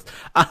journalist.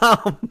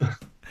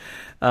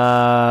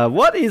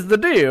 What is the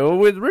deal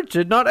with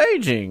Richard not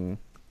aging?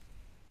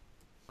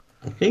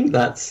 I think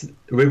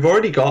we've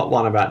already got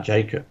one about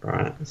Jacob,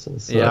 right? So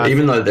yeah,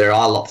 even though there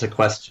are lots of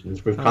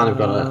questions, we've kind of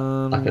got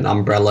an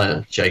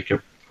umbrella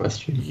Jacob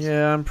question.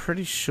 Yeah, I'm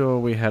pretty sure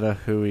we had a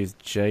who is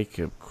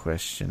Jacob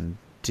question,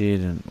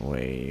 didn't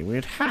we?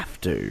 We'd have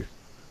to.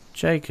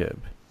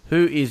 Jacob.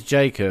 Who is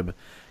Jacob?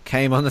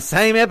 Came on the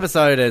same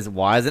episode as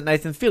Why Isn't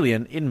Nathan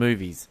Fillion in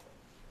movies?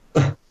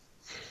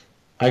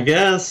 I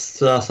guess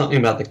something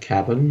about the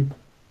cabin.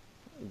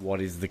 What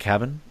is the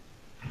cabin?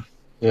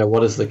 Yeah,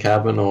 what is the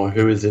cabin, or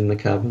who is in the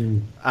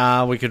cabin?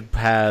 We could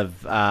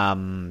have,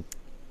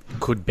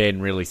 could Ben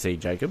really see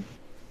Jacob?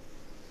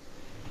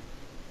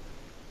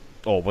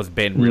 Or was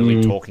Ben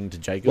really talking to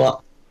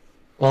Jacob?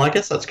 Well, I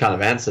guess that's kind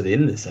of answered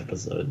in this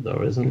episode,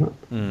 though, isn't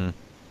it?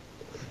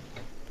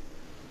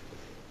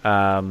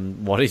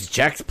 What is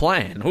Jack's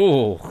plan?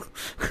 Ooh.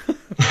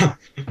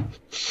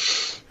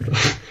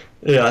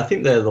 Yeah, I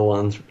think they're the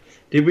ones.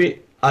 Did we...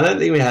 I don't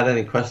think we had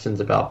any questions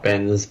about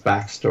Ben's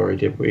backstory,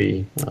 did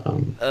we?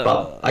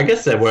 But I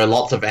guess there were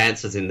lots of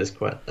answers in this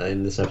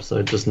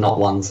episode, just not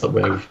ones that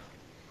we've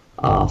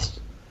asked.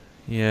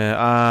 Yeah,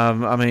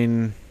 I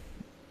mean,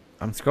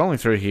 I'm scrolling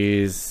through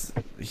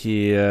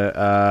here.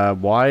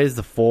 Why is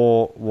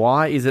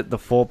it the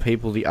four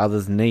people the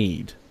others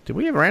need? Did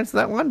we ever answer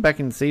that one back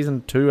in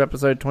season 2,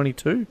 episode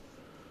 22?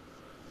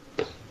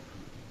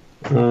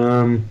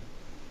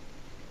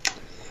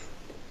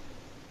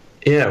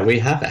 Yeah, we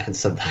have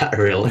answered that,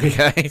 really.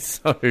 Okay,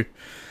 so...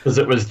 Because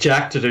it was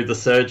Jack to do the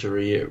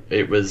surgery,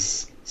 it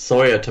was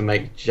Sawyer to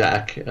make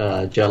Jack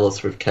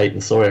jealous with Kate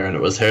and Sawyer, and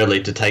it was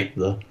Hurley to take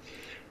the...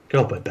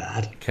 God, we're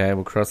bad. Okay,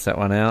 we'll cross that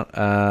one out.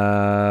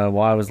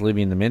 Why was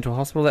Libby in the mental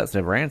hospital? That's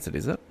never answered,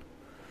 is it?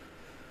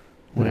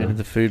 Where did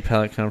the food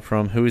pallet come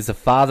from? Who is the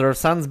father of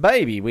Son's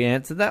baby? We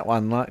answered that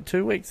one like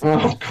 2 weeks ago.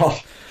 Oh, God.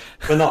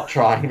 We're not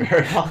trying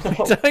very hard. We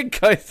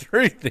don't go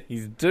through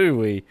these, do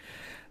we?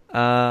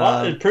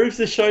 Well, it proves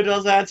this show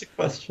does answer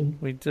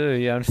questions. We do,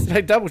 yeah. I'm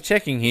just double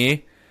checking here.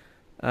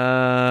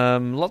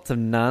 Lots of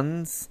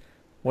nuns.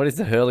 What is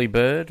the Hurley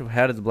bird?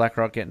 How did the Black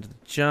Rock get into the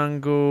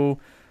jungle?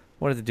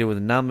 What is the deal with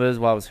the numbers?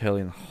 Why was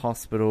Hurley in the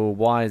hospital?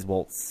 Why is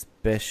Walt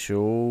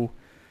special?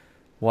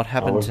 What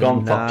happened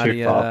to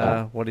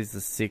Nadia? What is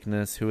the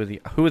sickness? Who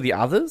are the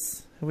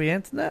others? Have we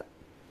answered that?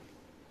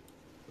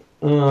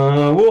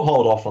 We'll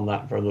hold off on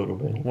that for a little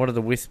bit. What are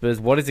the whispers?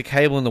 What is the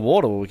cable in the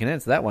water? Well, we can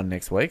answer that one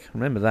next week.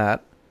 Remember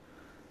that.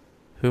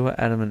 Who are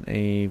Adam and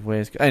Eve?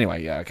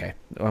 Anyway, yeah, okay.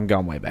 I'm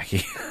going way back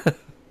here.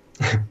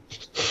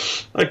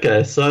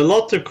 Okay, so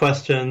lots of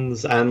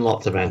questions and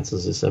lots of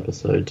answers this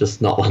episode,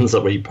 just not ones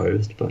that we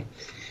posed. But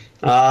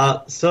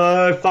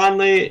so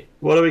finally,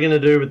 what are we going to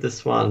do with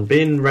this one?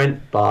 Bin,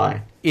 rent,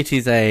 buy. It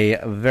is a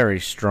very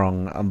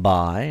strong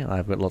buy.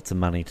 I've got lots of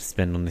money to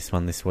spend on this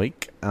one this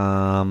week.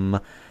 And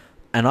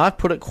I've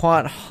put it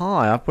quite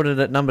high. I put it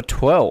at number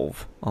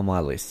 12 on my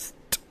list.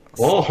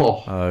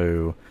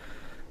 Oh.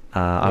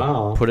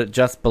 I put it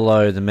just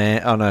below the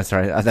man... Oh, no,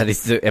 sorry. That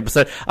is the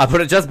episode. I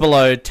put it just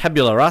below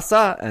Tabula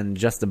Rasa and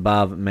just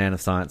above Man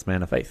of Science,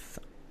 Man of Faith.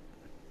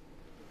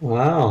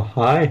 Wow,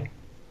 hi.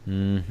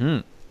 Mm-hmm.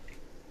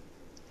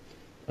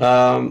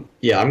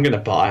 Yeah, I'm going to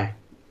buy.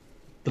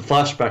 The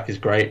flashback is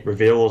great.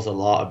 Reveals a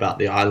lot about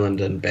the island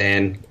and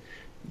Ben.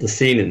 The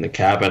scene in the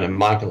cabin and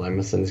Michael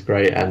Emerson is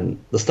great.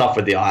 And the stuff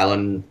with the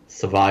island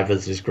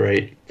survivors is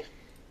great.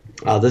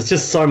 There's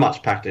just so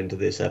much packed into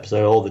this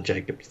episode, all the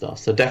Jacob stuff.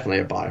 So definitely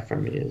a buy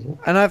from me as well.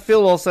 And I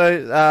feel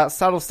also,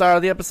 subtle star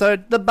of the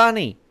episode, the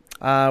bunny.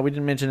 We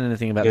didn't mention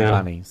anything about the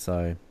bunny,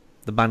 so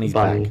the bunny's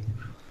back.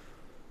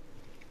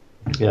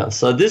 Yeah,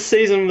 so this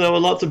season there were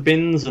lots of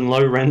bins and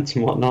low rents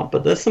and whatnot,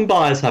 but there's some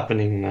buys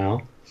happening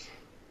now.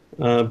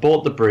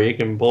 Bought the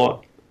brig and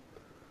bought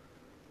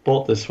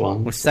this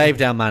one. We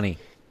saved our money.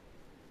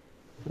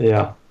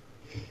 Yeah.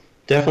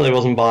 Definitely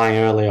wasn't buying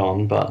early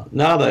on, but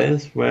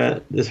nowadays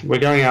we're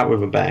going out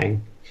with a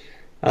bang.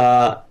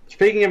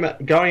 Speaking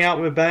of going out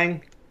with a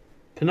bang,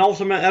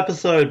 penultimate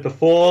episode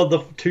before the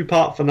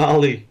 2-part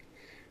finale.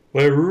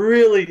 We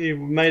really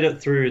made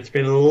it through. It's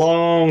been a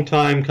long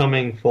time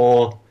coming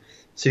for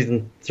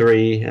season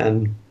 3,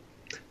 and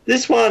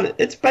this one,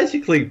 it's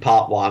basically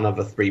part 1 of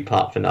a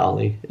 3-part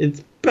finale.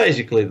 It's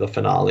basically the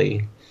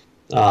finale,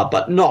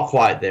 but not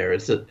quite there.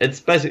 It's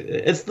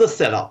the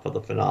setup for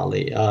the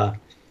finale.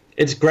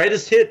 It's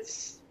greatest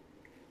hits.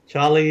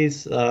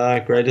 Charlie's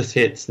greatest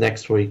hits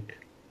next week.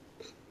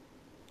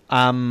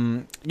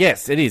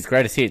 Yes, it is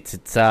greatest hits.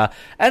 It's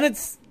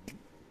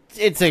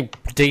a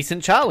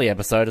decent Charlie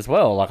episode as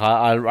well. Like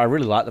I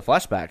really like the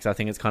flashbacks. I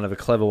think it's kind of a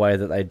clever way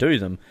that they do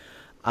them.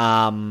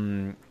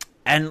 And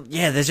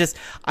yeah, there's just,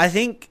 I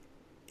think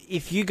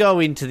if you go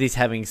into this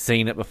having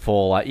seen it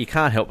before, like you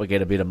can't help but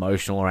get a bit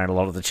emotional around a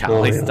lot of the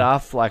Charlie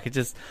stuff. Like it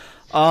just,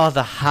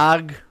 the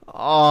hug,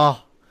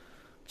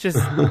 just,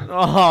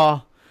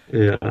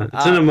 Yeah,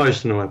 it's an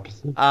emotional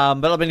episode.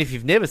 But I mean, if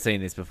you've never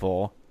seen this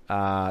before,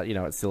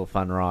 it's still a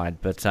fun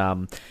ride. But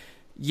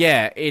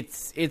yeah,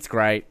 it's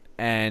great,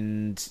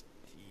 and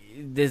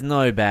there's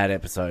no bad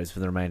episodes for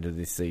the remainder of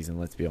this season.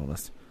 Let's be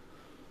honest.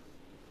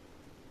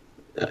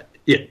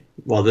 Yeah,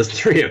 well, there's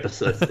 3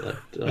 episodes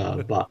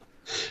left, but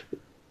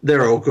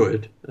they're all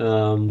good.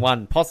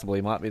 One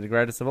possibly might be the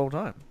greatest of all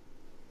time.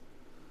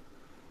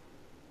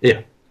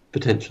 Yeah,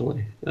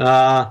 potentially.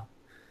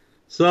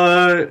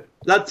 So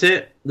that's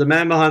it. The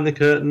Man Behind the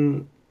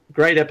Curtain.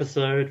 Great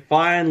episode.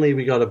 Finally,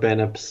 we got a Ben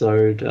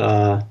episode.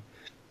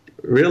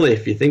 Really,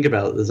 if you think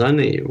about it, there's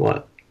only,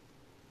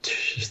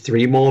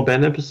 3 more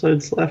Ben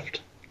episodes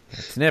left?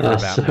 It's never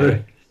about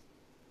me.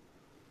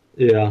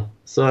 Yeah.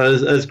 So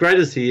as great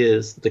as he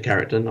is, the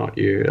character, not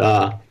you,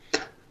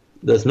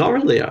 there's not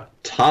really a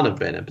ton of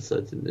Ben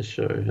episodes in this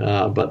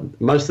show, but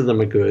most of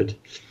them are good.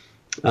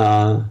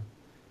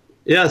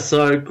 Yeah,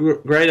 so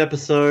great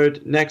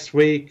episode. Next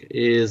week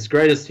is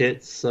Greatest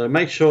Hits. So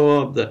make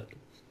sure that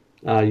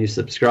you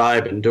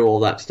subscribe and do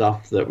all that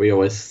stuff that we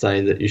always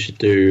say that you should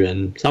do.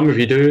 And some of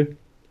you do,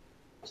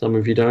 some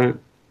of you don't.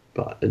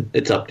 But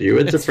it's up to you.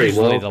 It's a free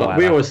world. But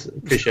we always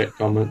appreciate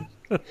comments.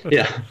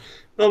 Yeah.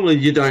 normally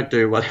you don't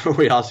do whatever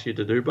we ask you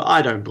to do, but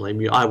I don't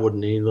blame you. I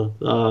wouldn't either.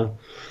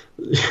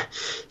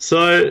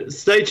 So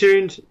stay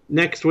tuned.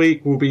 Next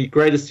week will be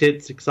Greatest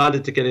Hits.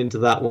 Excited to get into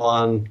that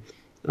one.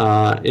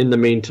 In the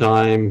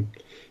meantime,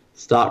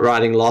 start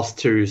writing Lost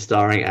 2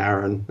 starring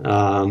Aaron.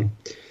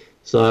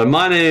 So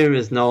my name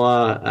is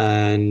Noah,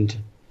 and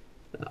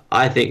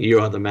I think you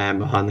are the man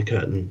behind the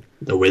curtain,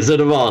 the Wizard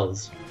of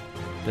Oz.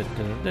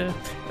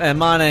 And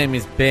my name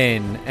is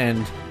Ben,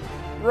 and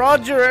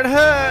Roger, it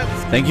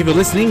hurts! Thank you for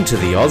listening to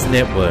the Oz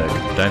Network.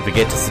 Don't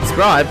forget to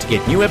subscribe to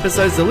get new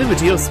episodes delivered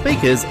to your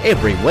speakers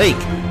every week.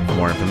 For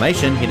more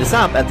information, hit us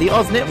up at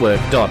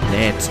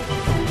theoznetwork.net.